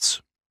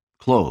blankets,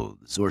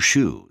 clothes, or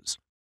shoes.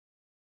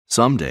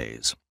 Some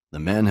days, the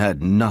men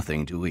had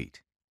nothing to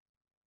eat.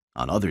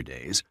 On other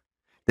days,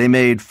 they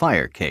made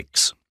fire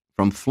cakes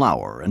from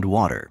flour and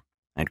water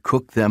and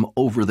cooked them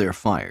over their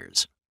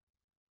fires.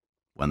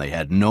 When they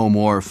had no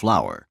more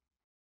flour,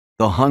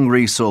 the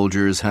hungry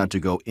soldiers had to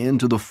go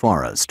into the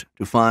forest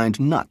to find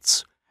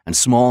nuts and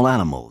small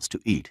animals to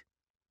eat.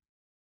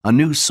 A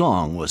new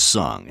song was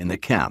sung in the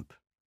camp.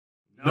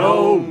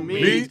 No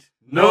meat,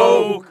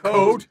 no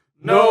coat,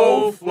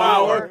 no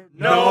flour,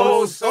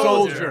 no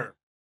soldier.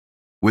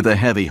 With a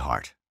heavy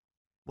heart,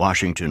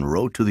 Washington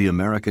wrote to the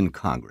American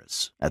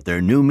Congress at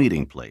their new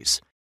meeting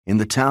place in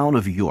the town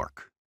of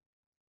York,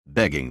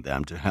 begging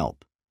them to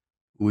help.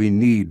 "We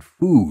need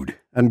food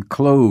and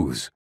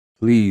clothes.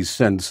 Please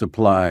send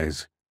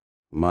supplies.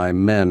 My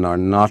men are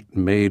not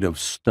made of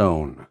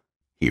stone,"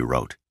 he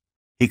wrote.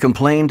 He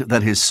complained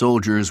that his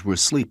soldiers were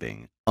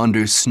sleeping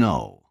under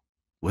snow,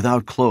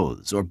 without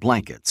clothes or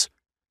blankets,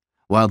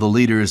 while the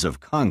leaders of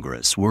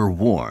Congress were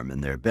warm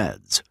in their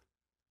beds.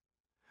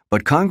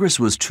 But Congress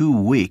was too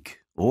weak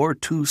or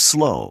too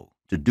slow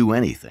to do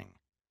anything.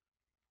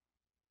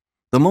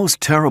 The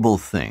most terrible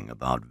thing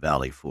about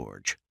Valley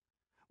Forge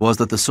was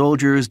that the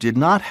soldiers did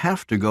not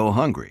have to go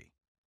hungry.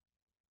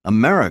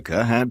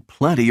 America had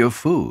plenty of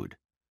food.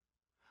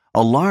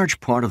 A large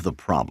part of the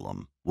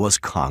problem was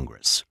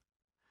Congress,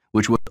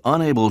 which was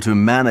unable to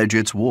manage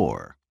its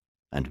war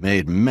and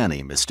made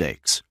many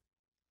mistakes.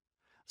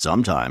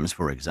 Sometimes,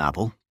 for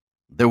example,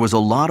 there was a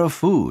lot of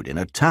food in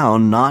a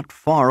town not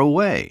far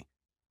away,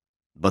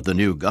 but the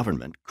new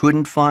government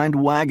couldn't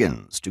find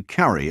wagons to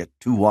carry it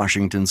to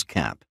Washington's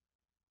camp.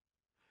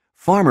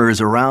 Farmers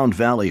around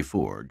Valley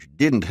Forge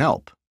didn't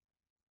help.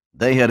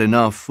 They had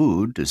enough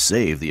food to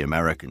save the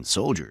American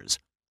soldiers,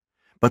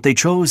 but they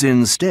chose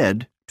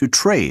instead to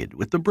trade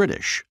with the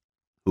British,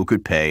 who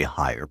could pay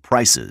higher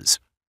prices.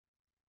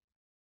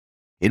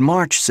 In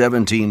March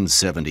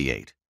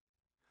 1778,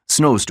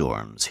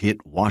 snowstorms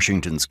hit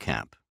Washington's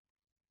camp,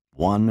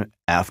 one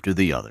after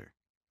the other.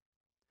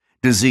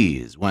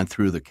 Disease went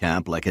through the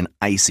camp like an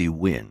icy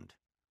wind.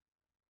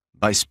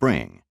 By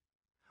spring,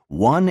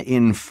 1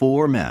 in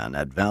 4 men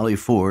at Valley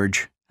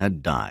Forge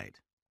had died.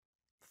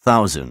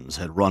 Thousands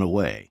had run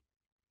away.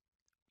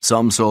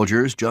 Some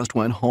soldiers just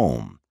went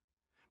home,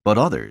 but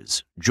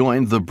others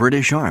joined the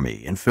British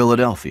Army in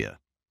Philadelphia.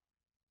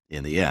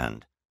 In the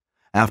end,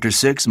 after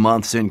 6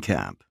 months in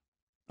camp,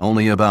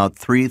 only about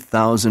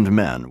 3,000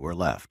 men were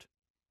left.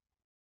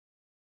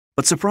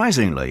 But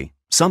surprisingly,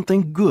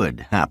 something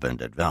good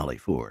happened at Valley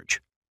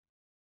Forge.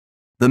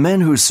 The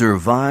men who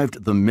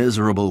survived the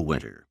miserable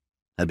winter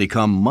had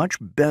become much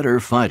better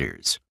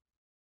fighters.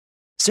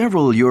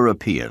 Several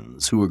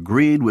Europeans who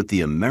agreed with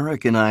the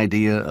American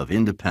idea of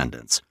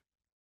independence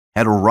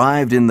had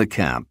arrived in the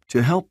camp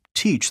to help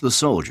teach the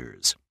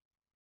soldiers.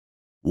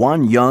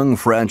 One young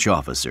French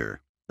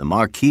officer, the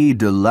Marquis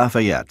de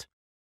Lafayette,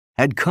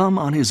 had come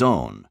on his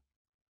own,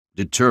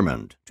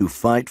 determined to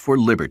fight for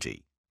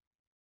liberty.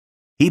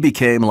 He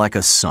became like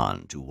a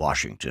son to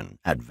Washington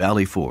at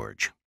Valley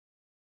Forge.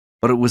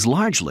 But it was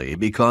largely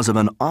because of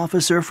an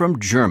officer from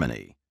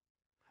Germany,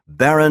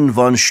 Baron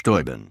von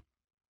Steuben,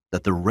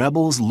 that the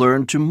rebels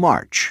learned to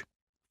march,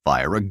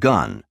 fire a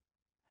gun,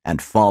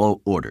 and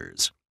follow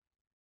orders.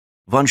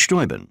 Von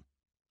Steuben,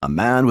 a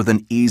man with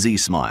an easy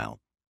smile,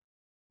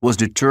 was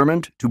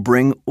determined to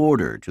bring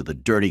order to the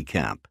dirty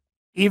camp.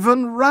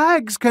 Even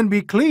rags can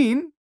be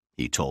clean,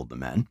 he told the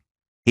men.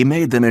 He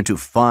made them into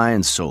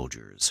fine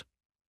soldiers.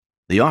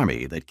 The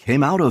army that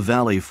came out of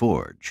Valley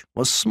Forge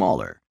was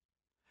smaller,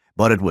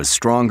 but it was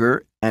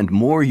stronger and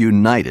more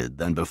united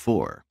than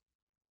before.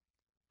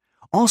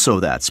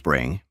 Also that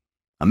spring,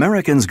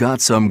 Americans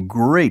got some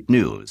great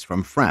news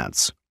from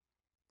France.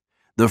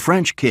 The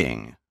French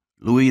king,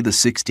 Louis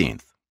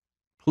XVI,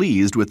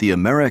 pleased with the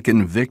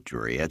American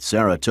victory at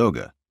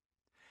Saratoga,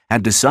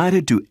 had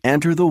decided to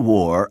enter the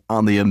war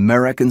on the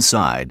American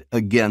side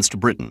against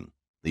Britain,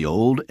 the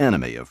old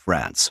enemy of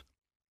France.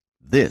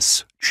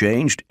 This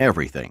changed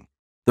everything.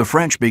 The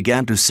French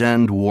began to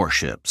send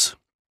warships,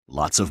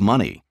 lots of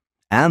money,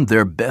 and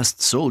their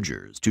best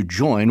soldiers to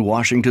join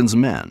Washington's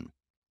men.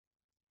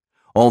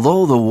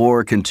 Although the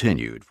war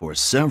continued for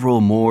several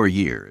more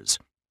years,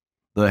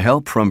 the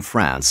help from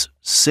France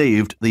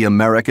saved the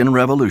American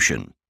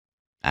Revolution,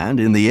 and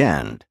in the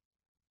end,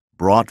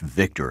 brought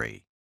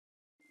victory.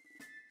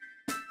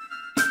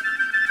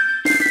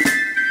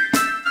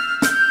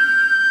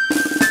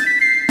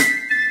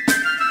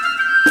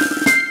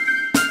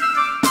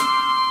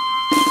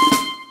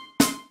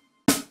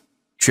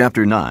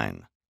 Chapter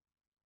 9.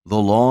 The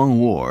Long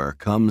War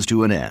Comes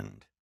to an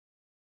End.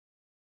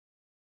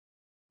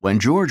 When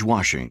George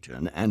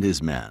Washington and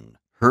his men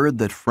heard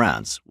that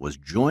France was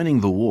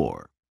joining the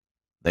war,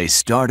 they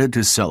started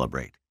to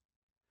celebrate.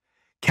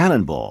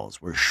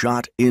 Cannonballs were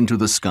shot into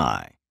the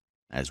sky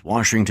as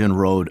Washington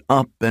rode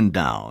up and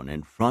down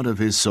in front of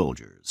his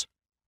soldiers.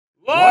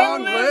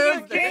 Long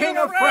live the King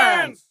of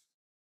France!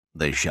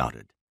 They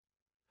shouted.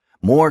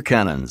 More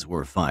cannons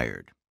were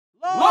fired.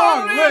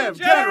 Long live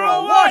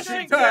General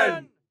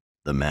Washington!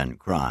 The men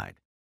cried,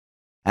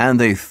 and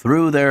they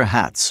threw their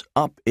hats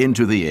up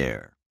into the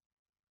air.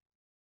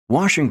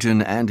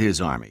 Washington and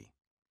his army,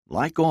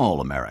 like all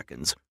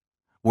Americans,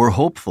 were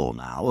hopeful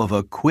now of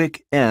a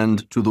quick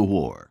end to the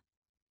war.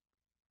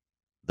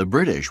 The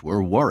British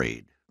were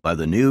worried by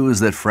the news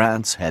that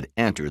France had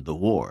entered the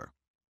war.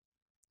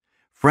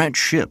 French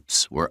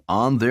ships were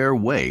on their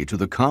way to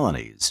the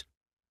colonies.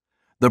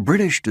 The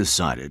British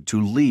decided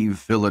to leave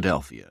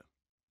Philadelphia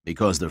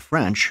because the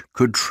French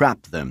could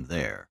trap them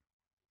there.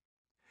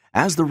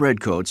 As the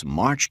Redcoats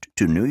marched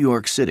to New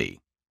York City,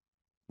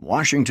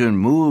 Washington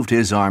moved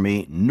his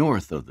army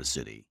north of the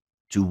city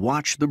to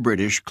watch the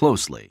British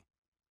closely.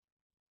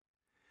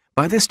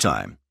 By this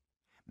time,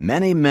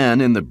 many men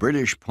in the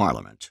British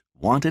Parliament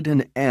wanted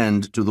an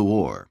end to the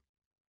war,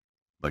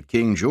 but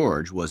King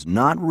George was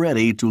not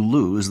ready to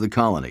lose the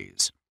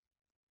colonies.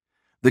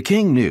 The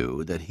king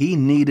knew that he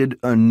needed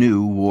a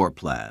new war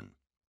plan.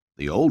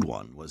 The old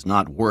one was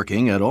not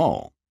working at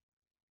all.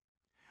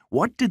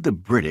 What did the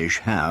British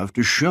have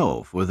to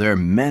show for their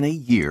many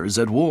years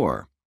at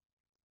war?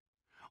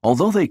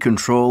 Although they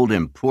controlled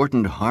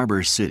important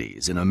harbor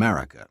cities in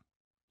America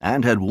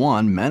and had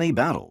won many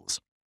battles,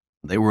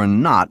 they were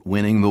not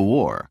winning the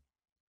war.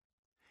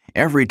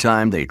 Every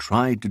time they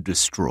tried to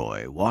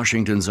destroy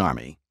Washington's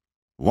army,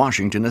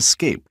 Washington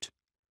escaped.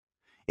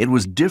 It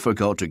was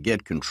difficult to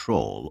get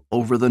control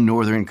over the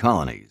northern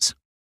colonies.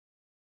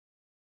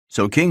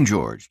 So King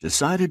George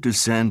decided to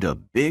send a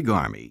big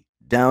army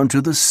down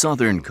to the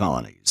southern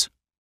colonies.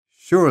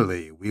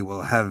 Surely we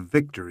will have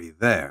victory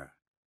there,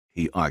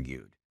 he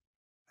argued.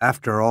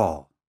 After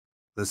all,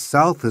 the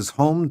South is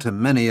home to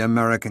many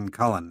American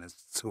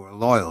colonists who are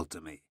loyal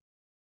to me.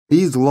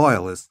 These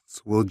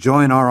loyalists will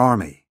join our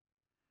army,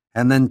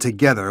 and then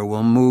together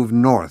we'll move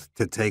north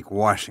to take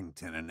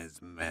Washington and his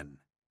men.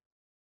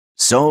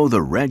 So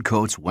the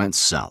Redcoats went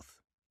south.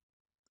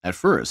 At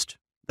first,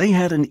 They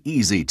had an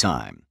easy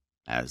time,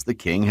 as the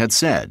king had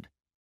said.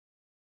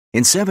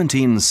 In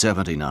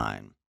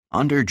 1779,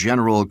 under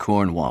General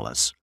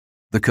Cornwallis,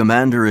 the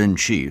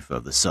commander-in-chief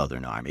of the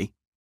Southern Army,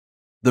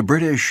 the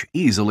British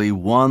easily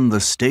won the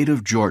state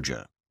of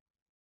Georgia.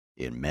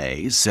 In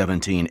May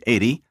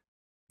 1780,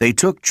 they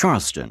took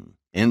Charleston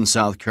in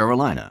South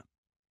Carolina,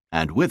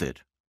 and with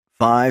it,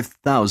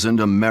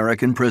 5,000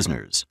 American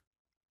prisoners.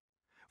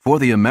 For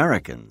the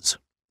Americans,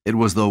 it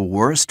was the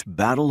worst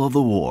battle of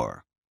the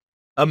war.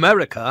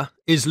 America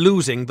is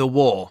losing the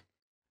war,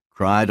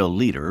 cried a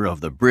leader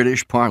of the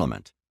British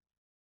Parliament.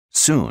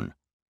 Soon,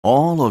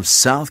 all of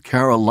South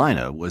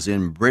Carolina was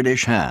in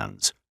British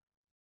hands.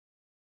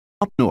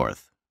 Up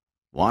north,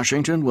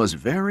 Washington was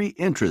very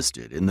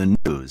interested in the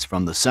news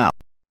from the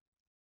South,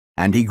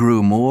 and he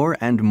grew more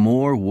and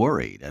more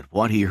worried at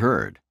what he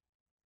heard.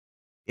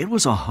 It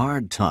was a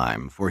hard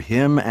time for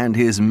him and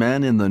his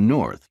men in the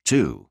North,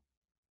 too.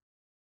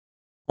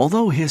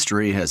 Although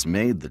history has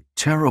made the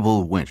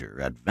terrible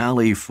winter at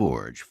Valley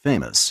Forge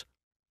famous,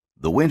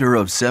 the winter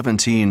of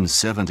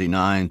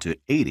 1779 to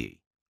 80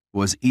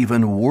 was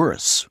even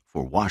worse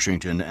for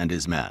Washington and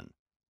his men.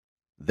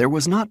 There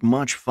was not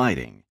much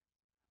fighting,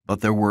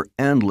 but there were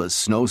endless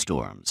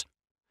snowstorms,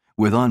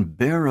 with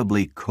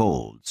unbearably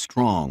cold,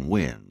 strong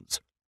winds.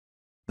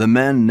 The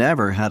men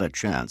never had a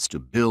chance to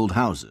build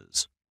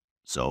houses,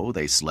 so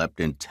they slept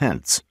in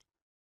tents.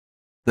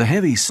 The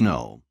heavy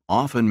snow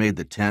often made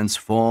the tents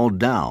fall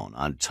down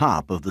on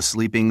top of the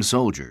sleeping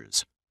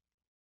soldiers.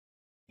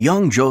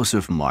 Young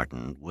Joseph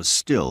Martin was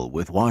still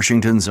with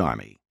Washington's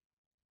army.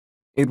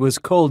 It was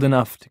cold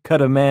enough to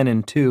cut a man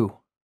in two,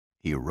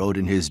 he wrote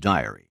in his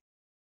diary.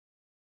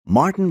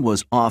 Martin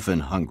was often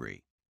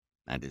hungry,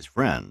 and his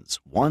friends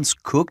once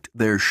cooked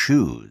their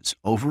shoes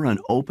over an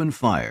open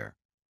fire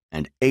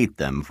and ate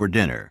them for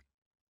dinner.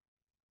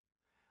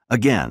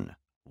 Again,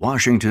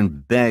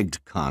 Washington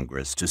begged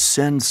Congress to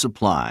send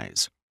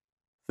supplies.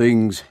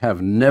 Things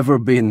have never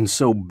been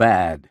so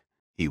bad,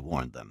 he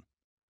warned them.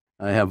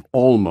 I have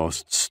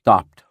almost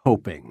stopped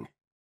hoping.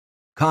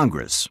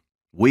 Congress,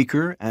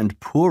 weaker and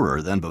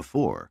poorer than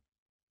before,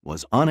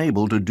 was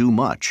unable to do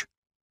much.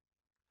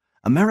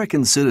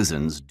 American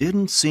citizens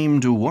didn't seem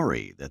to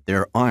worry that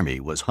their army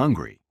was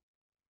hungry.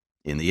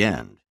 In the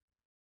end,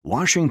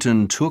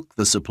 Washington took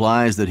the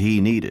supplies that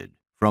he needed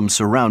from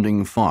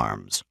surrounding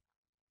farms.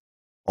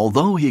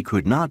 Although he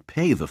could not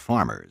pay the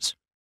farmers,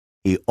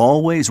 he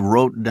always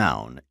wrote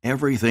down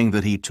everything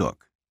that he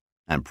took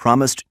and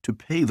promised to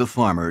pay the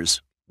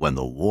farmers when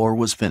the war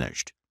was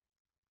finished.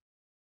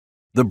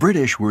 The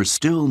British were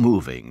still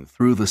moving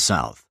through the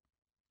South,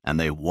 and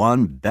they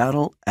won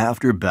battle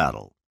after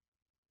battle.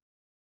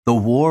 The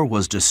war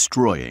was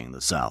destroying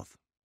the South.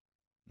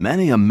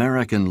 Many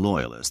American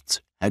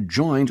loyalists had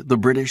joined the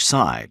British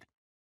side,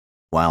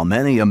 while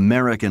many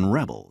American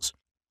rebels,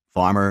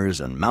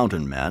 farmers and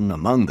mountain men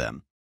among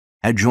them,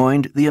 had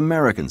joined the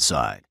American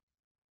side.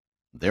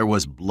 There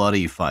was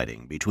bloody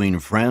fighting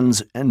between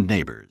friends and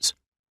neighbors.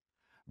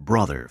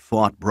 Brother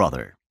fought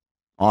brother,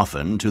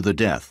 often to the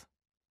death.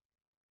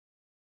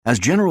 As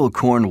General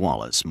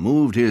Cornwallis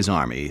moved his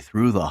army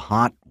through the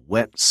hot,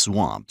 wet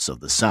swamps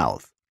of the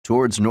South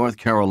towards North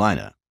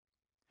Carolina,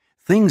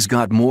 things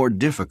got more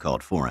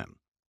difficult for him.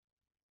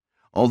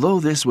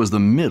 Although this was the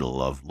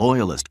middle of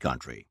Loyalist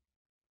country,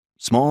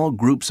 small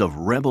groups of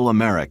rebel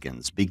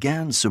Americans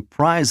began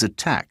surprise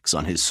attacks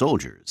on his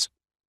soldiers.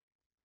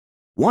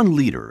 One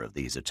leader of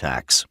these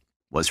attacks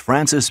was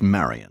Francis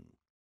Marion,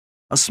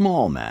 a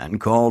small man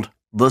called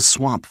the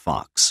Swamp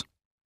Fox.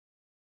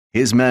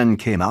 His men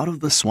came out of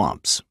the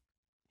swamps,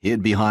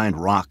 hid behind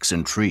rocks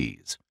and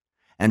trees,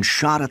 and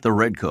shot at the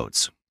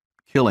redcoats,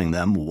 killing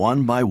them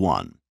one by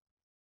one.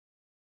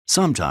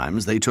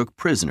 Sometimes they took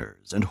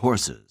prisoners and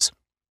horses.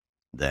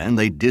 Then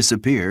they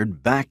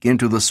disappeared back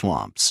into the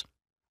swamps,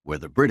 where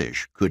the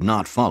British could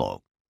not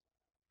follow.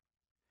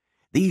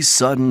 These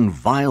sudden,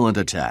 violent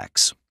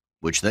attacks,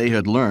 which they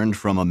had learned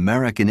from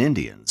American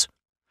Indians,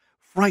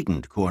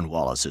 frightened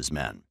Cornwallis's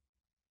men.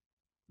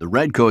 The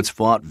redcoats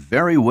fought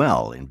very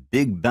well in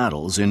big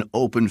battles in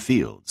open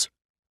fields,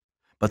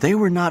 but they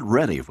were not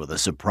ready for the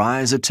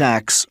surprise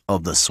attacks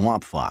of the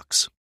Swamp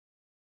Fox.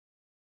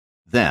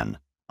 Then,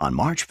 on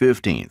March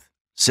 15th,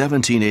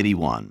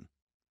 1781,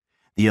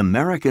 the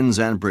Americans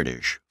and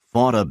British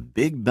fought a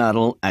big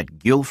battle at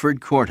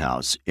Guilford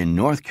Courthouse in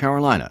North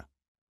Carolina.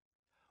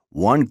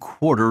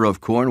 1/4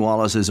 of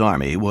Cornwallis's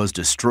army was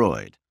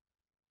destroyed.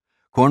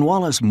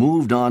 Cornwallis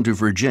moved on to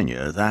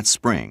Virginia that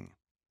spring.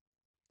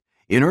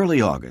 In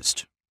early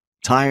August,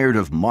 tired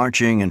of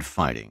marching and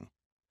fighting,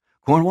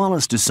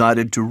 Cornwallis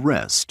decided to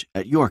rest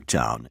at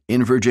Yorktown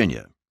in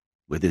Virginia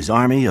with his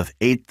army of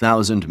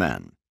 8,000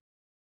 men.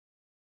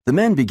 The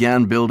men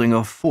began building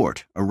a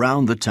fort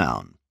around the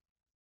town.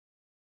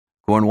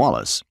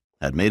 Cornwallis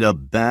had made a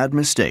bad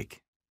mistake.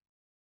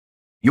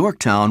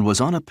 Yorktown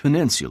was on a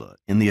peninsula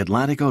in the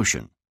Atlantic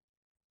Ocean.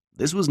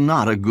 This was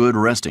not a good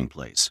resting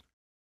place,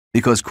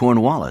 because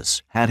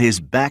Cornwallis had his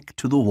back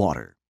to the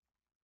water.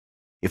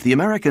 If the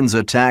Americans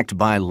attacked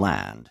by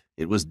land,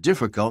 it was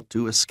difficult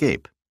to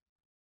escape.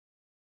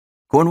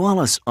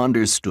 Cornwallis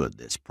understood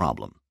this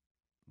problem,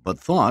 but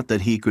thought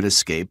that he could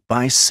escape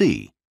by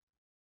sea.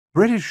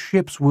 British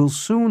ships will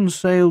soon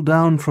sail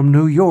down from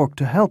New York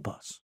to help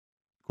us,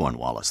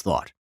 Cornwallis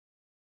thought.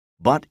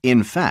 But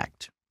in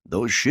fact,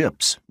 those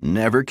ships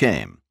never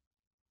came.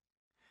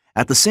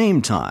 At the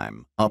same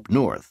time, up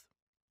north,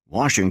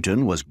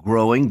 Washington was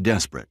growing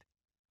desperate.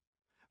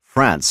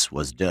 France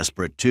was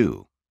desperate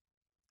too.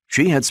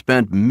 She had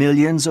spent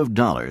millions of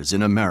dollars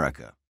in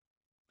America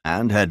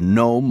and had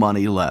no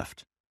money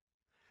left.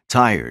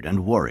 Tired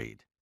and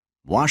worried,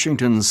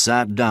 Washington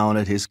sat down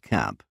at his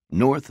camp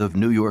north of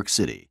New York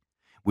City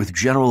with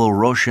General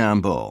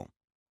Rochambeau,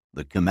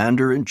 the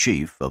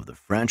commander-in-chief of the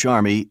French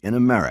army in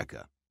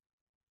America.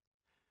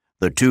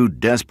 The two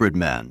desperate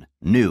men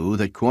knew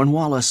that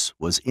Cornwallis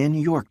was in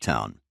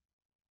Yorktown,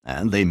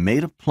 and they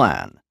made a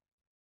plan.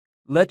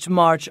 "Let's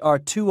march our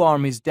two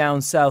armies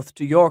down south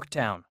to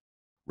Yorktown,"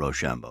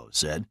 Rochambeau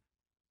said.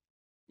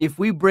 "If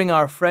we bring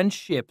our French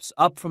ships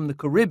up from the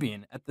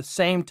Caribbean at the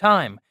same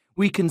time,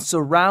 we can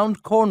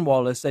surround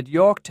Cornwallis at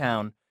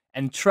Yorktown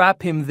and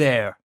trap him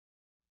there."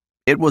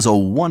 It was a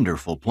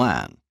wonderful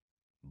plan,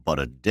 but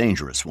a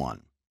dangerous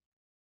one.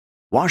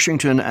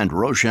 Washington and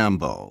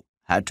Rochambeau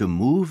had to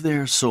move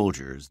their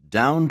soldiers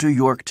down to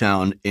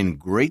Yorktown in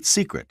great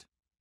secret.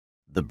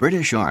 The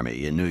British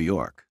Army in New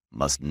York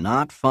must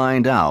not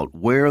find out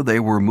where they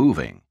were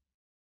moving.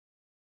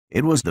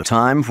 It was the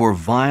time for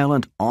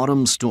violent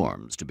autumn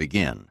storms to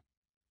begin,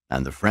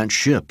 and the French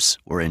ships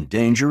were in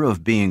danger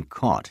of being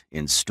caught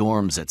in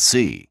storms at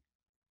sea.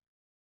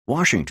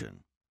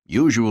 Washington,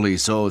 usually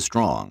so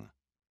strong,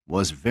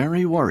 was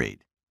very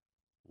worried.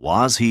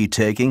 Was he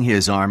taking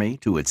his army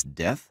to its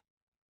death?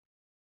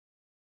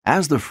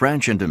 As the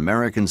French and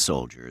American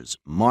soldiers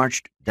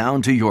marched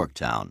down to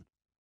Yorktown,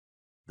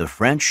 the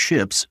French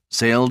ships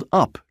sailed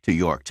up to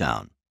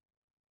Yorktown.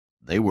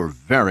 They were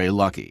very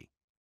lucky.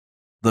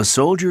 The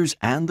soldiers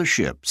and the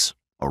ships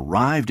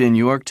arrived in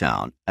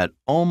Yorktown at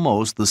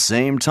almost the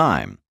same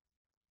time.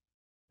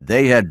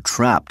 They had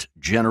trapped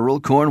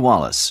General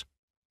Cornwallis.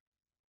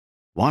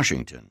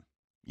 Washington,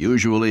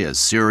 usually as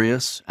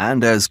serious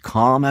and as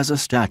calm as a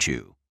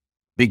statue,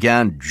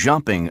 began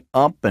jumping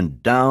up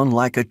and down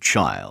like a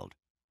child.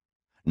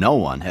 No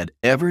one had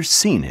ever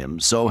seen him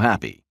so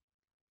happy.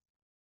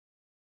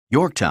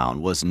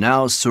 Yorktown was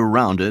now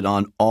surrounded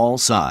on all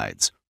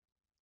sides.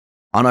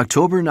 On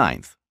October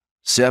 9th,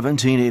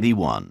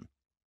 1781,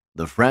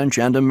 the French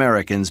and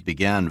Americans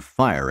began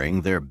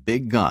firing their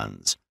big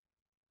guns.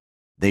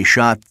 They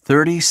shot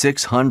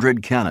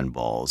 3,600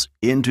 cannonballs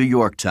into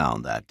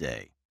Yorktown that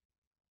day.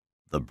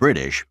 The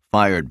British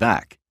fired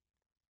back.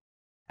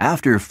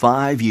 After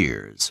 5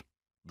 years,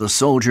 the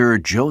soldier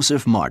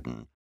Joseph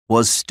Martin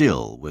was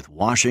still with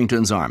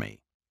Washington's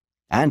army,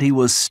 and he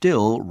was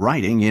still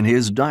writing in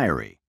his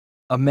diary.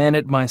 "A man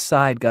at my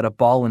side got a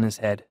ball in his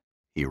head,"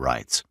 he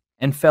writes,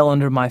 "and fell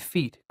under my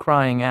feet,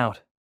 crying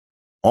out."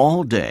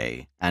 All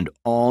day and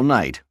all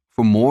night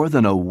for more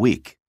than a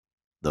week,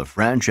 the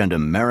French and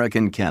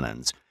American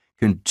cannons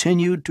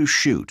continued to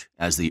shoot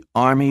as the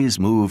armies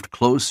moved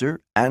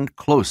closer and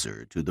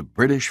closer to the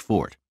British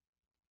fort.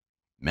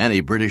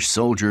 Many British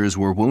soldiers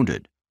were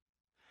wounded,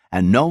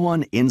 and no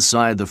one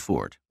inside the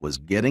fort was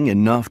getting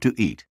enough to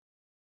eat.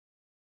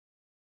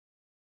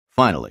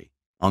 Finally,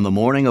 on the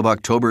morning of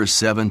October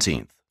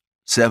 17th,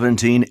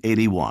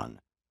 1781,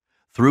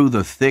 through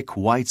the thick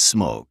white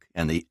smoke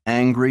and the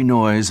angry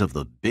noise of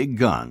the big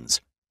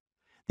guns,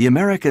 the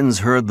Americans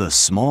heard the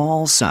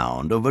small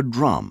sound of a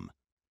drum.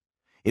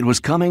 It was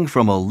coming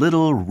from a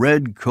little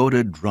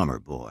red-coated drummer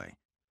boy,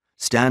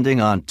 standing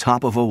on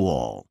top of a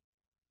wall.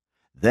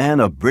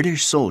 Then a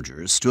British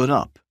soldier stood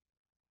up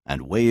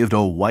and waved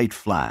a white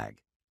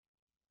flag.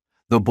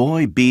 The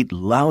boy beat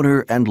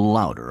louder and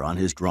louder on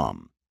his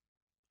drum.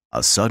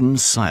 A sudden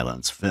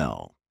silence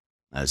fell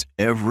as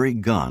every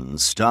gun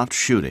stopped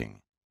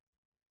shooting.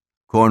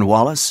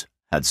 Cornwallis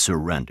had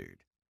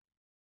surrendered.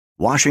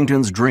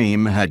 Washington's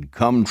dream had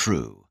come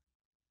true.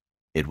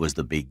 It was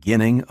the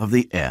beginning of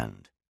the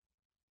end.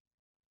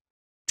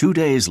 2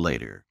 days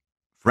later,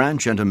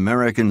 French and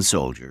American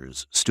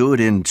soldiers stood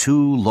in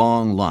 2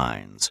 long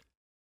lines,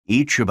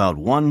 each about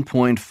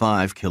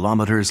 1.5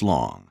 kilometers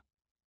long.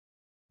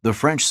 The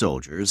French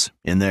soldiers,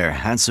 in their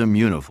handsome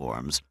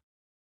uniforms,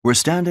 were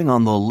standing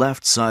on the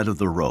left side of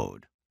the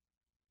road.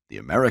 The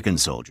American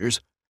soldiers,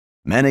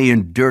 many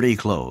in dirty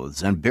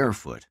clothes and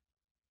barefoot,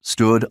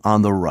 stood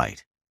on the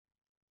right.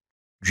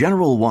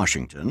 General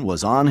Washington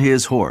was on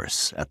his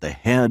horse at the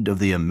head of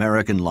the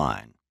American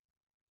line.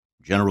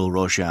 General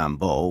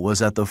Rochambeau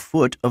was at the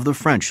foot of the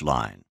French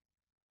line.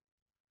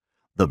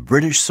 The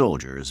British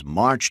soldiers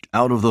marched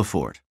out of the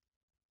fort.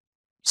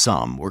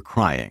 Some were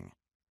crying.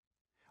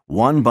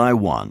 One by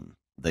one,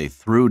 they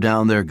threw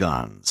down their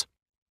guns.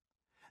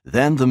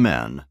 Then the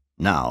men,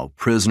 now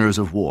prisoners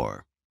of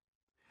war,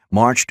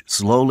 marched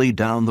slowly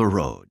down the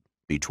road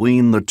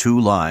between the 2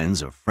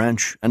 lines of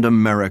French and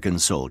American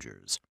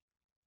soldiers.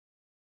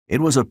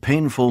 It was a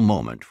painful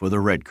moment for the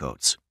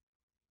redcoats.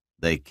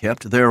 They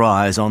kept their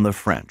eyes on the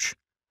French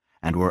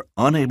and were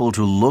unable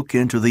to look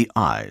into the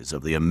eyes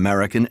of the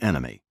American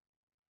enemy.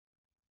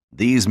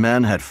 These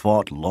men had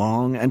fought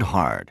long and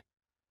hard,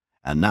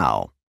 and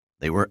now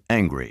they were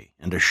angry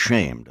and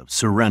ashamed of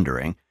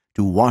surrendering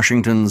to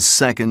Washington's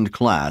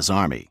second-class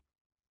army.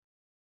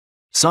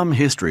 Some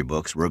history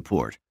books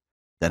report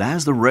that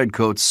as the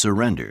Redcoats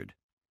surrendered,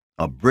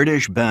 a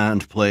British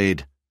band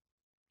played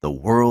 "The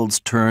World's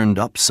Turned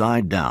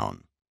Upside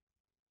Down,"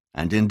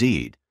 and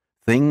indeed,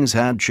 things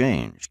had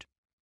changed.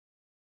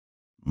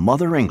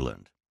 Mother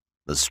England,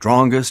 the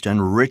strongest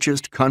and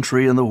richest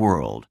country in the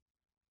world,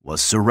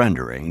 was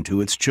surrendering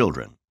to its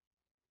children.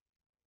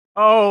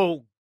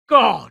 Oh,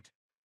 God!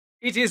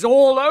 It is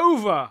all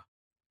over!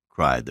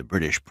 Cried the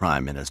British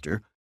Prime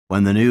Minister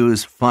when the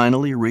news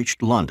finally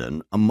reached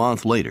London a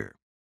month later.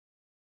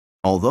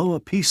 Although a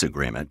peace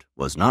agreement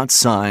was not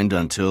signed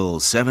until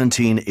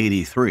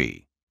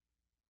 1783,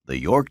 the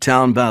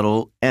Yorktown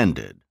Battle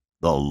ended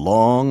the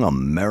long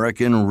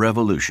American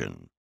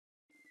Revolution.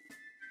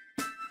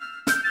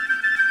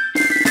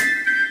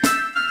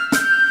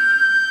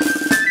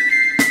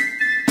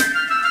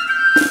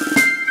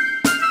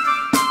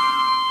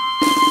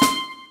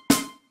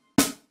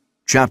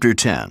 Chapter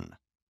 10.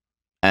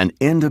 An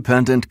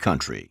Independent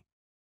Country.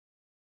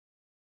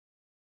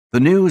 The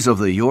news of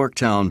the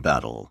Yorktown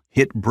Battle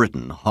hit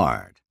Britain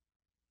hard.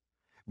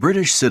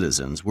 British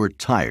citizens were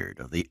tired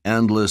of the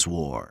endless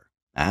war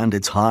and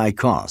its high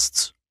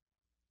costs.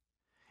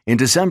 In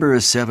December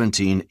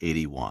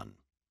 1781,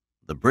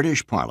 the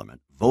British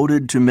Parliament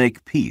voted to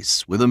make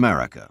peace with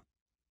America.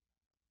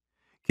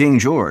 King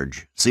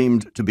George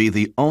seemed to be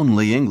the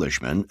only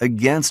Englishman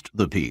against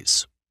the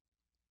peace.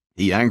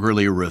 He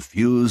angrily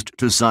refused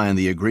to sign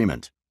the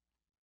agreement.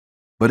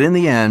 But in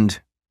the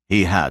end,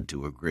 he had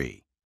to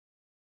agree.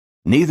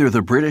 Neither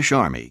the British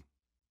Army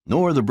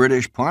nor the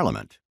British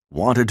Parliament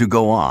wanted to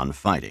go on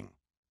fighting.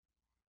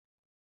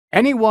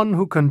 Anyone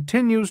who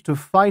continues to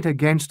fight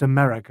against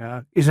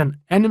America is an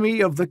enemy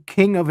of the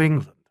King of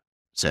England,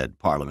 said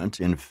Parliament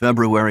in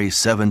February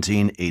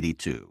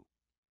 1782.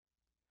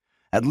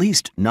 At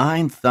least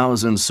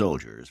 9,000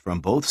 soldiers from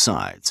both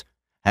sides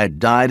had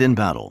died in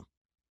battle,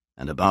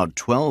 and about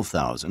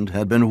 12,000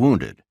 had been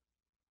wounded.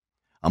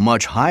 A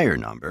much higher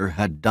number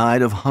had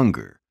died of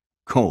hunger,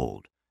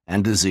 cold,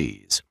 and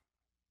disease.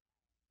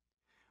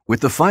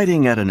 With the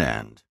fighting at an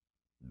end,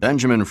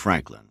 Benjamin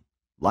Franklin,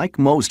 like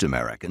most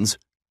Americans,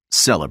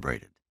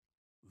 celebrated.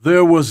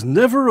 There was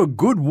never a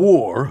good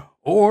war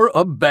or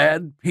a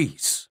bad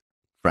peace,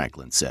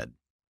 Franklin said.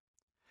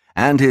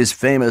 And his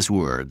famous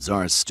words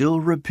are still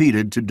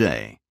repeated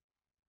today.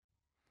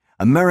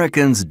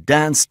 Americans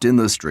danced in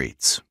the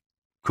streets,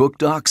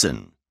 cooked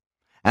oxen,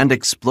 and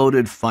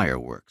exploded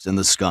fireworks in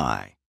the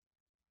sky.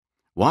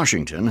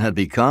 Washington had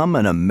become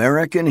an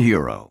American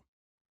hero.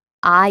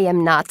 I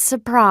am not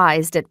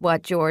surprised at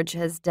what George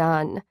has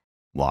done,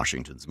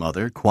 Washington's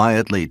mother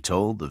quietly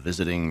told the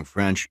visiting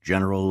French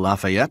General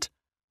Lafayette,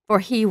 for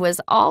he was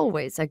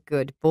always a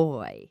good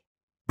boy.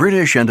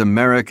 British and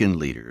American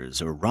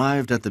leaders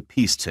arrived at the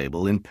peace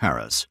table in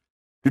Paris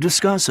to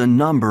discuss a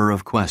number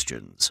of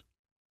questions.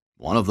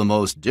 One of the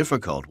most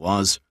difficult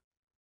was,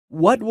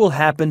 what will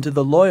happen to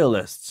the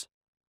Loyalists?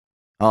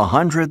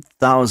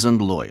 100,000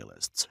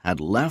 Loyalists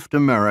had left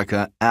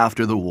America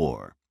after the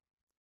war,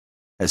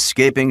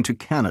 escaping to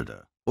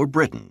Canada or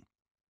Britain.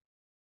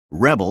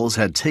 Rebels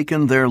had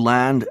taken their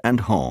land and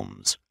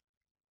homes.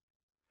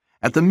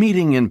 At the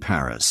meeting in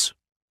Paris,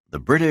 the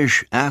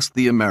British asked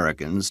the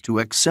Americans to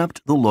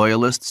accept the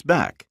Loyalists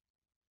back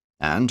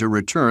and to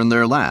return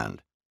their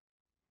land,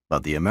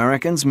 but the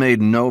Americans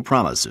made no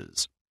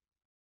promises.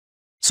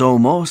 So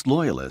most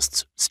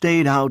Loyalists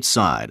stayed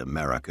outside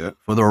America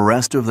for the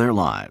rest of their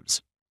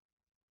lives.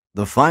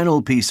 The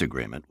final peace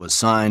agreement was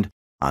signed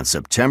on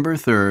September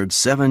 3,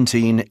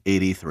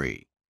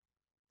 1783,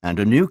 and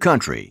a new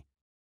country,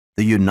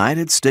 the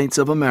United States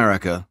of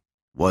America,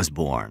 was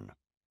born.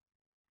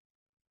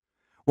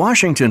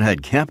 Washington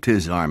had kept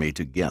his army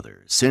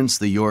together since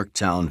the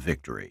Yorktown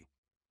victory.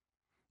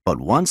 But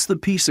once the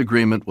peace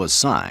agreement was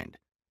signed,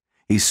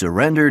 he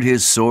surrendered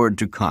his sword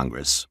to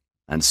Congress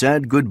and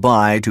said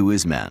goodbye to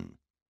his men.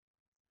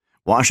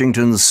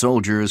 Washington's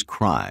soldiers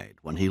cried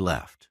when he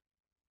left.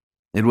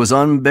 It was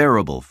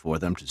unbearable for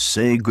them to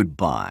say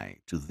goodbye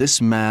to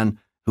this man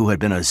who had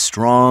been as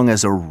strong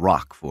as a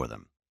rock for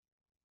them.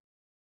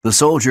 The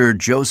soldier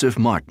Joseph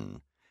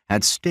Martin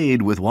had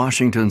stayed with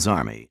Washington's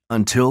army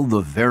until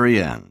the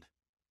very end.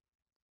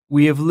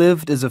 We have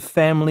lived as a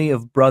family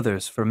of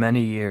brothers for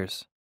many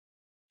years,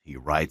 he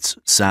writes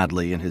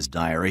sadly in his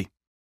diary.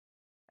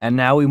 And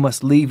now we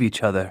must leave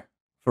each other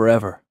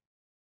forever.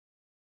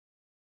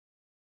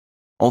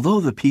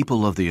 Although the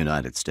people of the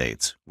United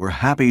States were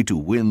happy to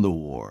win the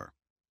war,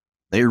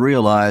 they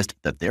realized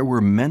that there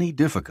were many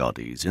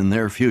difficulties in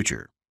their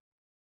future.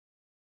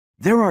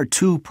 There are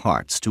two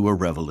parts to a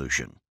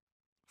revolution.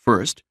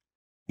 First,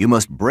 you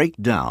must break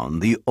down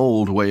the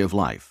old way of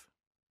life,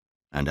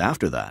 and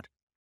after that,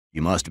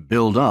 you must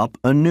build up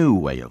a new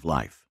way of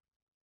life.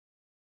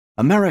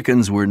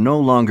 Americans were no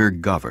longer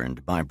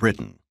governed by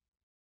Britain.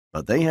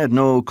 but they had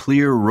no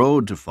clear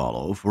road to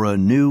follow for a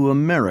new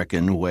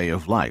American way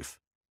of life.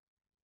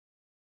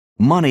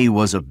 Money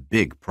was a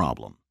big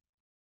problem.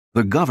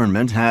 The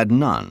government had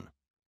none,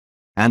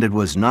 and it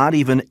was not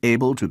even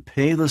able to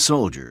pay the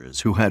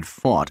soldiers who had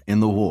fought in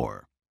the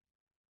war.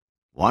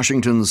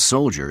 Washington's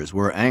soldiers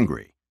were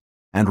angry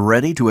and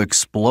ready to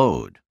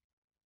explode.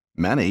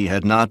 Many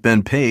had not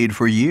been paid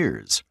for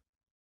years.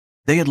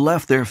 They had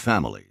left their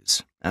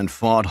families and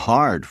fought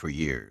hard for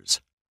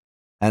years,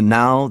 and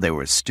now they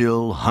were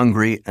still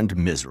hungry and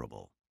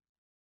miserable.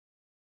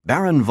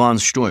 Baron von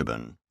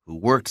Steuben, who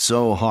worked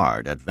so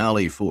hard at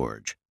Valley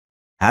Forge,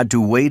 had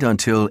to wait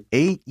until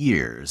 8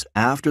 years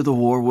after the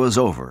war was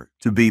over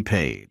to be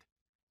paid.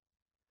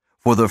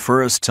 For the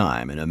first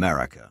time in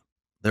America,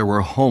 there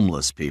were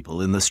homeless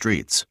people in the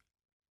streets,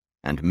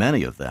 and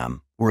many of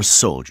them were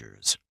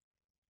soldiers.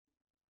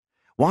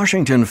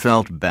 Washington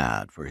felt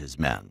bad for his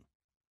men.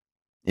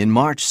 In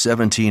March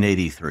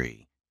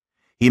 1783,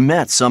 he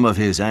met some of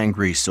his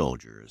angry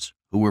soldiers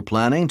who were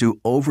planning to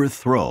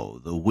overthrow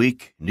the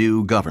weak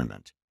new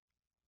government.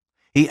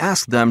 He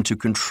asked them to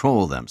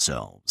control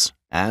themselves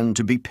and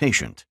to be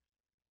patient,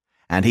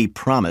 and he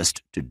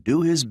promised to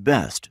do his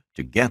best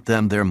to get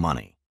them their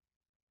money.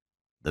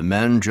 The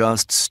men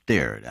just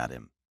stared at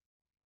him.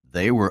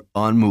 They were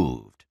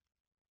unmoved.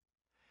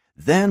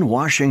 Then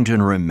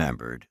Washington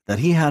remembered that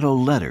he had a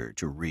letter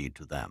to read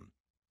to them.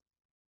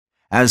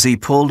 As he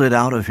pulled it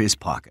out of his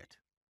pocket,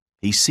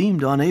 he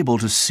seemed unable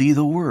to see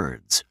the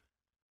words.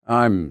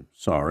 "I'm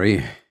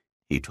sorry,"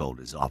 he told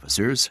his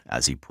officers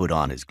as he put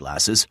on his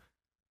glasses.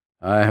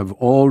 "I have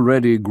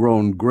already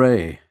grown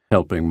gray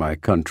helping my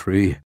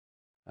country,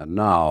 and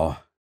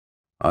now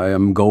I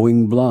am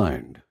going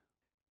blind."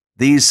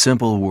 These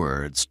simple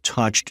words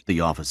touched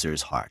the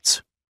officers'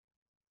 hearts.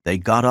 They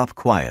got up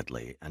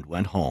quietly and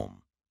went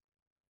home.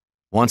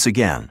 Once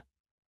again,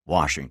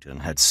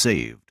 Washington had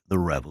saved the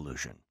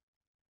Revolution.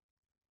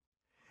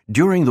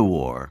 During the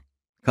war,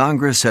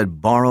 Congress had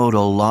borrowed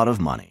a lot of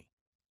money,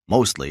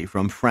 mostly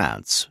from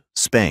France,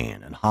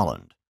 Spain, and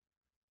Holland.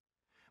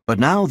 But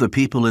now the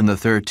people in the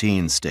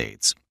 13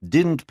 states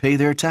didn't pay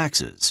their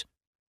taxes.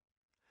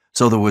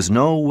 So there was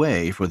no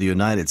way for the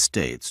United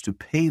States to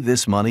pay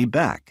this money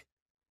back.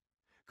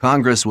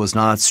 Congress was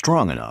not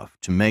strong enough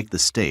to make the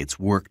states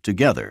work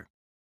together.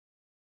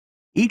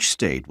 Each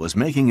state was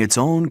making its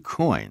own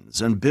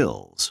coins and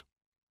bills,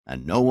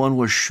 and no one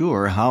was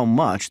sure how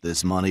much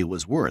this money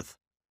was worth.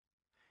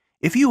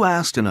 If you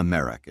asked an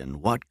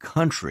American what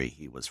country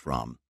he was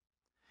from,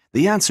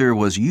 the answer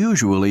was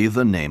usually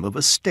the name of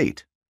a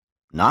state,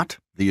 not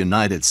the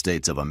United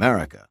States of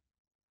America.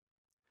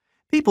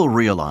 People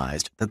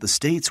realized that the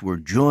states were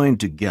joined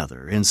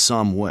together in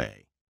some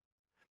way,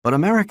 but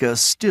America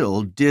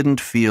still didn't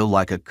feel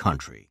like a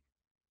country.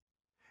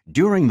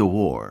 During the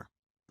war,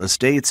 the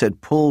states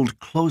had pulled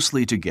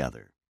closely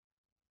together,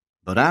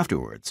 but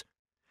afterwards,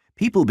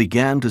 people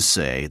began to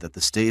say that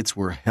the states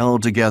were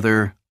held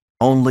together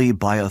only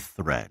by a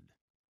thread.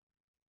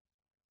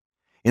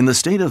 In the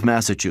state of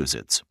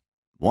Massachusetts,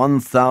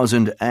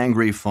 1,000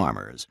 angry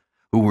farmers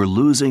who were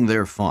losing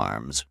their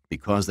farms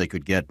because they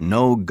could get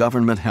no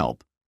government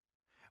help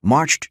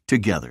marched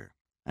together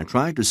and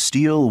tried to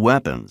steal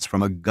weapons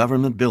from a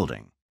government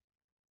building.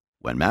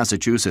 When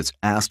Massachusetts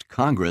asked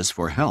Congress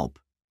for help,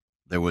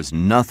 there was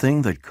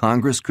nothing that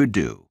Congress could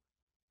do.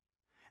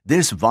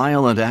 This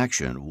violent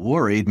action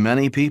worried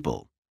many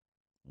people.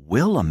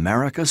 Will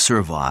America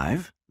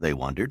survive? They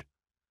wondered.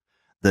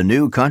 The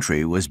new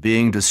country was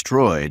being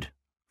destroyed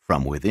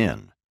from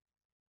within.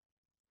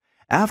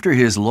 After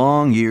his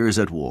long years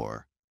at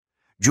war,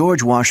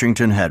 George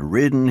Washington had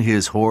ridden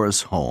his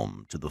horse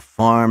home to the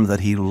farm that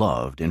he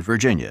loved in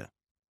Virginia,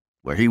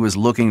 where he was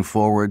looking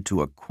forward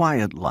to a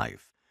quiet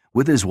life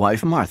with his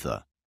wife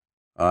Martha.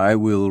 "I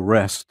will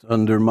rest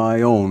under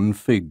my own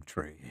fig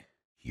tree,"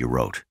 he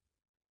wrote.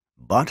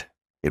 But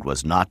it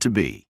was not to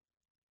be.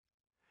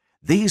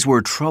 These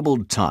were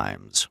troubled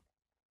times.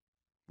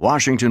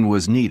 Washington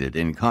was needed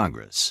in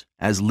Congress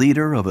as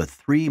leader of a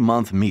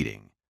 3-month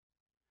meeting.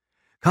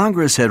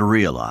 Congress had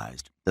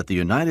realized that the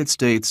United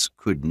States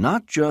could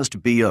not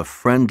just be a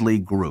friendly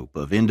group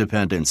of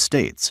independent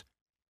states.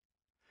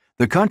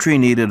 The country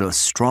needed a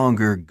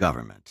stronger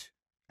government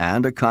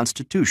and a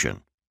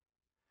constitution.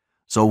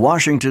 So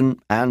Washington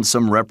and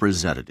some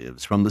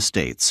representatives from the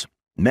states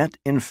met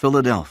in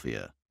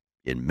Philadelphia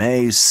in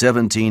May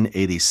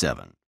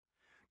 1787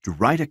 to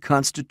write a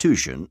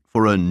constitution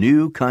for a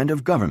new kind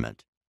of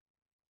government.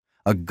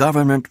 A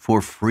government for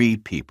free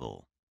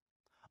people,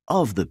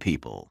 of the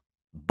people,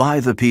 by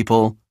the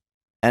people,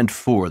 and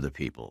for the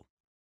people.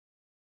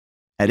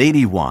 At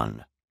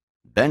 81,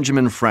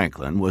 Benjamin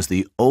Franklin was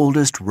the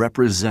oldest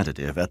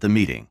representative at the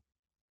meeting.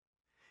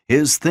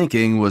 His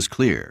thinking was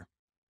clear,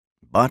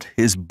 but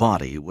his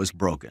body was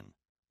broken.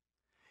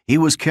 He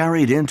was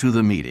carried into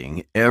the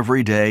meeting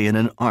every day in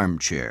an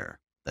armchair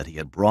that he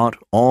had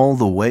brought all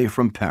the way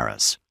from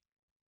Paris.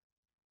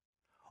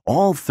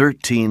 All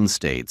 13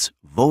 states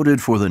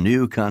voted for the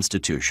new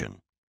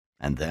Constitution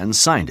and then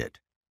signed it.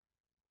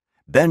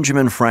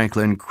 Benjamin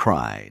Franklin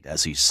cried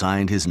as he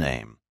signed his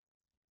name.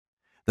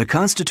 The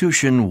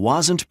Constitution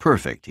wasn't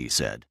perfect, he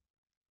said,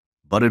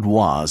 but it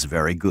was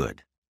very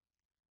good.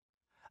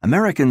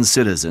 American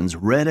citizens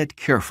read it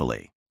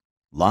carefully,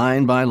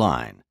 line by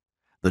line,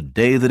 the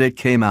day that it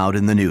came out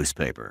in the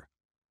newspaper.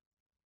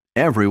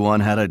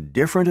 Everyone had a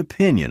different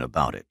opinion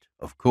about it,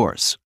 of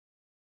course.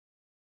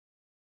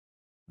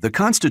 The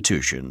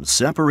Constitution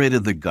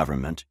separated the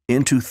government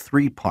into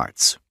 3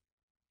 parts.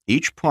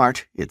 Each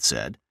part, it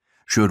said,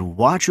 should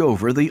watch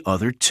over the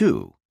other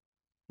 2.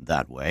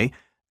 That way,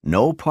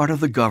 no part of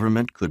the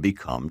government could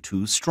become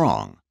too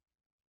strong.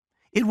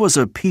 It was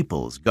a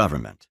people's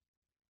government.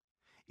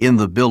 In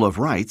the Bill of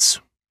Rights,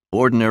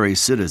 ordinary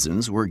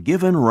citizens were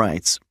given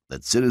rights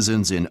that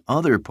citizens in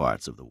other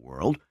parts of the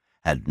world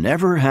had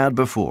never had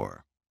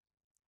before.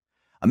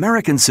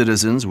 American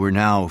citizens were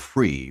now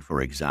free, for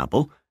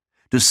example,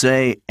 to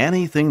say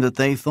anything that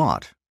they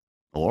thought,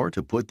 or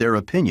to put their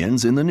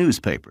opinions in the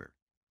newspaper.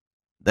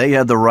 They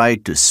had the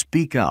right to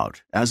speak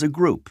out as a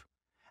group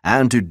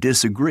and to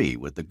disagree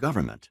with the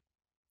government.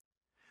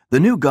 The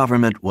new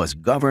government was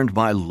governed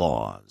by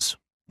laws,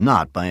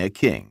 not by a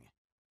king.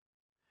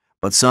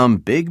 But some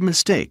big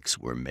mistakes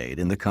were made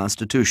in the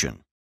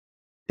Constitution.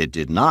 It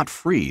did not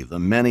free the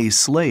many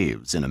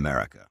slaves in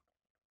America,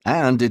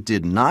 and it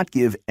did not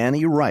give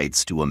any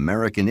rights to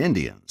American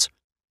Indians.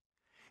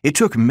 It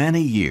took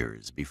many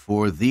years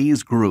before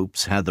these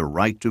groups had the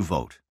right to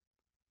vote.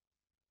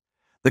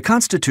 The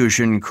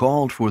Constitution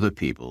called for the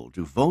people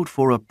to vote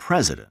for a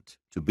president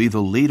to be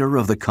the leader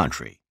of the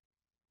country.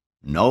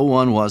 No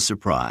one was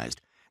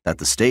surprised that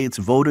the states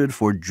voted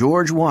for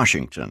George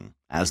Washington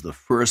as the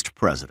first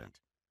president.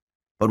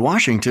 But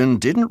Washington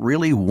didn't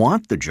really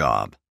want the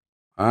job.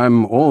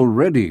 I'm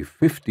already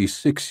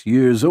 56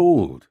 years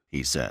old,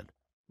 he said.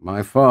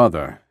 My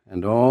father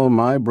and all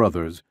my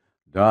brothers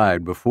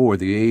died before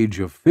the age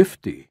of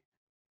 50.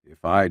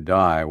 If I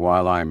die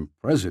while I'm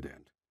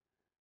president,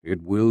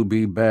 it will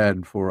be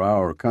bad for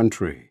our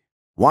country.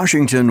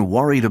 Washington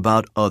worried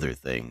about other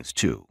things,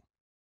 too.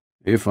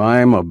 If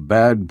I'm a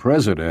bad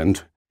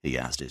president, he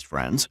asked his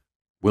friends,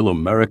 will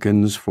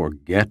Americans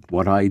forget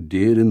what I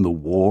did in the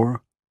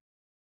war?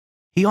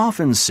 He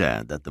often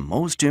said that the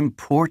most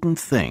important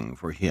thing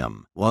for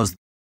him was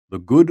the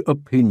good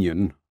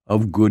opinion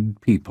of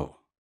good people.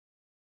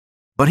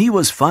 But he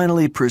was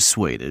finally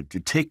persuaded to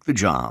take the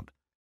job,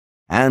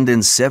 and in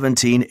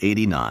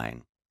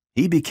 1789,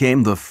 he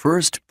became the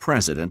first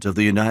president of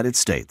the United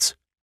States.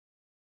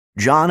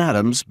 John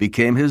Adams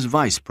became his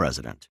vice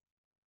president.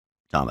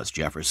 Thomas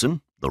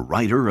Jefferson, the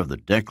writer of the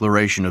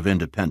Declaration of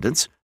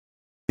Independence,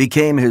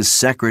 became his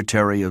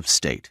Secretary of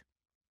State.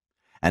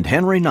 And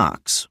Henry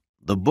Knox,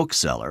 the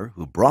bookseller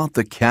who brought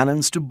the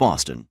cannons to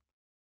Boston,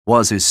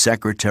 was his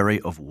Secretary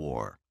of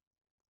War.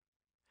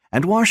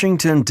 And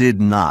Washington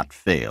did not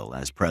fail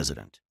as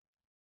president.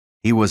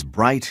 He was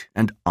bright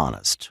and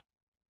honest,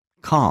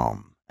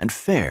 calm and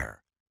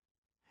fair.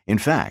 In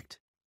fact,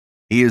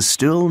 he is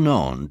still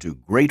known to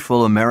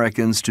grateful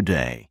Americans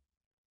today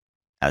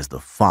as the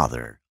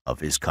father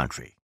of his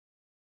country.